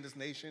collectively in this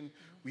nation,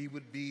 we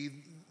would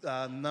be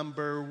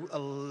number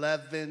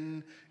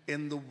 11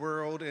 in the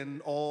world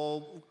in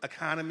all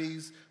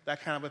economies,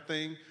 that kind of a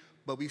thing.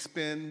 But we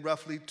spend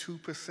roughly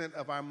 2%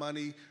 of our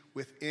money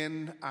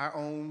within our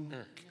own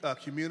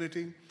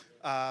community.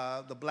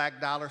 The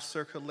black dollar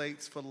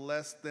circulates for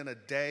less than a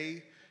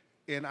day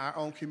in our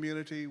own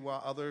community,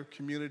 while other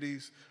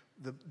communities,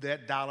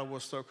 that dollar will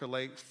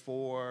circulate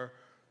for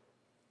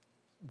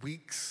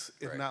weeks,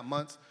 if not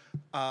months.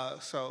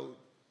 So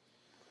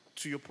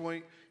to your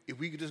point, if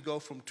we could just go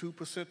from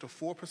 2% to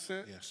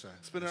 4%, yes, sir.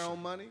 spending our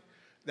own money,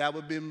 that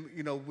would be,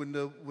 when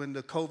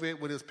the COVID,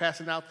 when it was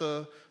passing out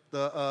the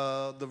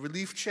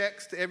relief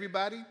checks to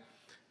everybody,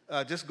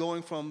 just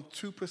going from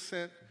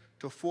 2%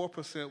 to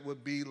 4%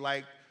 would be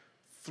like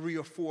 3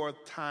 or 4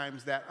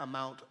 times that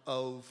amount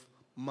of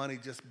money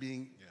just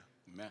being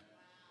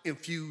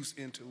infused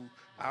into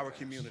our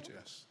community.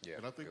 Yes.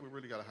 And I think we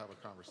really got to have a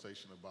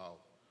conversation about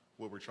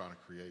what we're trying to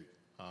create.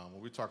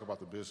 When we talk about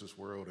the business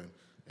world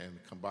and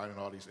combining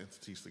all these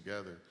entities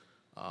together,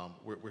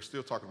 we're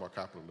still talking about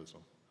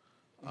capitalism.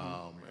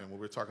 And when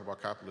we're talking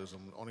about capitalism,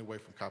 the only way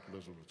for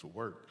capitalism to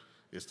work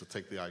is to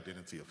take the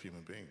identity of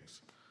human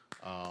beings.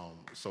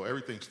 So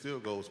everything still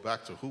goes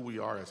back to who we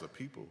are as a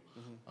people.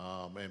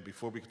 And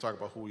before we can talk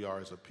about who we are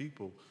as a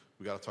people,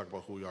 we got to talk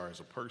about who we are as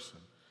a person,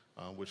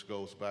 which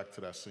goes back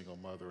to that single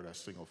mother or that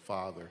single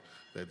father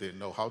that didn't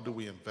know. How do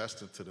we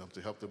invest into them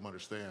to help them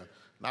understand,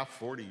 not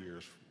 40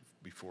 years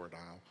before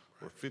now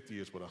or 50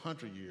 years, but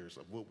 100 years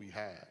of what we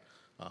had.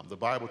 The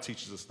Bible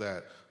teaches us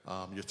that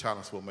your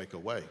talents will make a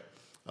way.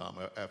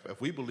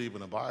 If we believe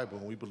in the Bible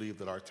and we believe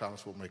that our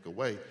talents will make a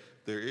way,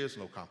 there is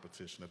no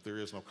competition. If there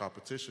is no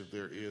competition,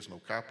 there is no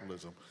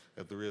capitalism.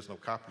 If there is no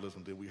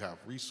capitalism, then we have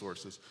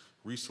resources.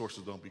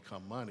 Resources don't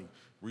become money.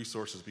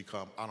 Resources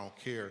become, I don't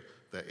care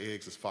that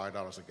eggs is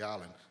 $5 a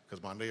gallon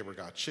because my neighbor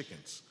got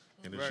chickens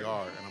in his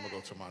yard and I'm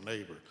going to go to my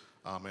neighbor.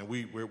 And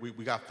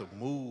we got to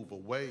move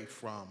away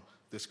from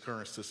this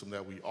current system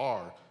that we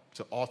are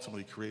to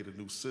ultimately create a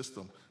new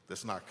system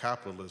that's not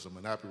capitalism,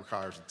 and that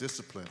requires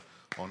discipline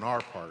on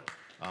our part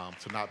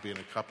to not be in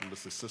a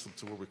capitalistic system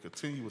to where we're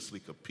continuously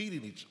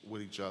competing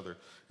with each other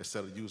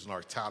instead of using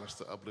our talents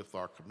to uplift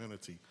our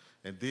community.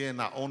 And then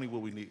not only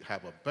will we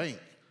have a bank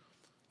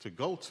to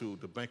go to,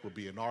 the bank will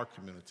be in our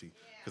community.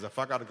 Because if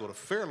I got to go to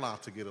Fairlawn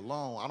to get a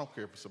loan, I don't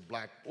care if it's a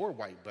black or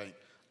white bank,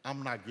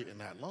 I'm not getting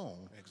that loan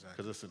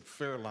because it's in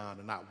Fairlawn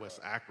and not West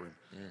Akron,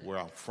 where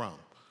I'm from.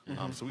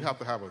 So we have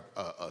to have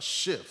a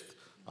shift,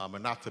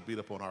 and not to beat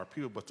up on our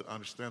people, but to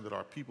understand that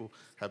our people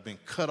have been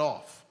cut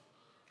off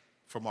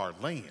from our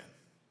land.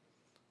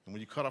 And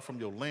when you cut off from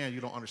your land,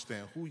 you don't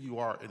understand who you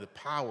are and the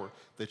power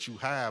that you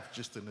have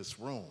just in this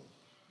room.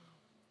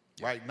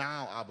 Right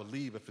now, I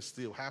believe if it's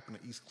still happening,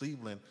 East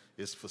Cleveland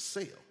is for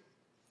sale.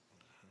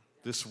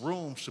 This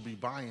room should be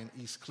buying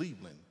East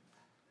Cleveland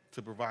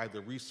to provide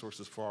the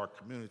resources for our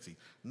community,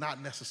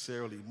 not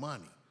necessarily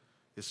money.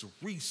 It's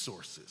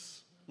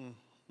resources.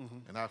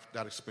 And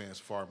that expands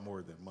far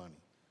more than money.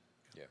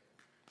 Yeah.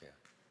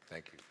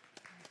 Thank you.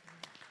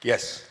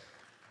 Yes.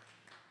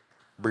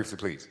 Briefly,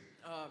 please.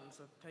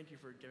 So thank you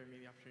for giving me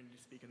the opportunity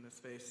to speak in this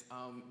space.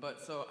 I'm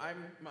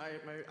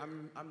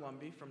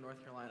Lumbee from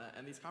North Carolina,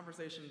 and these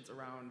conversations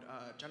around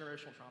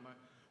generational trauma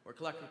or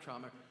collective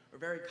trauma are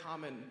very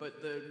common.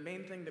 But the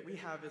main thing that we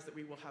have is that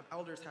we will have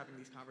elders having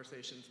these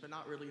conversations, but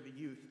not really the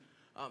youth.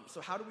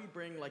 So how do we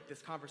bring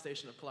this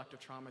conversation of collective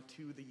trauma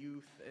to the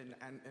youth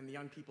and the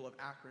young people of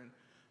Akron,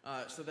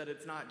 so that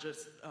it's not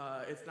just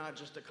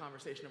a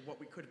conversation of what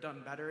we could have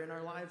done better in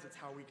our lives? It's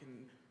how we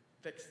can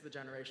fix the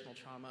generational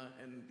trauma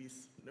and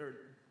or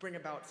bring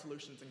about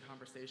solutions and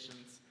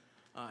conversations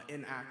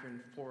in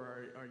Akron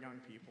for our young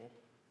people?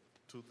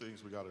 Two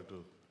things we got to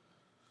do.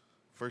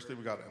 First thing,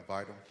 we got to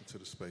invite them into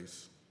the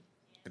space,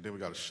 and then we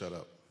got to shut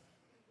up.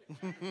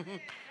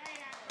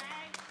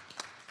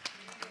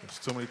 There's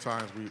too many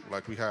times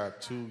we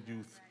had 2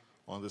 youth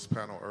on this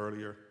panel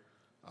earlier,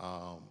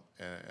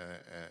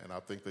 and I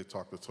think they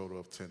talked a total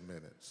of 10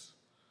 minutes.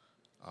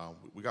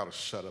 We got to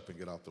shut up and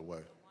get out the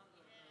way.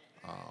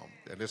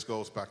 And this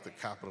goes back to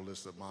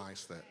capitalistic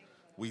mindset.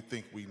 We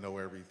think we know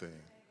everything.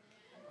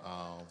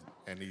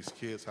 And these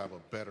kids have a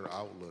better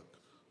outlook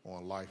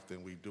on life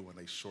than we do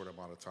in a short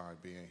amount of time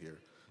being here.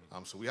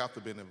 So we have to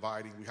be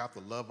inviting. We have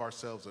to love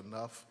ourselves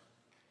enough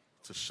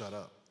to shut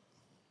up.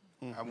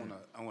 I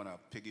want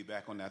to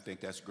piggyback on that. I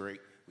think that's great.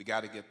 We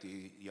got to get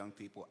the young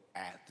people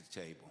at the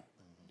table.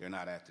 They're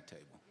not at the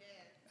table.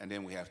 And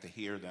then we have to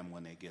hear them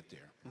when they get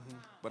there.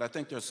 But I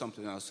think there's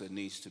something else that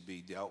needs to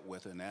be dealt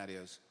with, and that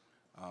is,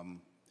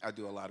 I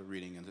do a lot of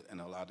reading in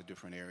a lot of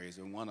different areas,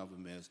 and one of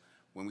them is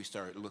when we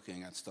start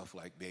looking at stuff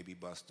like baby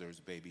busters,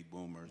 baby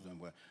boomers, and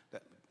what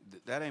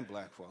that ain't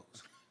black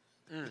folks.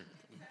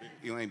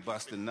 You ain't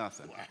busting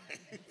nothing,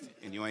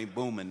 and you ain't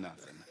booming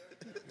nothing.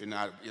 You're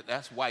not.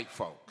 That's white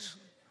folks.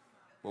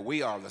 Well,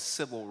 we are the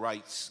civil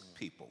rights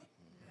people,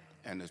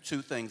 and there's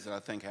 2 things that I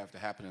think have to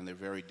happen, and they're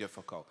very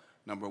difficult.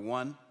 Number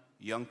 1,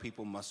 young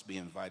people must be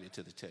invited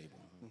to the table.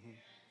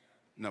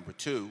 Number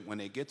 2, when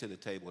they get to the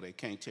table, they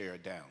can't tear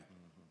it down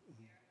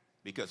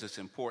because it's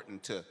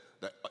important to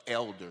the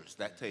elders.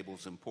 That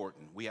table's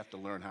important. We have to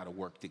learn how to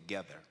work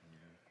together,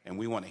 and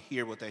we want to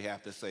hear what they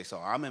have to say. So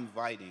I'm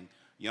inviting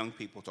young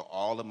people to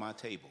all of my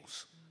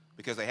tables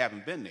because they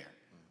haven't been there.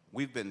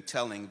 We've been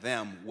telling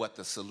them what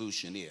the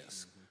solution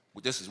is.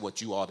 This is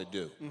what you ought to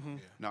do.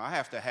 Now, I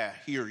have to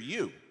hear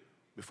you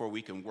before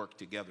we can work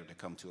together to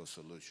come to a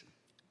solution.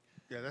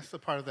 Yeah, that's the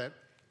part of that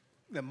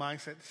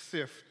mindset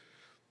shift,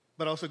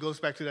 but also goes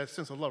back to that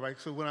sense of love, right?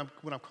 So when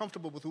I'm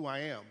comfortable with who I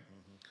am,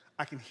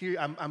 I can hear.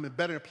 I'm in a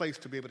better place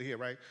to be able to hear,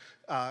 right?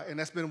 And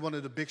that's been one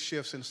of the big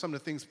shifts, and some of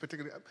the things,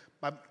 particularly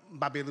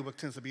my bailiwick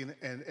tends to be in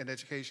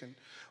education,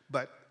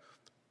 but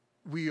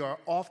we are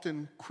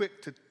often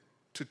quick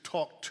to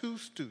talk to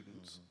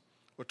students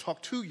or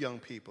talk to young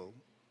people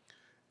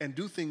and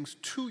do things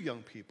to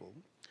young people,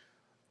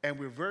 and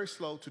we're very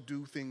slow to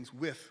do things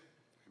with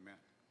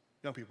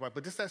young people, right?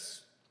 But just that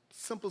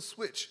simple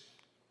switch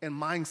in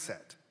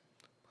mindset.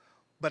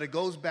 But it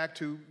goes back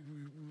to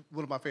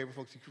one of my favorite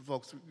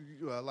folks,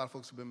 a lot of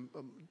folks have been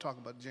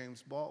talking about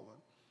James Baldwin.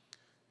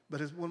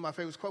 But one of my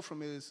favorite quotes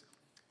from him is,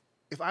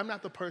 if I'm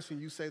not the person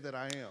you say that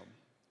I am,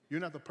 you're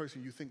not the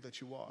person you think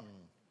that you are.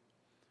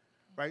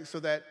 Right?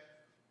 So that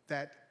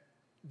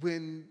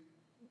when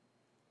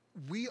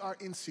we are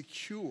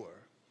insecure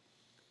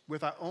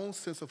with our own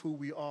sense of who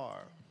we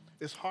are,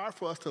 it's hard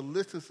for us to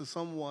listen to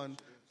someone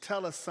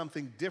tell us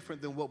something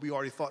different than what we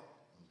already thought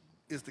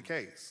is the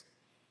case.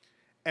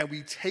 And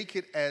we take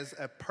it as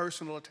a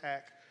personal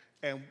attack,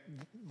 and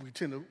we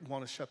tend to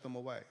want to shut them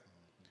away.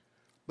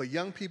 But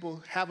young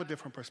people have a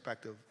different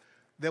perspective.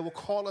 They will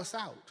call us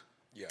out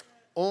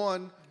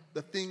on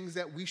the things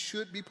that we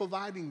should be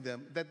providing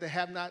them that they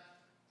have not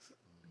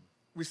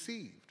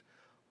received.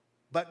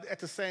 But at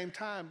the same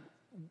time,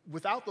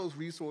 without those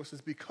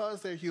resources,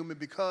 because they're human,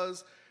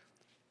 because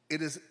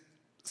it is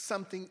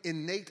something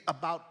innate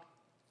about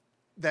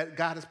that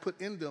God has put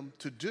in them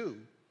to do,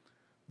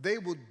 they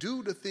will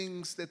do the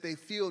things that they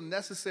feel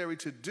necessary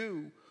to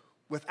do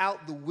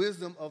without the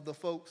wisdom of the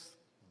folks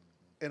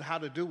and how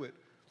to do it.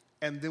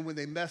 And then when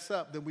they mess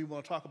up, then we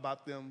want to talk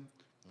about them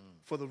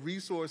for the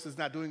resources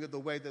not doing it the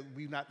way that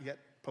we've not yet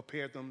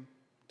prepared them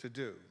to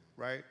do,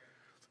 right?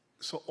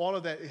 So all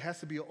of that, it has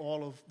to be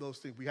all of those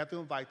things. We have to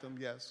invite them,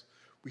 yes.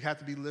 We have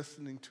to be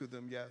listening to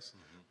them, yes.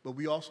 But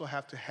we also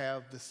have to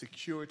have the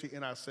security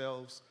in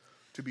ourselves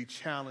to be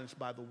challenged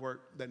by the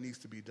work that needs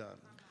to be done.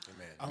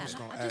 Amen. I just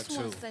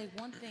want to say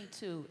one thing,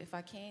 too, if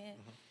I can.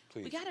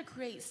 Please. We got to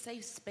create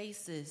safe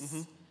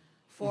spaces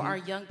for our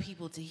young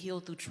people to heal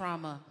through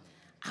trauma.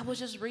 I was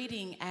just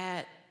reading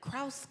at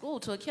Krause School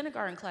to a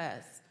kindergarten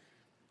class.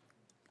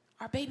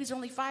 Our babies are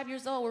only 5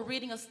 years old. We're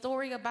reading a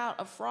story about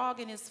a frog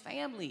and his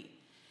family.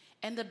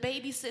 And the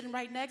baby sitting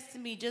right next to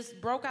me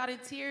just broke out in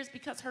tears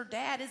because her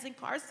dad is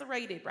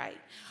incarcerated, right?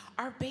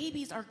 Our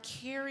babies are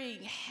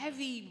carrying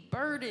heavy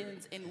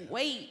burdens and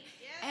weight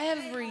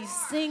every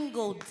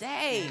single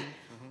day.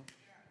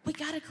 We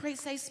got to create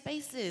safe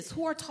spaces.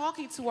 Who are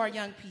talking to our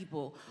young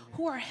people?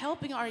 Who are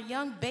helping our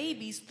young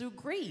babies through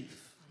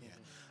grief?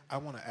 I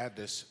want to add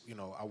this. You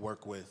know, I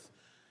work with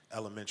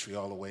elementary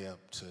all the way up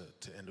to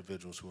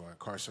individuals who are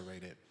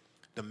incarcerated.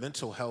 The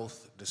mental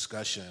health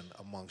discussion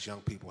amongst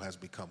young people has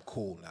become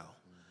cool now.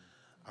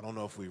 I don't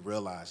know if we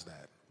realize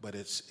that, but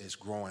it's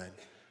growing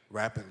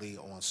rapidly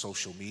on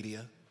social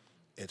media.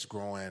 It's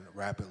growing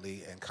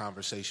rapidly in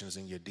conversations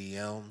in your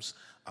DMs,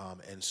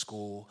 in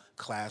school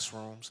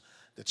classrooms.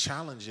 The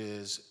challenge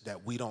is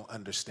that we don't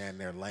understand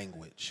their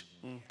language.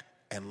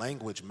 And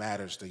language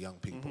matters to young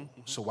people.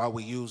 So while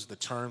we use the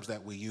terms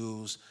that we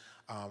use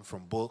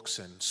from books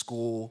and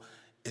school.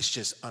 It's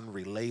just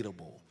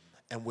unrelatable.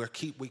 And we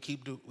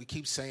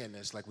keep saying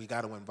this, like we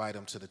got to invite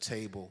them to the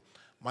table.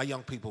 My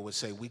young people would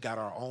say, we got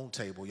our own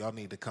table. Y'all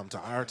need to come to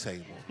our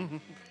table.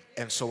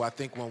 And so I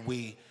think when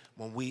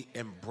we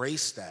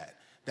embrace that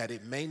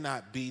it may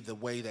not be the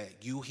way that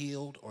you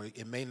healed, or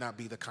it may not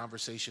be the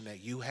conversation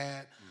that you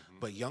had,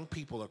 but young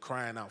people are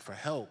crying out for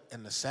help.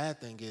 And the sad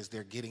thing is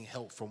they're getting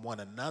help from one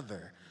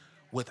another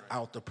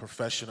without the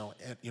professional,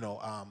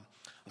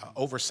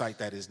 oversight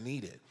that is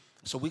needed.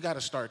 So we got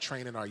to start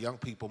training our young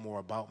people more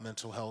about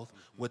mental health,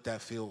 what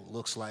that field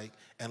looks like,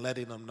 and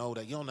letting them know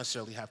that you don't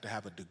necessarily have to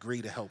have a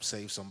degree to help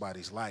save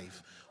somebody's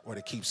life or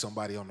to keep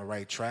somebody on the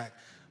right track,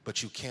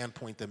 but you can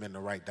point them in the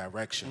right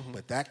direction.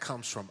 But that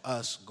comes from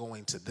us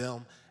going to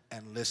them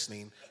and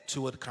listening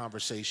to a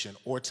conversation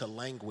or to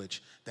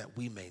language that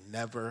we may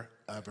never,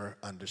 ever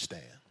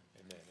understand.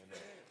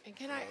 And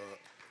can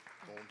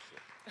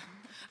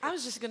I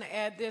was just going to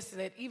add this,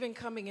 that even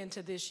coming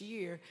into this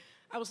year,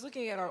 I was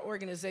looking at our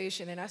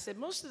organization, and I said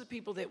most of the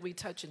people that we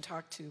touch and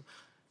talk to,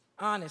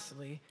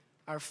 honestly,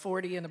 are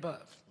 40 and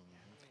above.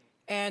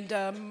 And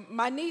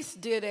my niece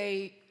did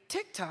a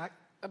TikTok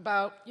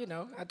about,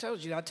 I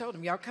told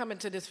them, y'all coming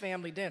to this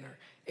family dinner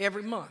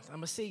every month. I'm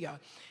going to see y'all.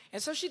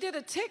 And so she did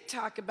a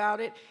TikTok about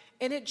it,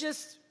 and it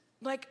just,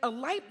 like a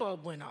light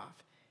bulb went off.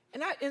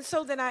 And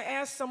so then I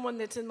asked someone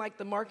that's in like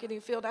the marketing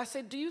field, I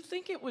said, do you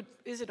think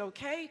is it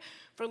okay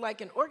for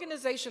like an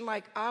organization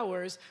like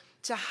ours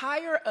to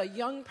hire a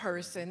young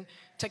person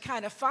to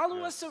kind of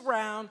follow us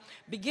around,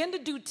 begin to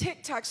do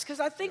TikToks?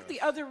 Because I think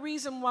the other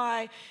reason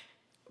why,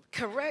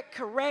 correct,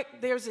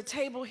 there's a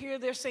table here,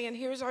 they're saying,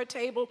 here's our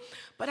table,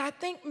 but I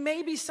think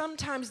maybe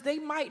sometimes they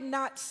might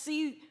not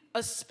see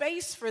a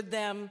space for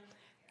them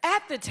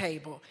at the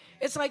table.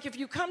 It's like if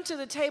you come to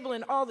the table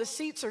and all the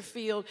seats are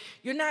filled,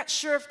 you're not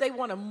sure if they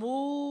want to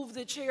move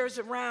the chairs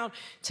around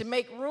to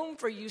make room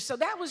for you. So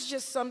that was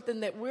just something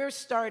that we're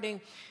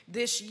starting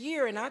this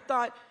year. And I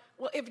thought,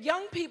 well, if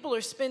young people are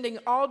spending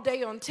all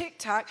day on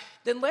TikTok,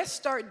 then let's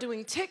start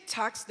doing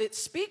TikToks that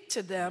speak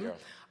to them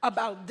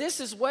about this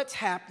is what's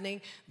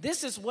happening,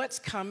 this is what's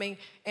coming,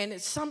 and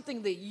it's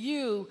something that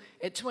you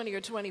at 20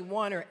 or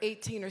 21 or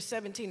 18 or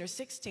 17 or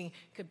 16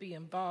 could be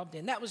involved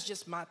in. That was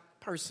just my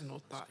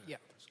personal thought.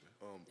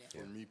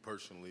 For me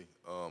personally,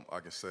 I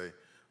can say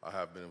I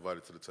have been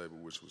invited to the table,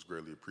 which was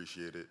greatly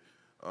appreciated.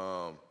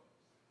 And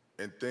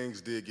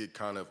things did get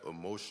kind of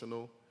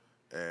emotional,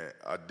 and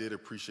I did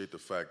appreciate the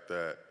fact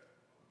that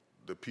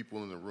the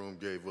people in the room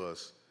gave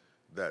us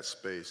that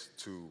space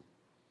to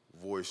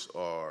voice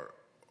our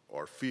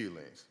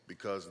feelings,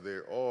 because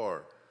there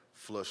are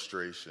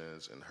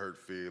frustrations and hurt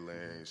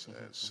feelings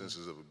and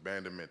senses of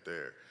abandonment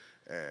there.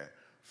 And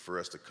for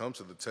us to come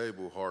to the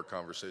table, hard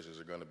conversations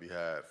are going to be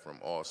had from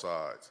all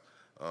sides,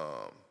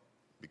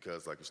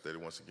 because, like you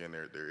stated, once again,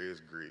 there is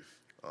grief,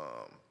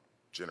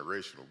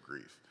 generational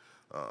grief.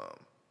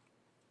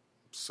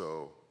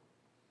 So,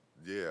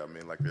 yeah, I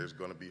mean, like, there's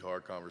going to be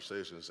hard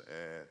conversations,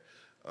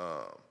 and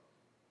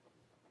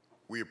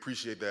we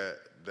appreciate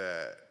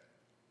that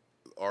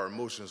our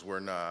emotions were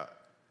not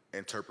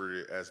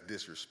interpreted as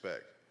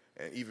disrespect.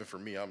 And even for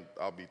me,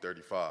 I'll be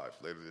 35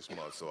 later this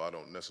month, so I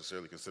don't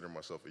necessarily consider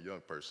myself a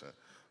young person.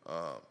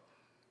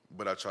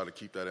 But I try to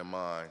keep that in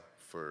mind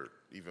for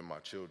even my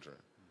children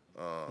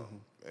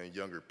and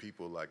younger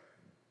people. Like,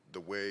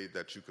 the way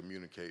that you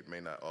communicate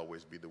may not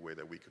always be the way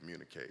that we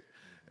communicate.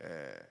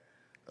 And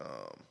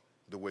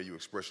the way you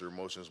express your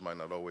emotions might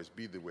not always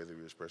be the way that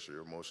you express your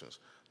emotions.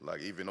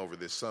 Like, even over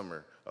this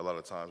summer, a lot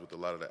of times with a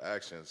lot of the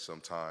actions,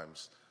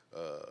 sometimes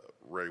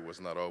Ray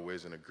was not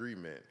always in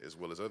agreement, as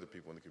well as other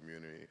people in the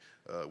community,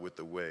 with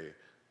the way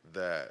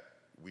that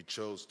we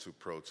chose to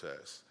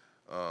protest.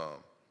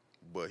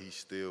 But he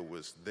still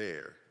was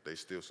there. They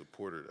still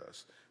supported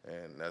us.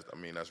 And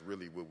that's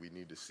really what we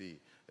need to see,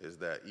 is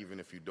that even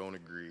if you don't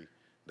agree,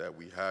 that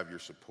we have your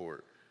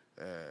support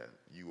and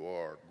you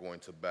are going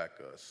to back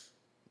us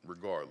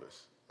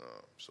regardless.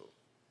 So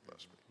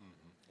that's me.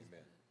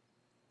 Amen.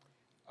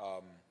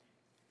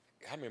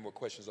 How many more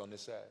questions on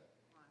this side?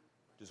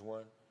 Just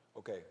one?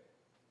 Okay.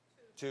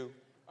 Two?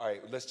 All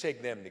right, let's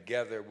take them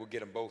together. We'll get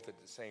them both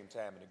at the same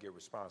time and get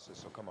responses.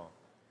 So come on.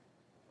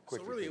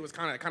 So really, it was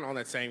kind of on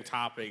that same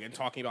topic and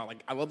talking about,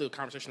 like, I love the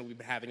conversation we've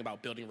been having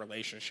about building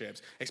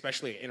relationships,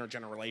 especially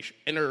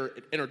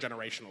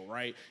intergenerational,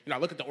 right? I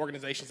look at the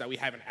organizations that we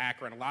have in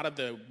Akron. A lot of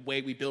the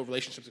way we build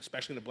relationships,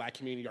 especially in the Black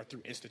community, are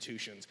through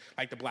institutions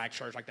like the Black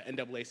Church, like the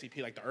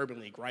NAACP, like the Urban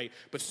League, right?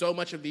 But so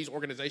much of these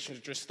organizations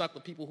are just stuck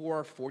with people who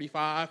are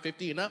 45,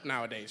 50 and up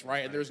nowadays,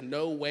 right? And there's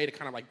no way to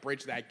kind of like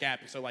bridge that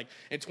gap. And so, like,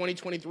 in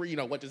 2023,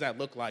 what does that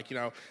look like?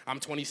 I'm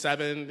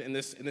 27 in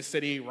this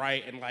city,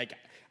 right? And like,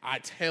 I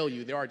tell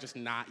you, there are just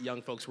not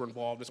young folks who are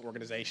involved in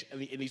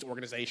these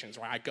organizations,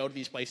 right? I go to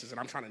these places and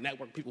I'm trying to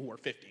network with people who are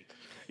 50,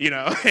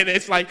 and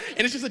it's like,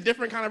 and it's just a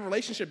different kind of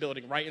relationship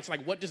building, right? It's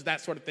like, what does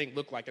that sort of thing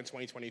look like in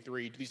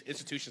 2023? Do these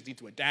institutions need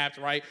to adapt,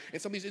 right? And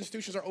some of these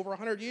institutions are over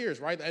 100 years,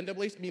 right? The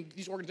NAACP,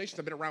 these organizations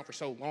have been around for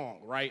so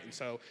long, right? And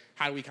so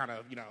how do we kind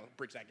of,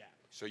 bridge that gap?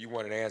 So you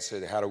want an answer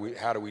to how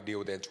do we deal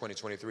with that in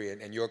 2023?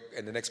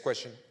 And the next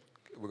question,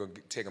 we're going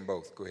to take them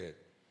both. Go ahead,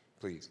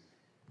 please.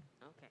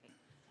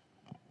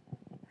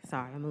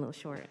 Sorry, I'm a little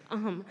short.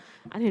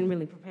 I didn't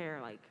really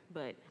prepare,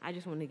 but I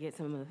just wanted to get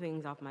some of the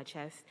things off my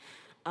chest.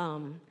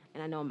 And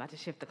I know I'm about to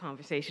shift the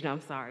conversation,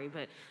 I'm sorry,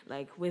 but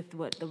with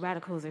what the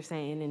radicals are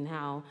saying and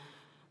how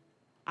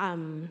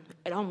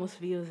it almost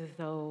feels as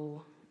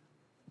though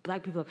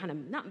Black people are kind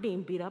of not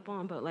being beat up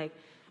on, but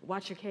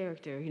watch your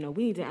character.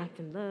 We need to act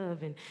in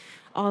love and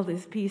all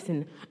this peace,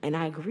 and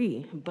I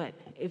agree. But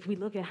if we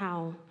look at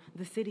how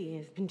the city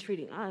has been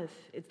treating us,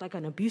 it's like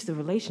an abusive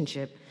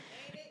relationship.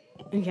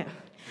 Yeah,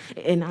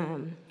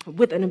 and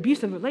with an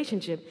abusive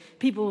relationship,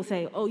 people will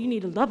say, oh, you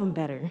need to love them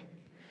better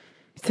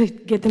to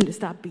get them to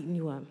stop beating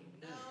you up.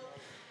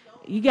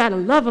 You gotta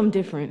love them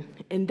different,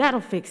 and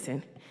that'll fix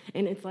it.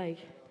 And it's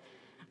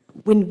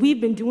when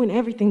we've been doing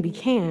everything we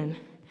can,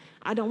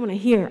 I don't wanna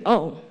hear,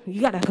 oh,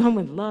 you gotta come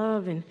with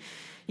love, and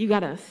you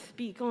gotta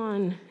speak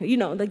on, you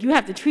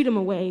have to treat them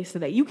away so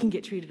that you can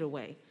get treated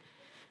away.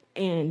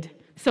 And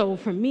so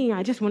for me,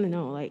 I just wanna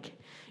know,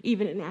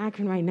 even in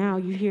Akron right now,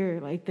 you hear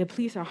the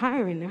police are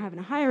hiring, they're having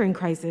a hiring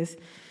crisis,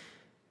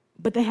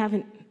 but they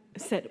haven't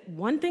said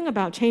one thing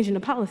about changing the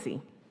policy.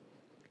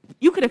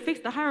 You could have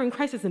fixed the hiring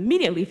crisis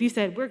immediately if you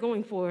said, we're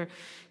going for,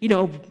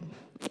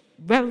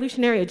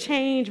 revolutionary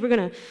change, we're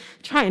gonna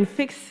try and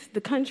fix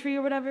the country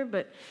or whatever,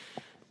 but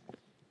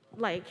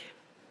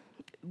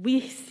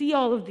we see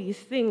all of these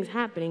things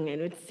happening,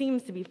 and it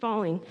seems to be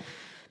following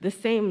the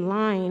same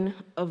line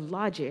of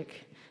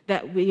logic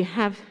that we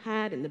have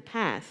had in the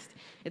past.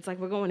 It's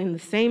we're going in the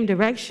same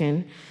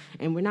direction,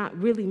 and we're not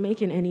really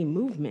making any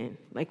movement.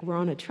 We're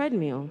on a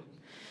treadmill,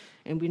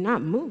 and we're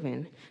not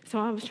moving. So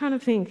I was trying to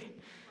think,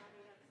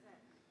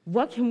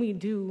 what can we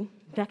do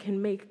that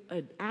can make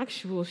an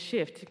actual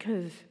shift?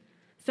 Because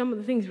some of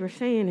the things we're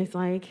saying is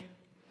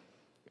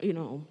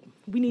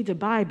we need to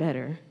buy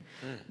better.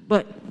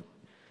 But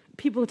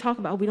people talk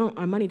about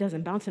our money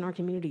doesn't bounce in our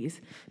communities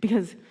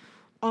because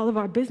all of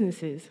our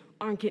businesses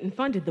aren't getting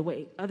funded the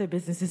way other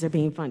businesses are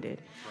being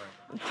funded.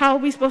 Right. How are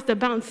we supposed to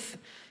bounce,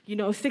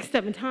 6,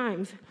 7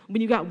 times when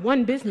you got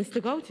one business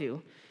to go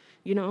to,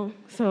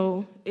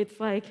 So it's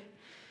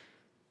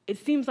it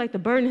seems like the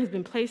burden has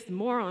been placed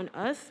more on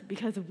us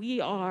because we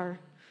are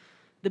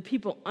the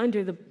people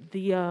under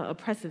the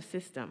oppressive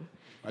system.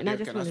 And I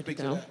just wanted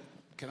to know.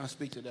 Can I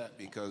speak to that?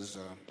 Because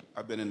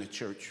I've been in the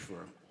church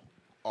for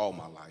all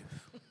my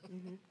life.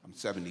 Mm-hmm. I'm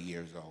 70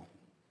 years old.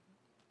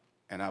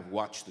 And I've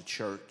watched the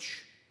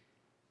church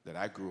that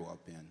I grew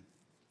up in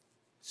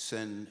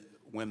send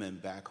women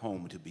back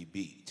home to be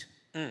beat.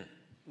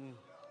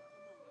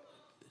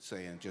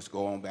 Saying, just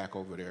go on back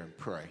over there and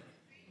pray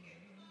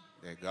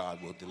that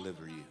God will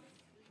deliver you.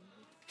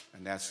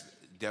 And that's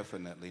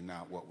definitely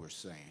not what we're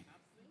saying.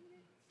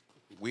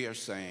 We are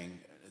saying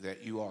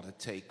that you ought to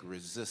take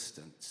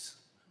resistance,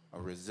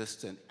 a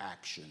resistant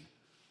action,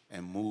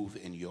 and move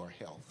in your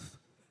health.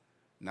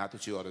 Not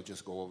that you ought to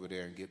just go over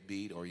there and get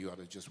beat, or you ought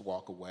to just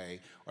walk away,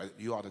 or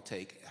you ought to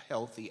take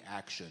healthy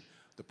action.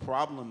 The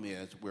problem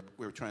is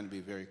we're trying to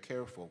be very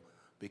careful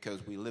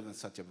because we live in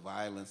such a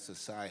violent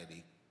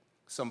society.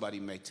 Somebody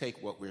may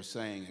take what we're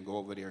saying and go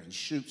over there and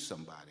shoot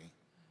somebody.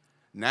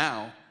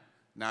 Now,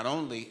 not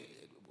only,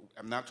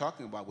 I'm not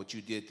talking about what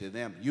you did to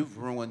them, you've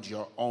ruined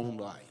your own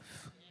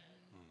life.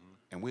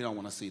 And we don't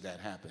want to see that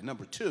happen.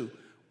 Number two,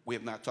 we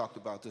have not talked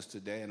about this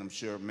today, and I'm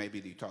sure maybe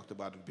you talked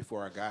about it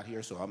before I got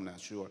here, so I'm not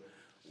sure.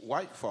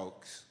 White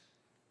folks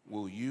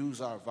will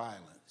use our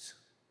violence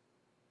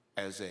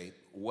as a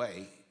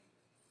way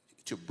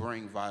to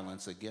bring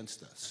violence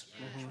against us.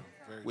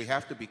 Mm-hmm. We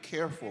have to be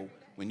careful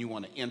when you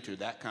want to enter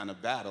that kind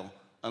of battle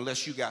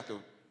unless you got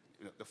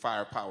the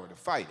firepower to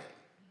fight it.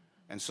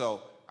 And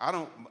so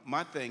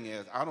my thing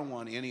is, I don't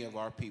want any of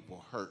our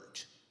people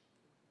hurt.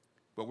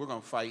 But we're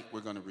going to fight,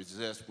 we're going to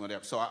resist,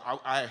 whatever. So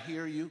I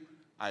hear you,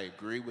 I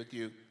agree with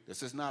you.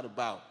 This is not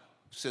about,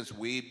 since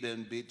we've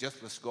been beat,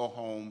 just let's go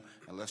home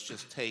and let's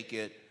just take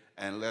it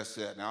and let's,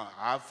 now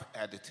I've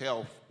had to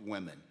tell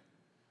women,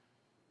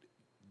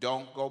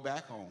 don't go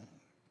back home.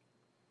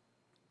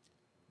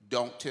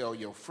 Don't tell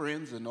your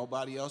friends and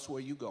nobody else where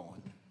you're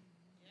going.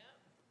 Yep.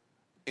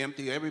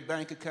 Empty every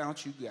bank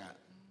account you got.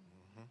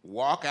 Mm-hmm.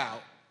 Walk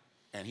out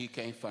and he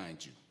can't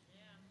find you.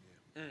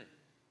 Yeah.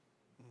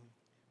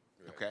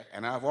 Okay?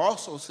 And I've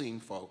also seen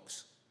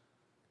folks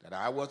that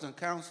I wasn't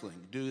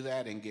counseling do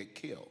that and get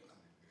killed.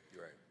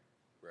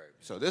 Right.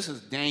 So this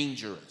is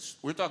dangerous.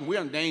 We're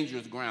on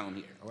dangerous ground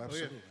here. Oh,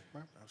 absolutely.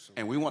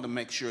 Absolutely. And we want to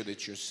make sure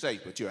that you're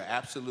safe, but you're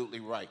absolutely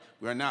right.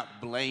 We're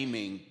not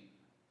blaming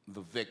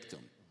the victim.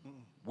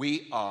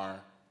 We are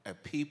a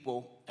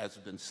people, as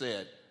has been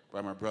said by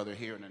my brother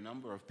here and a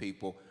number of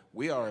people,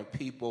 we are a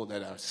people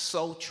that are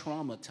so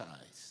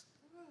traumatized,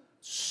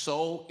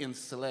 so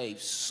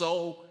enslaved,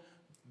 so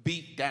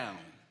beat down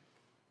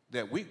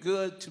that we're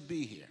good to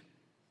be here.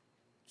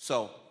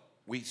 So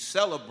we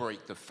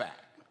celebrate the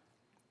fact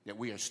that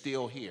we are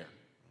still here.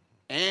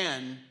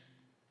 And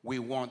we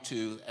want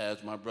to,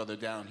 as my brother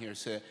down here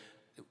said,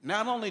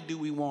 not only do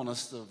we want to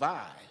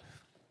survive,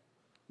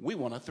 We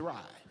want to thrive.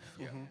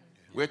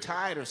 We're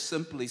tired of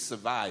simply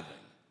surviving.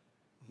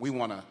 We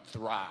want to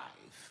thrive.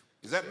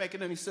 Is that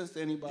making any sense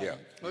to anybody? Yeah.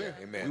 Oh, yeah.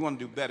 Amen. We want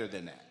to do better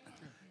than that.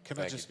 Can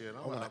I just,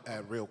 I want to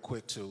add real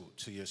quick to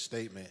your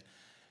statement.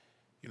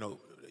 You know,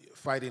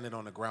 fighting it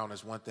on the ground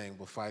is one thing,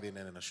 but fighting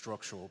it in a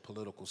structural,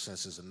 political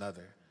sense is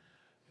another.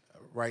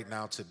 Right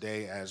now,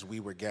 today, as we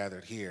were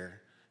gathered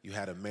here, you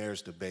had a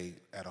mayor's debate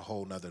at a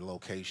whole nother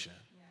location.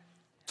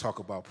 Talk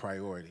about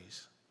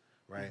priorities,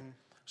 right?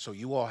 So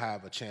you all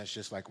have a chance,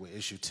 just like with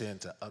Issue 10,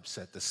 to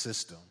upset the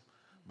system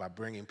by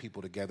bringing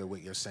people together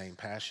with your same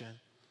passion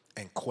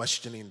and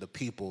questioning the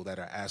people that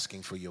are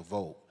asking for your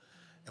vote.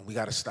 And we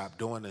got to stop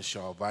doing this,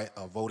 y'all,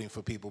 voting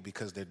for people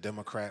because they're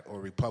Democrat or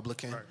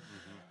Republican,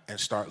 and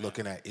start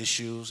looking at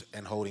issues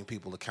and holding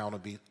people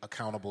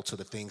accountable to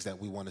the things that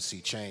we want to see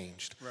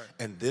changed.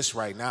 And this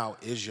right now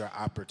is your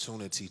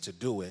opportunity to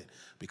do it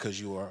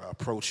because you are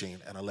approaching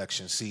an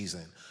election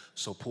season.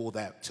 So pull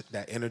that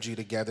energy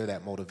together,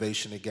 that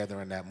motivation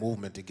together, and that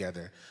movement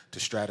together to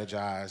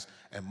strategize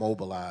and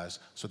mobilize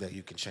so that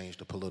you can change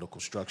the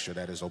political structure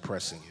that is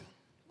oppressing you.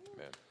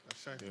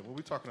 Yeah, when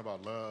we're talking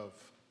about love,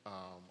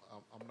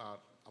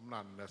 I'm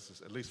not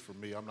necessarily, at least for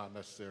me, I'm not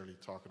necessarily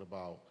talking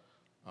about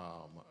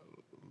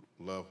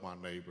love my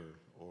neighbor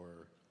or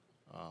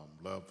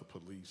love the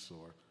police,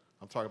 or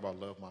I'm talking about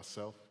love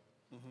myself.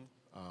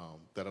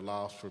 That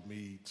allows for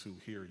me to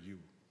hear you,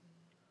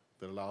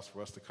 that allows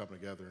for us to come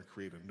together and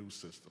create a new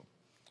system.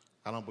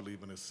 I don't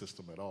believe in this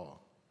system at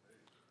all,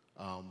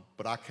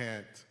 but I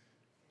can't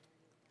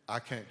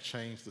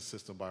change the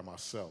system by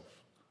myself,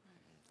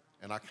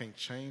 and I can't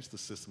change the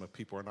system if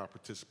people are not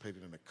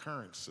participating in the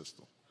current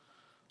system.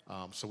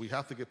 So we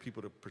have to get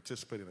people to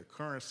participate in the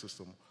current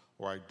system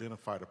or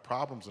identify the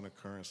problems in the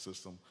current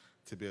system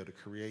to be able to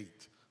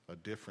create a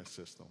different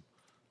system.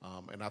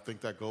 And I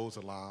think that goes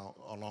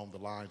along the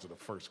lines of the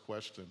first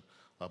question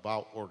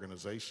about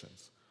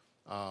organizations.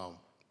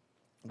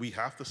 We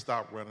have to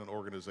stop running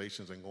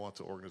organizations and going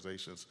to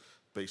organizations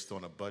based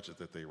on a budget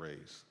that they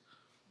raise.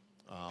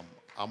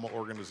 I'm an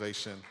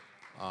organization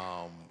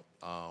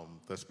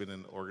that's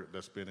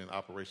been in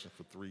operation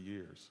for 3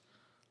 years.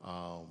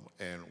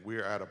 And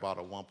we're at about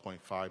a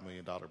 $1.5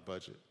 million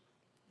budget.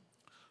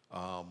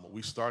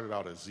 We started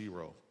out at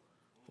zero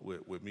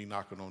with me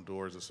knocking on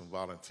doors and some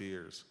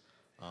volunteers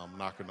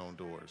knocking on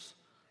doors.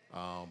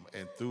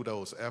 And through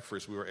those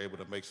efforts, we were able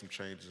to make some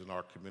changes in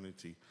our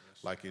community,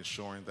 like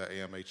ensuring that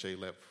AMHA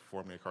let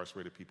formerly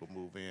incarcerated people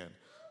move in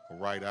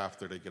right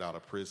after they get out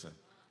of prison.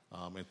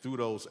 And through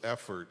those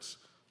efforts,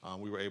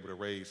 we were able to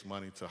raise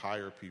money to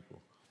hire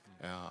people.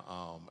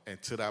 And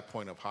to that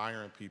point of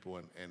hiring people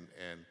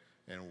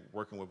and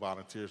working with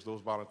volunteers,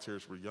 those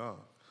volunteers were young.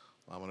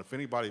 And if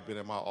anybody been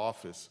in my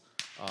office,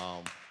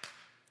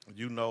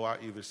 you know I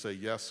either say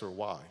yes or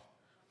why.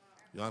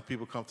 Young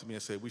people come to me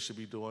and say, we should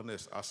be doing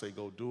this. I say,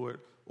 go do it,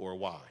 or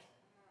why?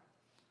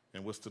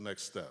 And what's the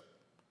next step?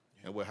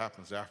 And what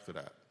happens after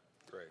that?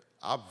 Great.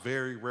 I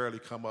very rarely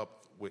come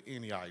up with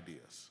any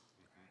ideas.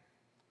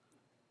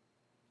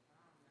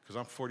 Because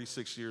I'm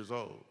 46 years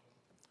old.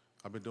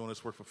 I've been doing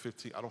this work for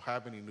 15. I don't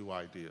have any new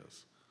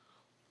ideas.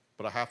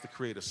 But I have to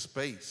create a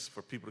space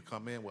for people to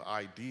come in with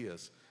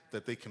ideas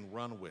that they can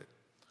run with.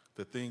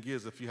 The thing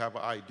is, if you have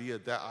an idea,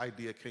 that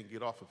idea can't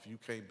get off if you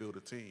can't build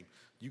a team.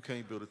 You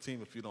can't build a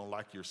team if you don't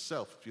like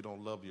yourself, if you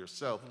don't love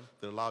yourself,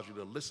 that allows you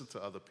to listen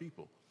to other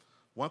people.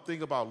 One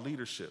thing about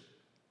leadership,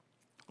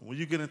 when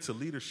you get into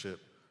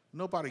leadership,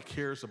 nobody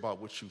cares about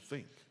what you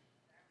think.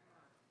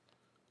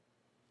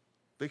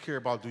 They care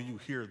about, do you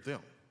hear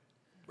them?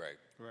 Right.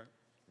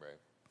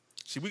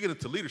 See, we get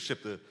into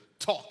leadership to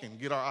talk and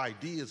get our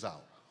ideas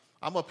out.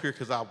 I'm up here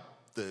because I'm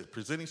the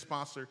presenting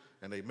sponsor,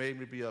 and they made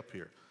me be up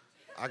here.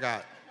 I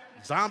got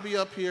Zombie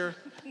up here.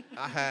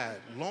 I had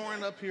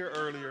Lauren up here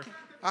earlier.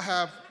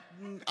 I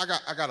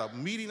got a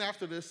meeting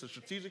after this, a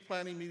strategic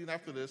planning meeting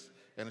after this,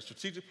 and a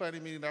strategic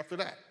planning meeting after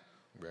that.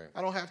 Right.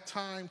 I don't have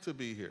time to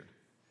be here.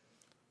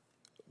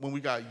 When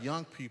we got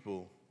young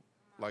people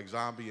like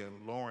Zombie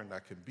and Lauren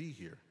that can be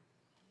here,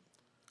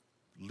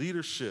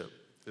 leadership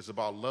is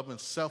about loving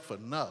self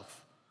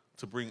enough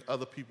to bring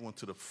other people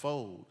into the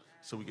fold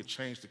so we can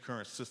change the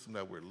current system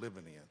that we're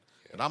living in.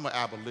 And I'm an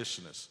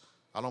abolitionist.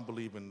 I don't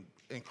believe in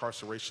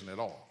incarceration at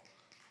all.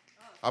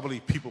 I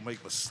believe people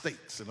make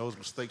mistakes, and those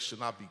mistakes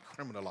should not be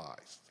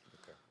criminalized.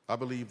 I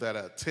believe that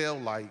a tail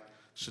light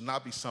should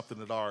not be something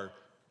that our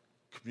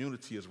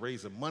community is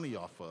raising money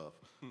off of.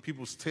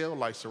 People's tail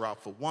lights are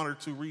out for one or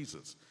two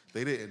reasons.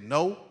 They didn't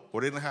know,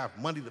 or they didn't have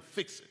money to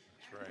fix it.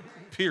 That's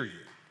right.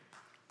 Period.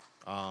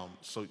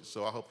 So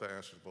I hope that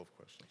answers both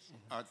questions.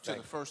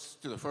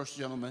 To the first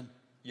gentleman.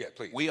 Yeah,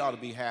 please. We ought to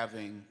be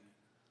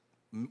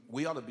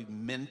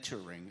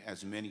mentoring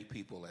as many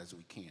people as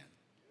we can.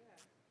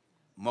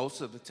 Most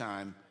of the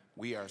time,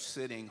 we are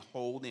sitting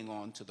holding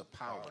on to the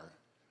power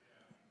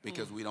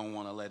because we don't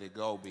want to let it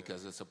go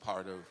because it's a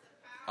part of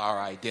our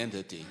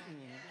identity.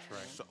 That's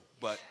right. So,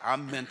 but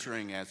I'm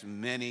mentoring as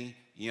many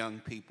young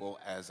people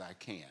as I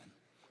can.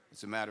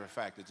 As a matter of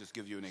fact, to just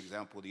give you an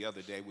example, the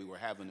other day we were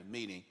having a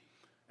meeting,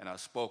 and I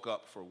spoke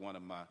up for one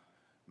of my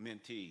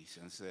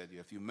mentees and said,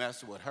 if you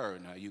mess with her,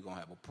 now you're going to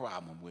have a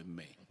problem with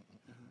me.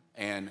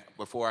 And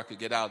before I could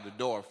get out of the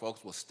door,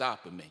 folks were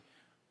stopping me.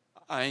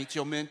 I ain't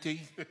your mentee.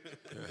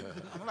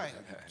 I'm like,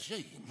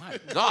 gee, my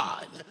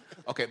God.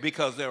 Okay,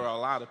 because there are a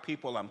lot of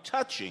people I'm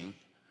touching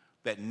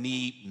that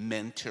need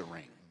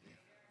mentoring,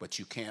 but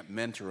you can't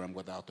mentor them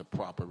without the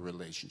proper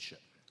relationship.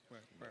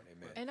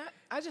 And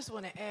I just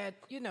want to add,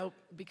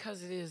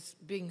 because it is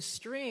being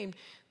streamed,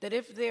 that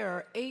if there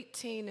are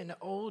 18 and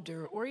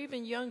older, or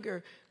even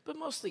younger, but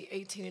mostly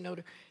 18 and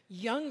older,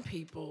 young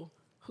people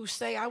who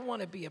say, I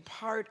want to be a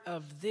part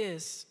of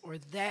this or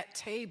that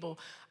table,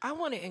 I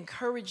want to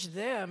encourage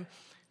them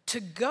to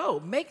go.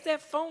 Make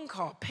that phone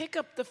call. Pick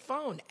up the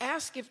phone.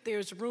 Ask if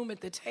there's room at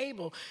the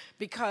table,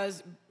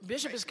 because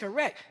Bishop is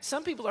correct.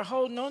 Some people are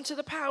holding on to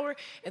the power,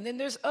 and then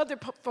there's other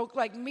folk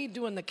like me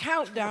doing the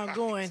countdown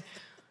going,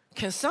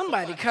 can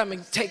somebody come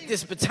and take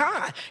this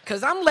baton?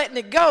 Because I'm letting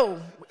it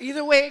go.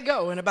 Either way it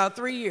go, in about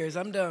 3 years,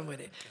 I'm done with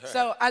it.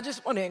 So I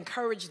just want to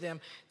encourage them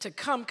to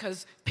come,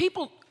 because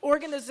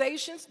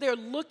organizations, they're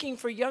looking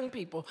for young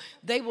people.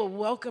 They will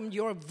welcome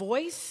your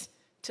voice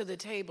to the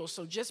table.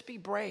 So just be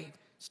brave.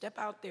 Step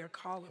out there,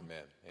 call them.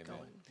 Amen.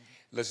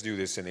 Let's do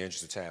this in the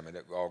interest of time, and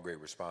all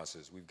great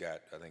responses. We've got,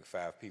 I think,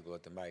 5 people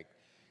at the mic.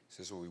 So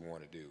this is what we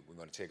want to do. We're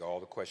going to take all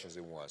the questions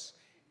at once.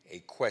 A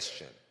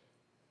question,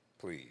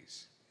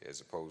 please,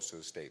 as opposed to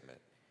a statement.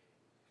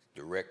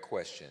 Direct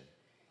question.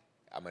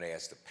 I'm going to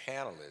ask the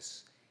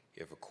panelists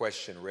if a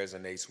question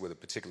resonates with a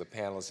particular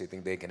panelist they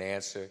think they can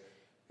answer.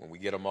 When we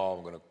get them all,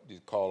 I'm going to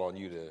call on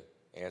you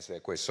to answer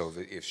that question.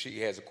 So if she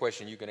has a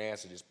question you can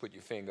answer, just put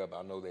your finger up.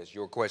 I'll know that's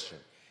your question.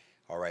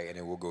 All right, and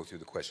then we'll go through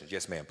the questions.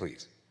 Yes, ma'am,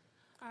 please.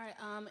 All right,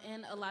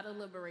 in a lot of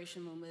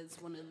liberation movements,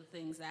 one of the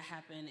things that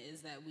happen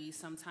is that we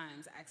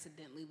sometimes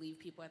accidentally leave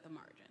people at the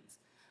margins.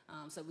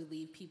 So we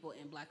leave people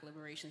in Black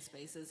liberation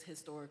spaces.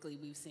 Historically,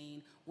 we've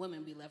seen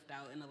women be left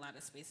out in a lot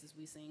of spaces.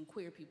 We've seen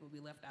queer people be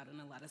left out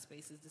in a lot of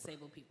spaces,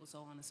 disabled people, so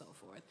on and so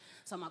forth.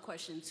 So my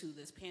question to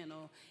this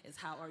panel is,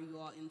 how are you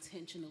all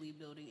intentionally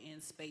building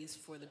in space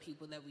for the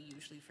people that we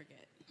usually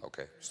forget?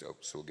 Okay, so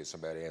we'll get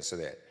somebody to answer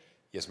that.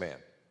 Yes, ma'am.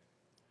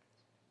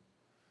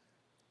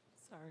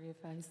 Sorry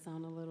if I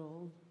sound a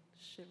little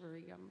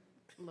shivery, I'm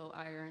a little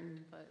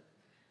iron, but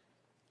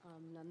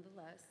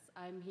nonetheless,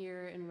 I'm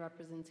here in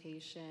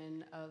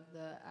representation of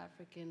the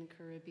African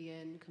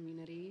Caribbean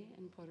community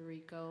in Puerto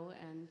Rico,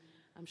 and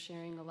I'm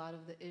sharing a lot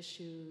of the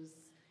issues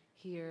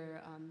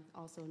here,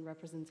 also in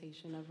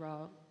representation of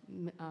Rob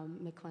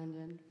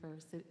McClendon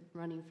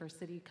running for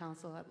City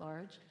Council at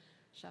large.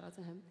 Shout out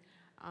to him.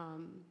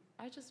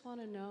 I just want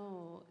to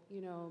know,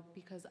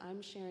 because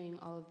I'm sharing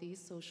all of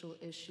these social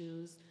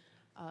issues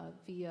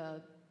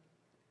via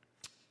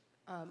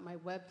my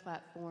web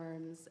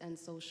platforms and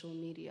social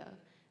media.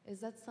 Is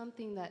that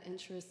something that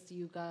interests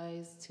you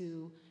guys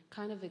to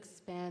kind of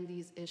expand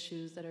these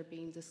issues that are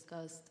being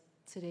discussed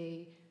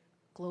today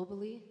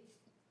globally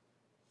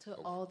to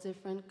all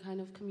different kind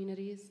of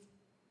communities?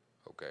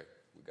 Okay,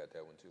 we got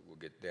that one too. We'll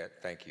get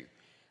that. Thank you.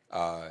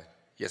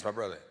 Yes, my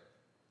brother.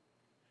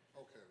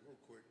 Okay, real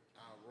quick,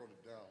 I wrote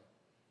it down,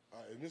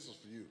 and this is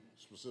for you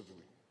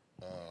specifically.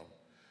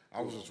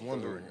 I was just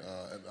wondering,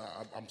 and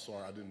I'm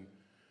sorry,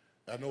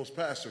 I know it's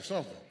Pastor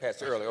something.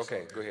 Pastor Early,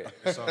 okay, go ahead.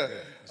 It's all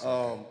good. It's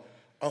all good.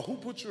 Who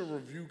put your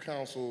review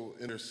council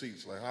in their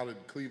seats? Like, how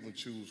did Cleveland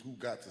choose who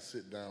got to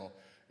sit down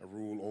and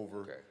rule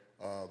over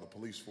the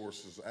police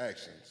force's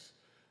actions?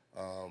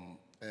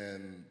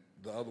 And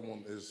the other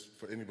one is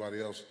for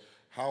anybody else.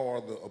 How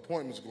are the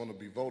appointments going to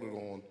be voted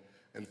on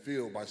and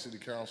filled by city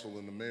council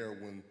and the mayor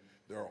when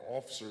there are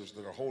officers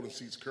that are holding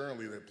seats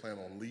currently that plan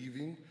on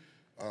leaving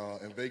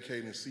and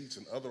vacating seats,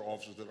 and other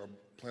officers that are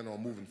planning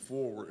on moving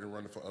forward and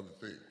running for other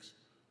things?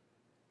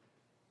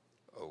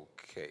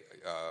 Okay.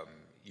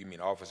 You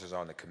mean officers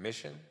on the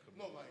commission?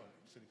 No, like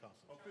city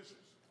council officials.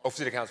 Oh,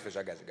 city council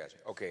officials. I got you.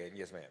 Okay, and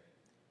yes, ma'am.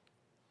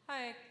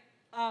 Hi.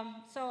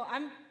 So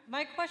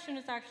my question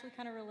is actually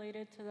kind of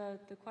related to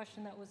the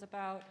question that was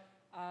about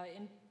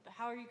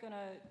how are you going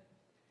to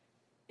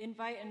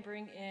invite and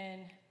bring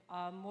in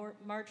more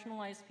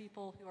marginalized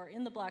people who are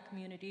in the Black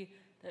community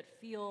that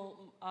feel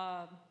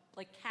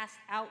like cast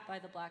out by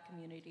the Black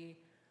community,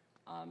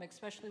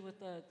 especially with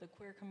the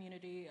queer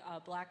community,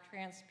 Black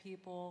trans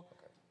people,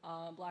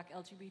 Black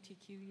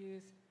LGBTQ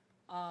youth,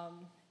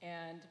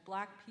 and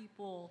Black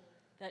people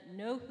that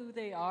know who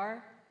they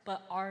are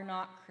but are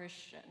not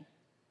Christian.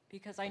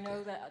 Because I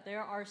know that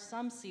there are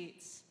some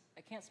seats,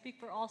 I can't speak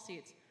for all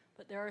seats,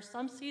 but there are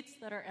some seats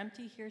that are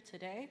empty here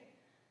today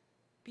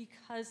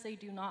because they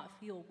do not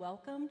feel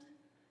welcomed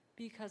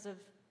because of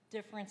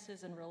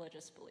differences in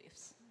religious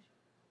beliefs.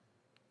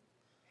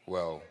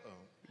 Well,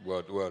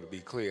 to be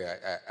clear,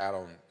 I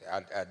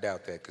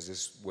doubt that, because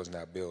this was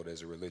not billed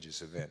as a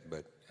religious event,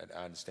 but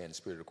I understand the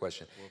spirit of the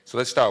question. So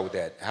let's start with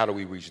that. How do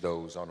we reach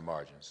those on the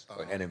margins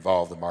and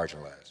involve the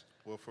marginalized?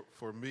 Well,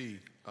 for me,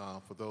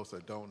 for those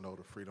that don't know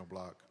the Freedom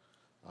Block,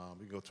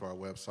 you can go to our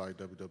website,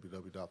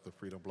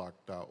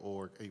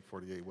 www.thefreedomblock.org,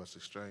 848 West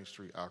Exchange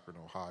Street, Akron,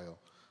 Ohio.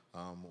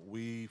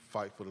 We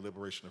fight for the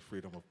liberation and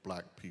freedom of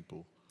Black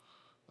people.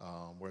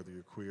 whether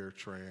you're queer,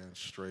 trans,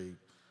 straight,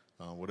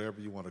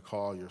 whatever you want to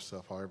call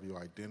yourself, however you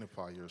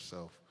identify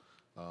yourself.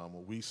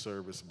 We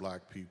service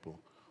black people.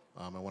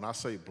 And when I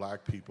say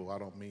black people, I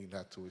don't mean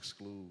that to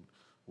exclude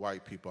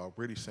white people. I'm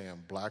really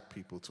saying black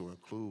people to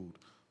include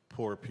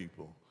poor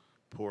people,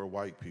 poor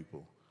white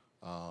people.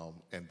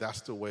 And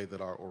that's the way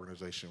that our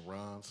organization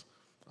runs.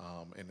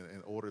 And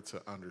in order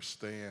to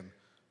understand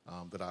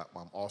that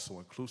I'm also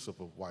inclusive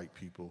of white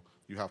people,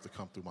 you have to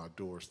come through my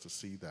doors to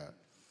see that.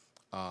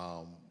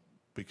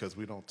 Because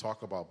we don't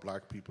talk about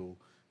black people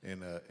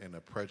in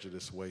a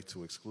prejudiced way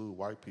to exclude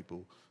white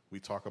people. We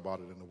talk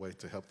about it in a way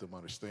to help them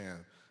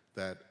understand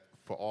that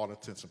for all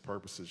intents and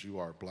purposes, you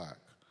are black.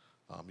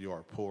 You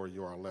are poor,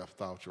 you are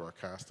left out, you are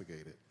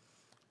castigated.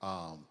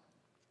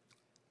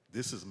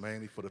 This is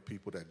mainly for the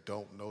people that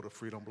don't know the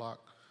Freedom Block,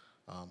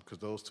 because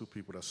those two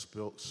people that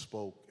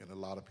spoke, and a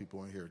lot of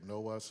people in here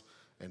know us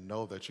and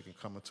know that you can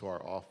come into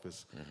our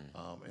office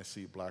and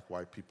see black,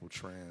 white people,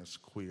 trans,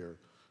 queer,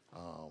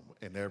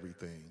 and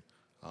everything.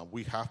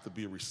 We have to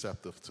be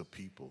receptive to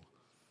people.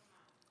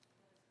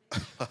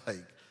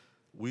 Like,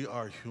 we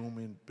are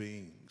human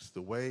beings.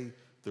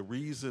 The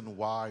reason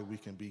why we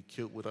can be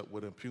killed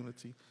with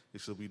impunity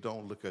is that we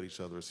don't look at each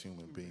other as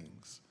human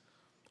beings.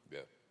 Yeah.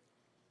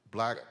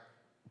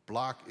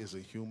 Block is a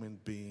human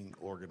being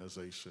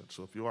organization.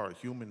 So if you are a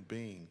human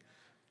being,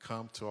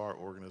 come to our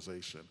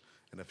organization.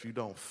 And if you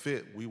don't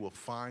fit, we will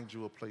find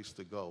you a place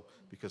to go,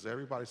 because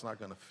everybody's not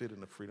going to fit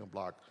in the Freedom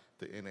Block,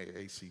 the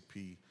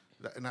NAACP,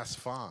 and that's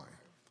fine.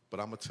 But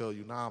I'm going to tell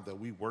you now that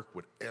we work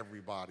with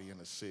everybody in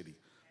the city.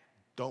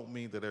 Don't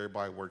mean that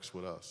everybody works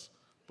with us,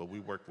 but we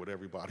work with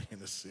everybody in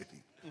the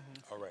city.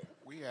 All right.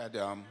 We had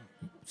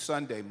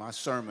Sunday, my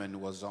sermon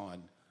was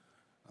on,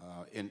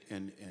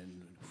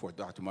 for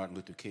Dr. Martin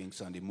Luther King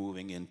Sunday,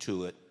 moving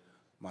into it,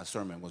 my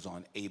sermon was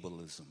on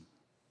ableism,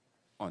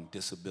 on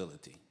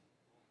disability,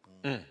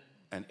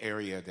 an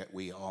area that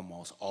we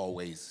almost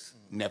always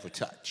never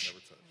touch,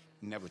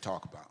 never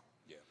talk about.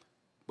 Yeah.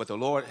 But the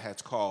Lord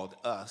has called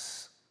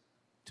us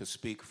to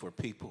speak for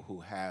people who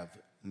have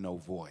no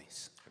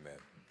voice. Amen.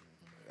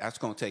 That's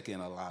going to take in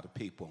a lot of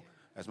people.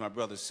 As my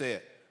brother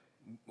said,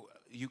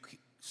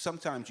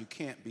 sometimes you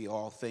can't be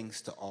all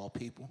things to all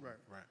people.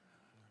 Right.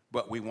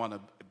 But we want to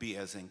be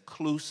as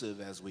inclusive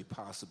as we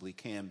possibly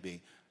can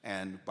be.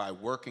 And by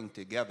working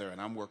together,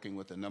 and I'm working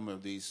with a number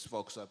of these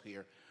folks up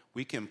here,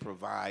 we can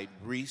provide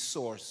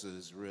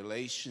resources,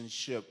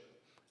 relationship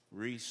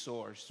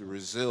resource,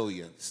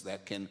 resilience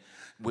that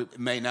it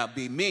may not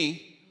be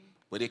me,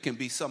 but it can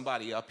be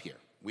somebody up here.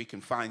 We can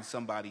find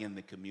somebody in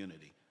the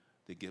community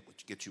to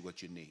get you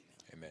what you need.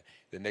 Amen.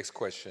 The next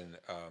question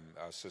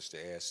our sister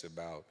asked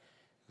about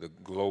the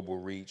global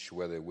reach,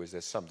 whether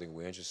that's something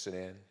we're interested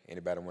in.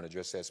 Anybody want to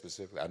address that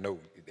specifically? I know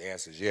the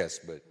answer is yes,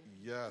 but.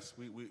 Yes,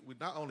 we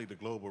not only the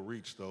global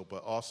reach, though,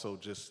 but also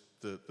just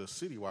the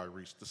citywide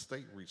reach, the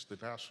state reach, the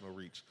national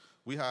reach.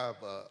 We have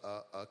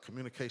a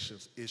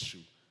communications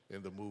issue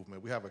in the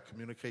movement. We have a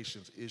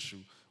communications issue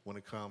when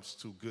it comes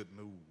to good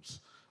news.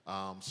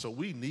 So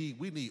we need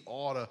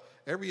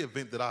every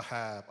event that I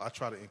have, I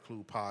try to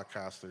include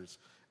podcasters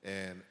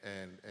and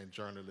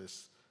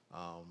journalists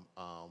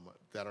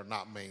that are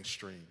not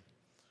mainstream,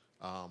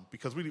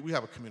 because we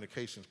have a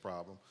communications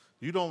problem.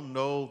 You don't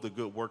know the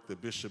good work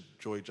that Bishop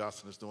Joy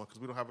Johnson is doing because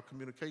we don't have a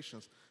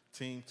communications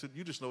team.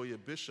 You just know he's a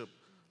bishop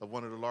of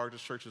one of the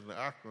largest churches in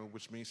Akron,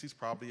 which means he's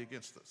probably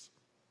against us.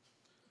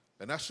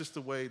 And that's just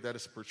the way that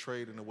it's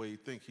portrayed in the way you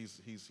think.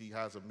 He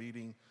has a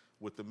meeting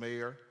with the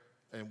mayor,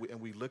 and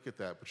we look at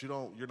that. But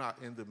you're not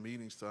in the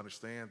meetings to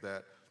understand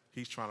that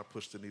he's trying to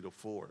push the needle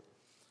forward.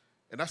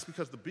 And that's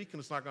because the Beacon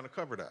is not going to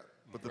cover that.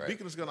 But the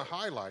Beacon is going to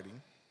highlight him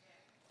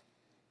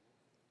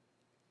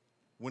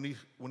when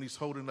he's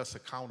holding us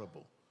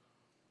accountable.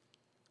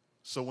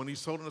 So when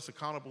he's holding us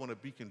accountable in a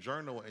Beacon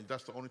Journal, and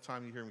that's the only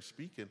time you hear him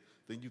speaking,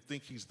 then you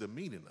think he's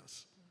demeaning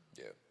us.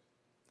 Yeah.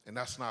 And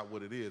that's not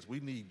what it is. We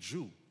need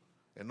you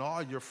and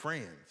all your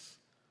friends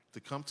to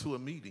come to a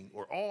meeting,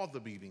 or all the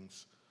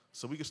meetings,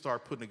 so we can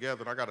start putting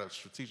together. And I got a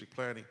strategic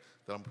planning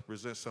that I'm going to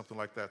present something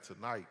like that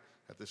tonight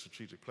at this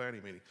strategic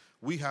planning meeting.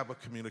 We have a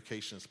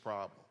communications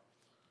problem.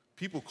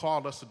 People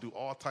call us to do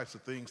all types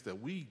of things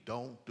that we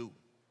don't do.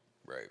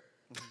 Right.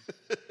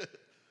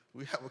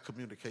 We have a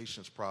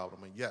communications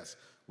problem. And yes,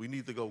 we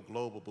need to go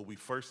global, but we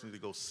first need to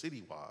go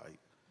citywide,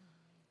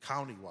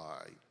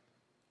 countywide,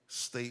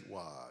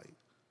 statewide,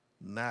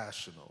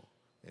 national,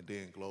 and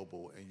then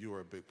global. And you are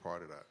a big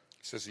part of that.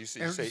 Sister,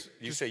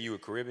 you say you were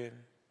Caribbean?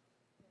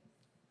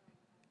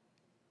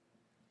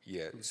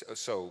 Yeah.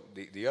 So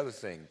the other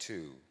thing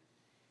too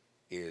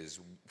is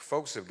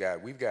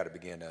we've got to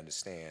begin to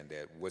understand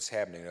that what's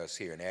happening to us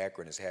here in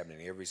Akron is happening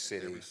in every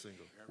city,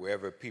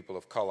 wherever people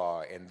of color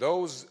are, and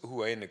those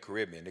who are in the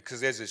Caribbean, because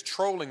there's this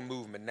trolling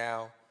movement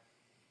now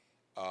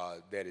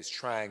that is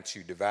trying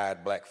to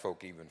divide black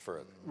folk even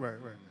further. Right.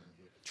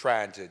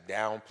 Trying to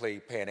downplay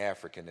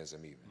Pan-Africanism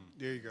even.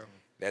 There you go.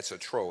 That's a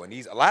troll. And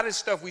a lot of this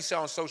stuff we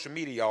saw on social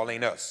media, y'all,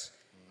 ain't us.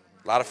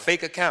 A lot of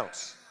fake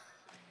accounts.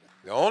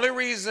 The only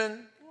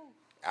reason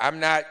I'm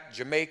not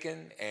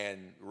Jamaican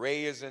and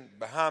Ray isn't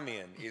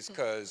Bahamian is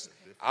because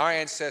our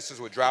ancestors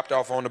were dropped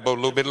off on the boat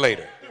a little bit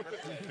later.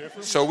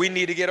 So we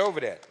need to get over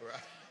that.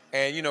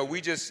 And, you know,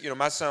 we just, you know,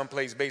 my son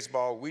plays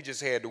baseball. We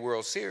just had the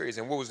World Series,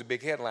 and what was the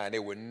big headline?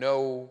 There were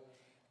no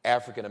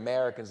African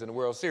Americans in the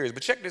World Series.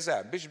 But check this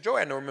out. Bishop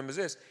Joy, I know, remembers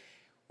this.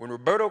 When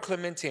Roberto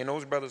Clemente and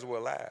those brothers were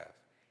alive,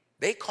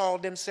 they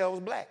called themselves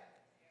black.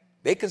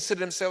 They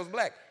considered themselves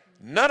black.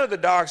 None of the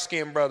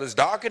dark-skinned brothers,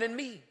 darker than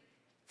me,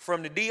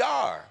 from the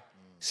DR,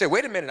 said,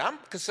 wait a minute, I'm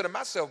considering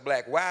myself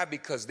black. Why?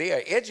 Because they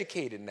are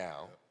educated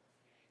now.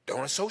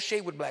 Don't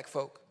associate with black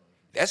folk.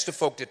 That's the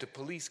folk that the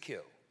police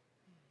kill.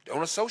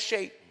 Don't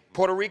associate.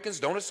 Puerto Ricans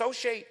don't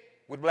associate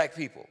with black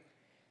people.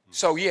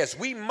 So yes,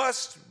 we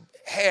must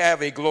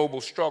have a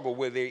global struggle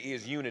where there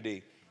is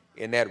unity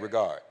in that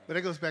regard. But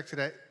that goes back to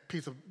that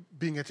piece of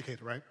being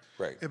educated, right?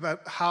 Right.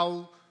 About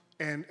how,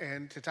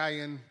 and to tie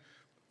in,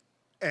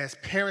 as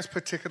parents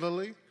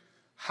particularly,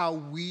 how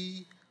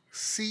we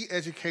see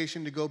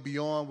education to go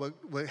beyond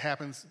what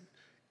happens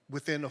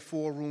within the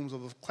four rooms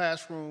of a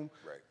classroom,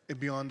 right, and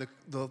beyond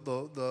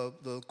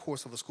the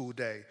course of a school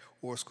day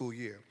or a school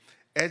year.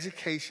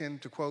 Education,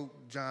 to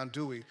quote John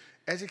Dewey,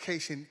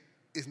 education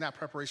is not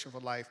preparation for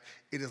life,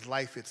 it is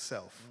life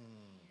itself.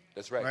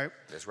 That's right.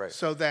 That's right.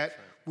 So that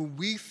when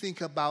we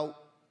think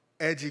about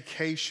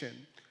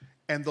education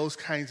and those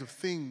kinds of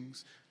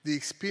things, the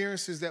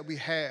experiences that we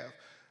have,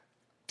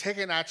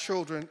 taking our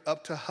children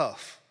up to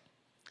Huff,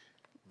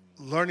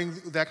 learning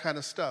that kind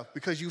of stuff,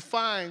 because you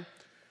find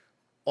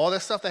all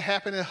that stuff that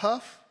happened in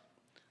Huff,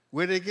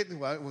 where they get,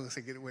 well, I won't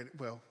say get it,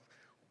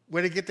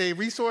 where they get their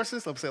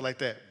resources, let me say it like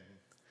that.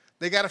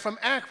 They got it from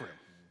Akron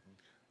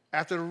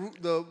after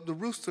the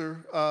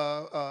Rooster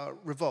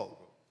Revolt.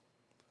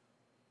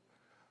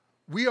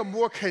 We are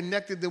more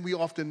connected than we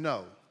often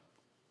know.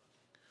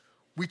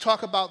 We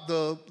talk about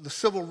the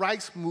civil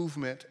rights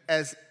movement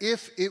as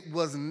if it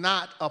was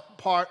not a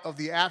part of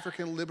the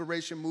African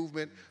liberation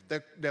movement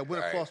that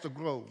went across the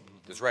globe.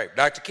 That's right.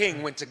 Dr.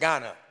 King went to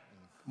Ghana.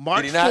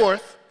 March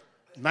 4th,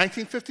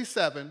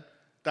 1957,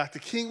 Dr.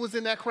 King was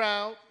in that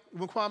crowd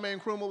when Kwame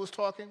Nkrumah was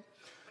talking.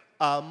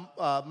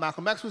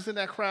 Malcolm X was in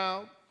that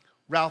crowd.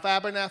 Ralph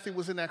Abernathy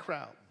was in that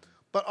crowd.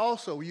 But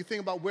also, when you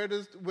think about where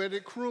did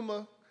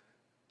Nkrumah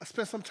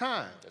spend some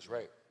time? That's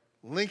right.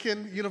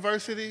 Lincoln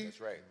University.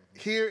 That's right.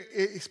 Here,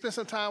 he spent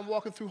some time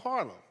walking through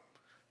Harlem,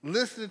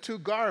 listening to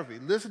Garvey,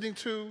 listening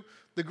to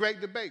the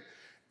Great Debate.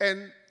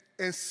 And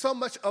so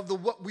much of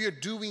what we are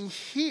doing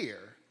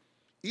here,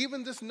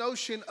 even this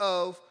notion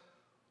of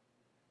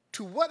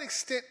to what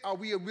extent are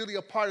we really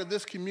a part of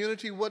this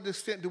community? What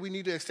extent do we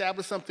need to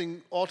establish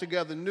something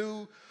altogether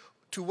new?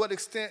 To what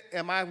extent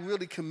am I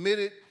really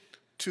committed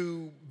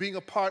to being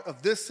a part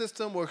of this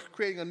system or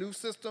creating a new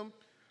system?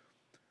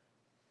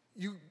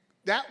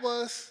 That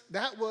was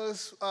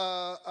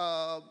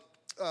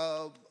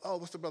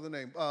what's the brother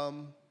name?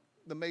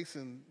 The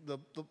Mason, the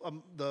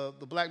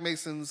Black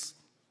Masons.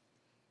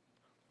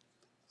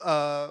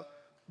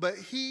 But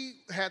he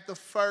had the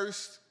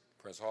first.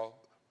 Prince Hall?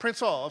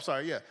 Prince Hall, I'm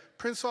sorry, yeah.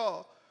 Prince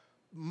Hall,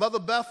 Mother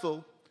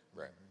Bethel,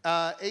 right.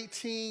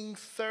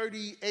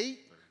 1838,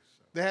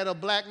 they had a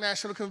Black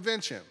National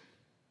Convention.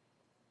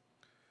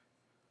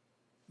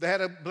 They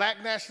had a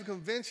Black National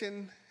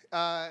Convention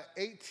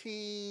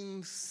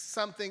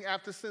 18-something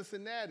after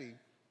Cincinnati.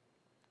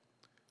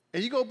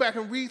 And you go back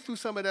and read through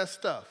some of that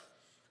stuff.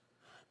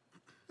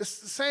 It's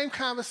the same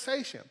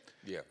conversation.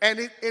 Yeah. And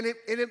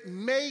it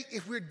may,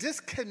 if we're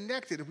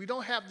disconnected, if we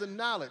don't have the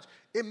knowledge,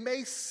 it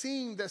may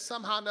seem that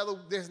somehow or another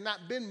there's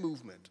not been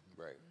movement.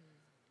 Right.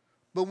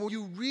 But when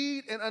you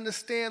read and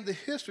understand the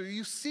history,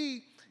 you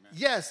see,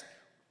 yes,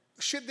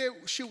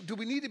 do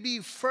we need to be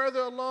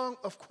further along?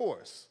 Of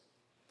course.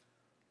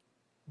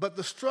 But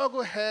the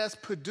struggle has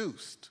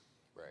produced.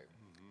 Right.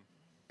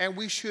 And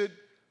we should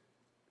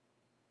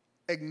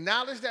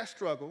acknowledge that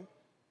struggle,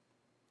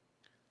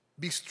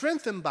 be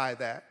strengthened by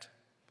that,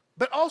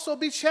 but also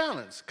be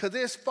challenged, because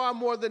there's far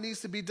more that needs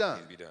to be done.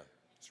 Needs to be done.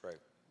 That's right.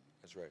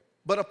 That's right.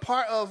 But a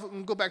part of,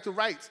 and go back to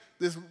rights,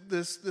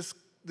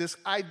 this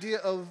idea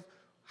of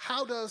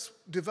how does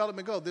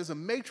development go? There's a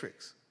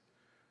matrix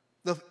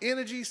of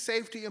energy,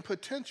 safety, and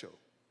potential.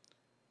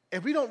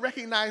 If we don't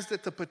recognize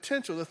that the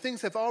potential, the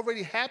things have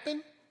already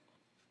happened,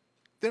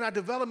 then our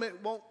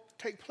development won't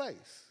take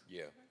place.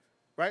 Yeah.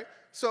 Right?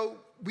 So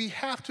we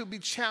have to be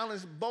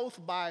challenged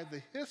both by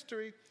the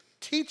history,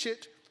 teach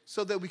it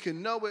so that we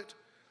can know it,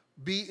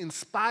 be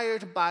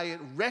inspired by it,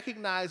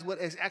 recognize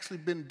what has actually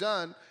been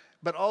done,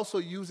 but also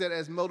use that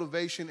as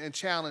motivation and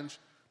challenge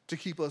to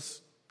keep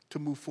us to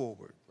move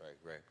forward. Right,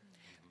 right.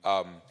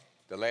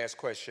 The last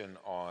question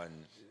on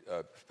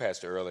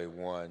Pastor Early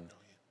one,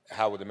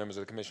 how were the members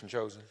of the commission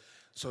chosen?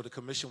 So the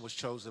commission was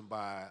chosen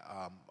by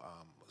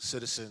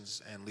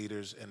citizens and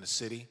leaders in the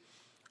city,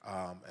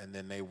 and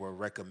then they were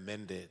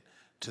recommended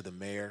to the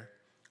mayor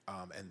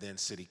and then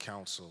city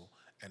council,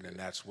 and then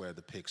that's where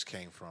the picks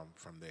came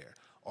from there.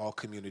 All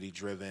community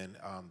driven.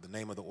 The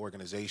name of the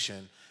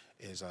organization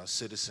is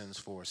Citizens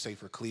for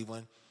Safer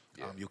Cleveland,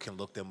 You can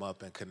look them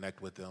up and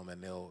connect with them,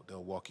 and they'll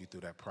walk you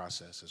through that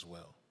process as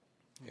well.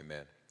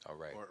 Amen. All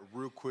right.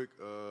 Real quick,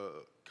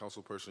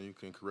 councilperson, you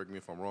can correct me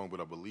if I'm wrong, but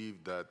I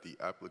believe that the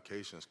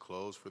applications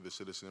closed for the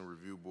Citizen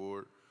Review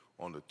Board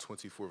on the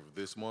 24th of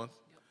this month.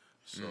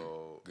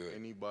 So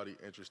anybody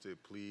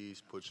interested,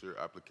 please put your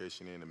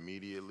application in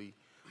immediately.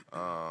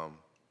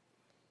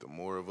 The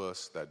more of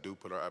us that do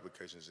put our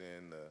applications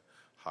in, the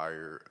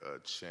higher a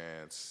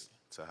chance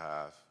to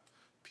have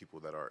people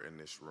that are in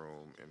this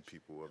room and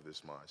people of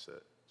this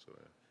mindset. So,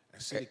 yeah.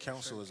 And City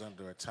Council is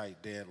under a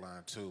tight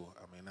deadline too.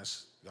 I mean,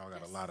 y'all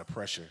got a lot of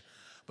pressure.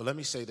 But let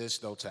me say this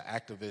though, to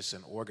activists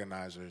and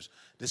organizers,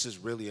 this is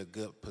really a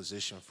good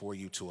position for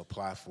you to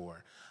apply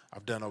for.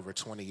 I've done over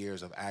 20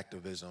 years of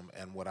activism,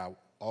 and what I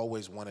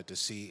always wanted to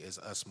see is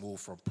us move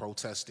from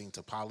protesting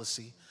to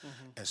policy.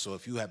 And so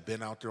if you have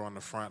been out there on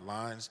the front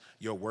lines,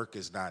 your work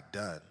is not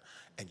done.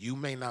 And you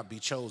may not be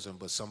chosen,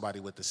 but somebody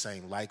with the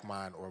same like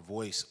mind or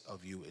voice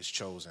of you is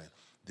chosen.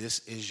 This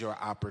is your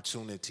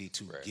opportunity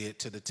to get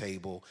to the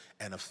table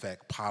and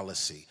affect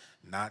policy,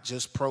 not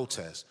just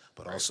protest,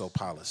 but also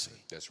policy.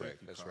 That's right.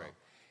 That's right.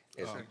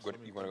 What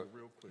you want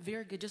to?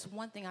 Very good. Just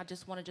one thing I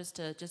just wanted just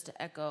to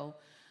echo,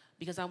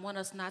 because I want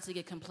us not to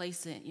get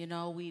complacent. You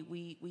know,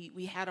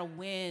 we had a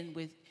win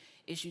with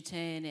Issue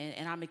 10,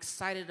 and I'm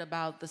excited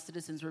about the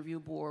Citizens Review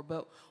Board,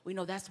 but we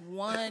know that's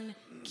one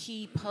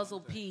key puzzle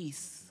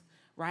piece.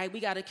 Right?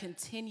 We got to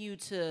continue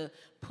to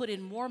put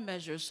in more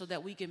measures so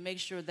that we can make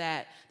sure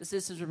that the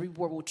Citizens Review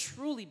Board will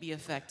truly be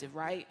effective,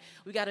 right?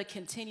 We got to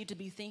continue to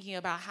be thinking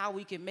about how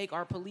we can make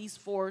our police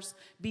force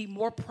be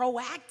more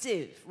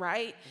proactive,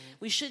 right?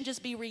 We shouldn't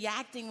just be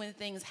reacting when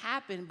things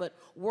happen, but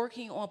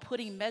working on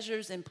putting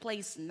measures in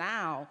place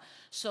now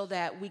so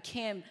that we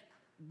can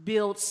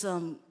build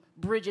some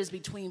bridges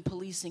between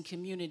police and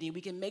community.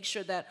 We can make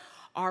sure that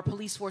our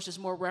police force is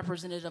more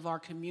representative of our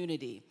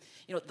community.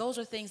 You know, those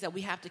are things that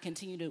we have to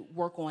continue to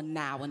work on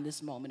now in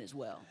this moment as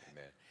well.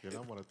 Amen. And I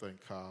want to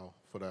thank Kyle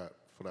for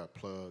that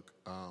plug.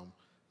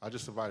 I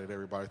just invited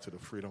everybody to the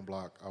Freedom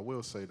Block. I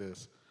will say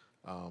this,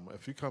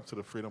 if you come to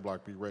the Freedom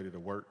Block, be ready to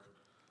work.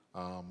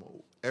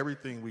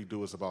 Everything we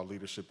do is about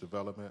leadership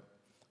development.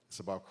 It's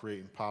about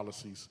creating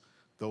policies.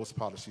 Those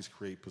policies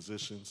create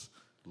positions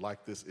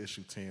like this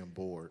Issue 10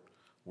 board.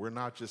 We're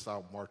not just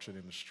out marching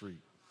in the street.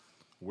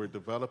 We're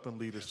developing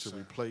leaders to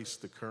replace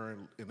the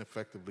current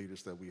ineffective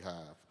leaders that we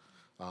have.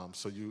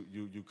 So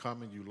you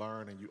come and you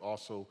learn, and you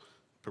also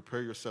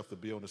prepare yourself to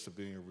be on the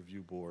Civilian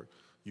Review Board.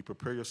 You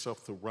prepare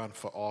yourself to run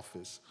for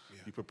office.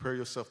 You prepare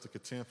yourself to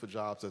contend for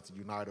jobs at the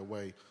United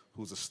Way,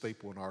 who's a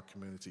staple in our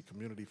community,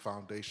 Community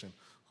Foundation,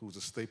 who's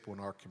a staple in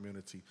our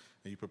community.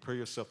 And you prepare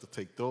yourself to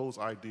take those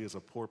ideas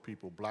of poor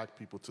people, black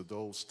people, to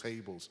those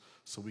tables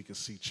so we can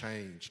see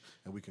change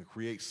and we can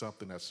create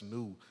something that's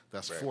new,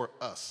 that's for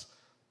us,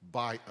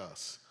 by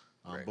us.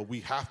 But we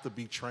have to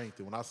be trained.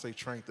 And when I say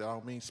trained, I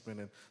don't mean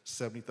spending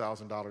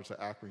 $70,000 at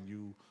Akron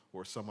U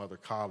or some other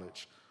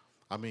college.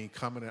 I mean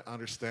coming and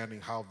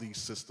understanding how these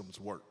systems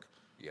work.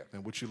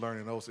 And what you learn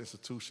in those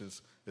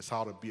institutions is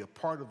how to be a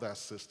part of that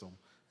system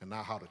and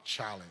not how to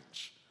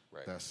challenge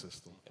that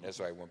system. And that's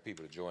why I want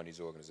people to join these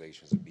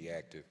organizations and be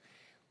active.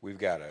 We've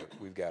got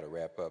to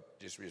wrap up.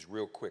 Just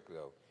real quick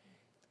though.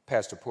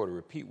 Pastor Porter,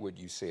 repeat what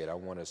you said. I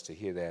want us to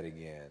hear that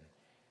again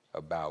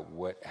about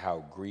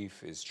how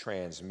grief is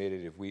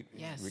transmitted. If we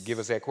give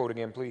us that quote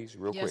again, please,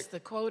 real quick. Yes, the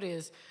quote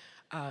is,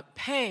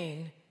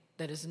 pain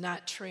that is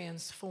not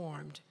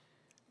transformed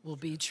will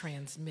be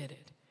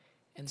transmitted.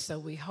 And so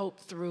we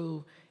hope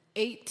through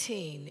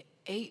 18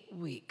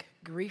 8-week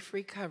grief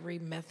recovery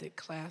method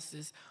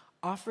classes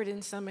offered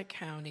in Summit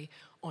County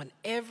on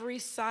every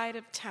side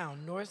of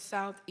town, north,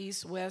 south,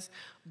 east, west,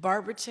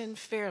 Barberton,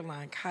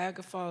 Fairline,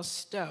 Cuyahoga Falls,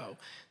 Stowe.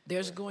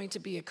 There's going to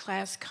be a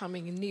class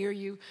coming near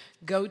you.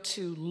 Go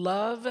to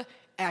Love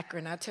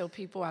Akron. I tell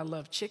people I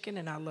love chicken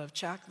and I love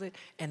chocolate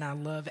and I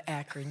love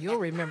Akron. You'll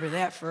remember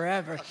that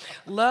forever.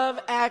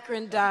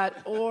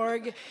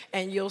 LoveAkron.org,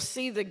 and you'll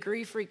see the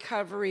grief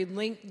recovery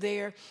link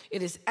there.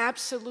 It is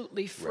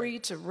absolutely free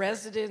to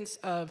residents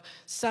of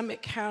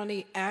Summit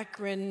County,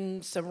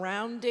 Akron,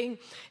 surrounding.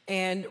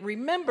 And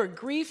remember,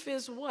 grief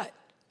is what?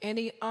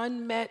 Any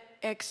unmet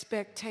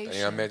expectation.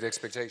 Any unmet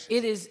expectation.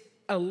 It is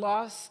a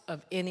loss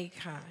of any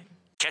kind.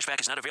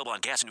 Cashback is not available on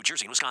gas in New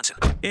Jersey and Wisconsin.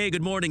 Hey,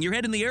 good morning. You're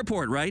heading to the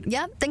airport, right?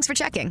 Yep, thanks for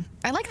checking.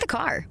 I like the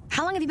car.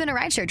 How long have you been a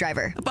rideshare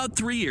driver? About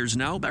 3 years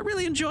now. I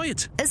really enjoy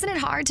it. Isn't it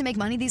hard to make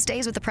money these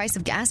days with the price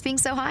of gas being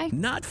so high?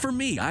 Not for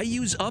me. I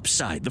use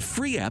Upside, the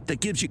free app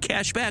that gives you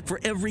cash back for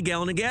every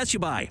gallon of gas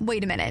you buy.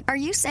 Wait a minute. Are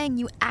you saying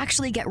you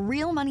actually get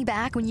real money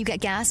back when you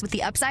get gas with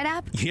the Upside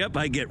app? Yep,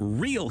 I get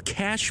real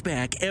cash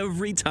back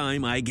every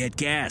time I get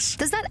gas.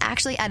 Does that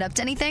actually add up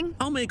to anything?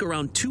 I'll make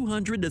around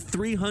 $200 to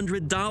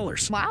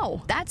 $300.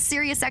 Wow, that's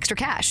serious serious extra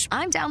cash.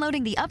 I'm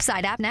downloading the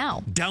Upside app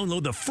now.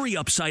 Download the free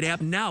Upside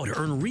app now to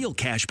earn real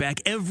cash back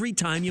every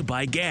time you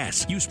buy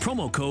gas. Use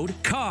promo code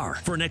CAR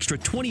for an extra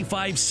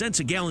 25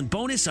 cents a gallon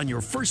bonus on your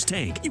first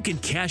tank. You can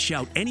cash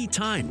out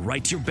anytime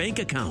right to your bank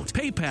account,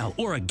 PayPal,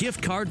 or a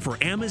gift card for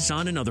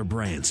Amazon and other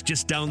brands.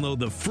 Just download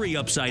the free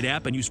Upside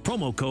app and use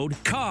promo code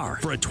CAR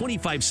for a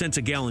 25 cents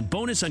a gallon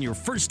bonus on your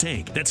first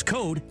tank. That's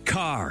code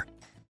CAR.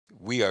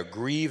 We are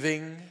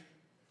grieving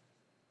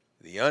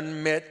the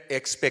unmet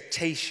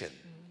expectation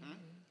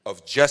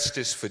of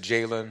justice for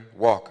Jayland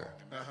Walker.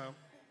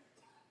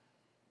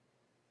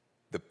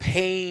 The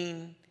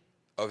pain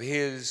of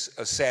his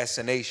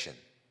assassination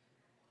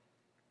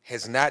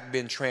has not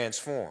been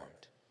transformed.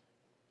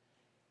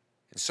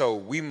 And so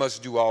we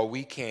must do all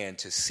we can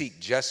to seek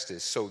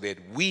justice so that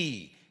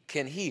we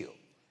can heal.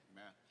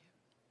 Amen.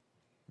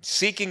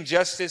 Seeking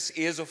justice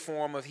is a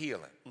form of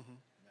healing.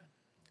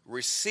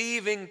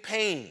 Receiving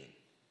pain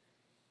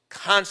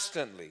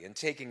constantly and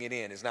taking it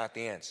in is not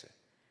the answer.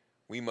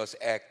 We must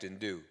act and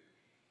do.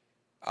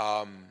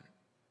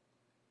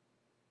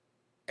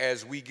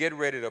 As we get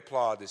ready to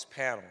applaud this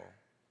panel,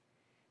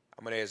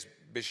 I'm going to ask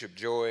Bishop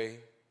Joy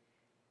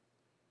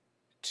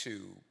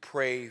to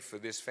pray for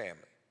this family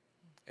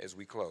as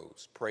we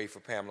close. Pray for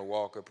Pamela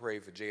Walker, pray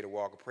for Jada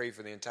Walker, pray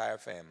for the entire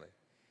family.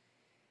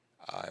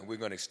 And we're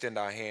going to extend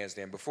our hands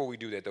then. Before we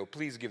do that, though,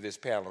 please give this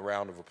panel a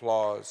round of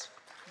applause.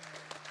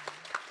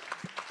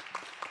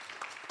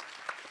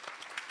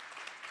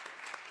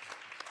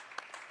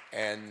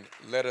 And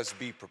let us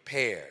be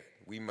prepared.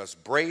 We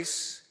must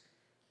brace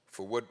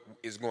for what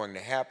is going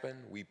to happen.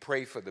 We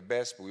pray for the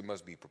best, but we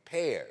must be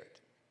prepared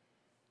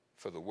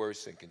for the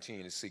worst and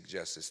continue to seek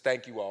justice.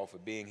 Thank you all for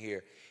being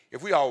here.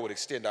 If we all would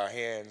extend our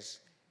hands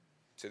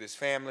to this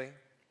family,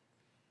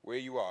 where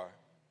you are,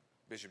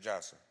 Bishop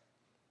Johnson.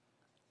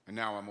 And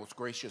now, our most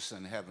gracious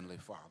and heavenly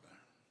Father,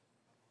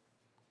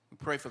 we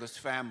pray for this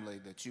family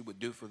that you would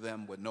do for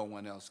them what no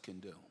one else can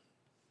do.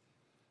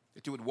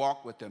 That you would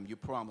walk with them. You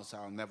promise,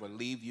 I'll never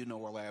leave you, nor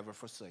will I ever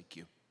forsake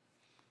you.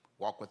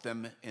 Walk with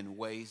them in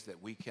ways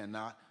that we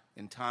cannot,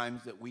 in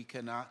times that we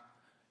cannot.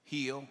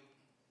 Heal,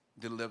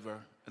 deliver,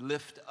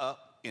 lift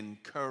up,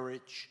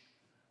 encourage,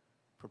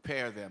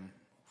 prepare them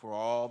for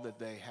all that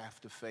they have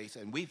to face.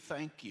 And we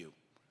thank you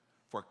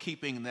for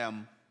keeping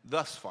them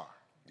thus far.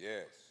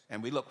 Yes.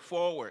 And we look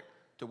forward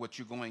to what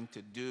you're going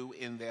to do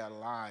in their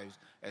lives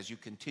as you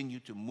continue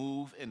to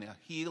move in a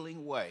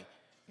healing way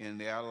in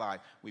their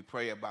life. We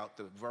pray about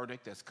the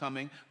verdict that's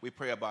coming. We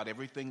pray about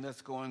everything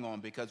that's going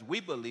on because we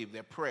believe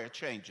that prayer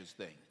changes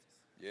things.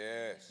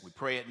 Yes. We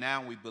pray it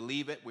now. We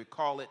believe it. We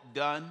call it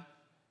done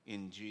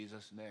in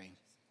Jesus' name.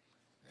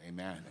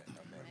 Amen.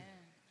 Amen.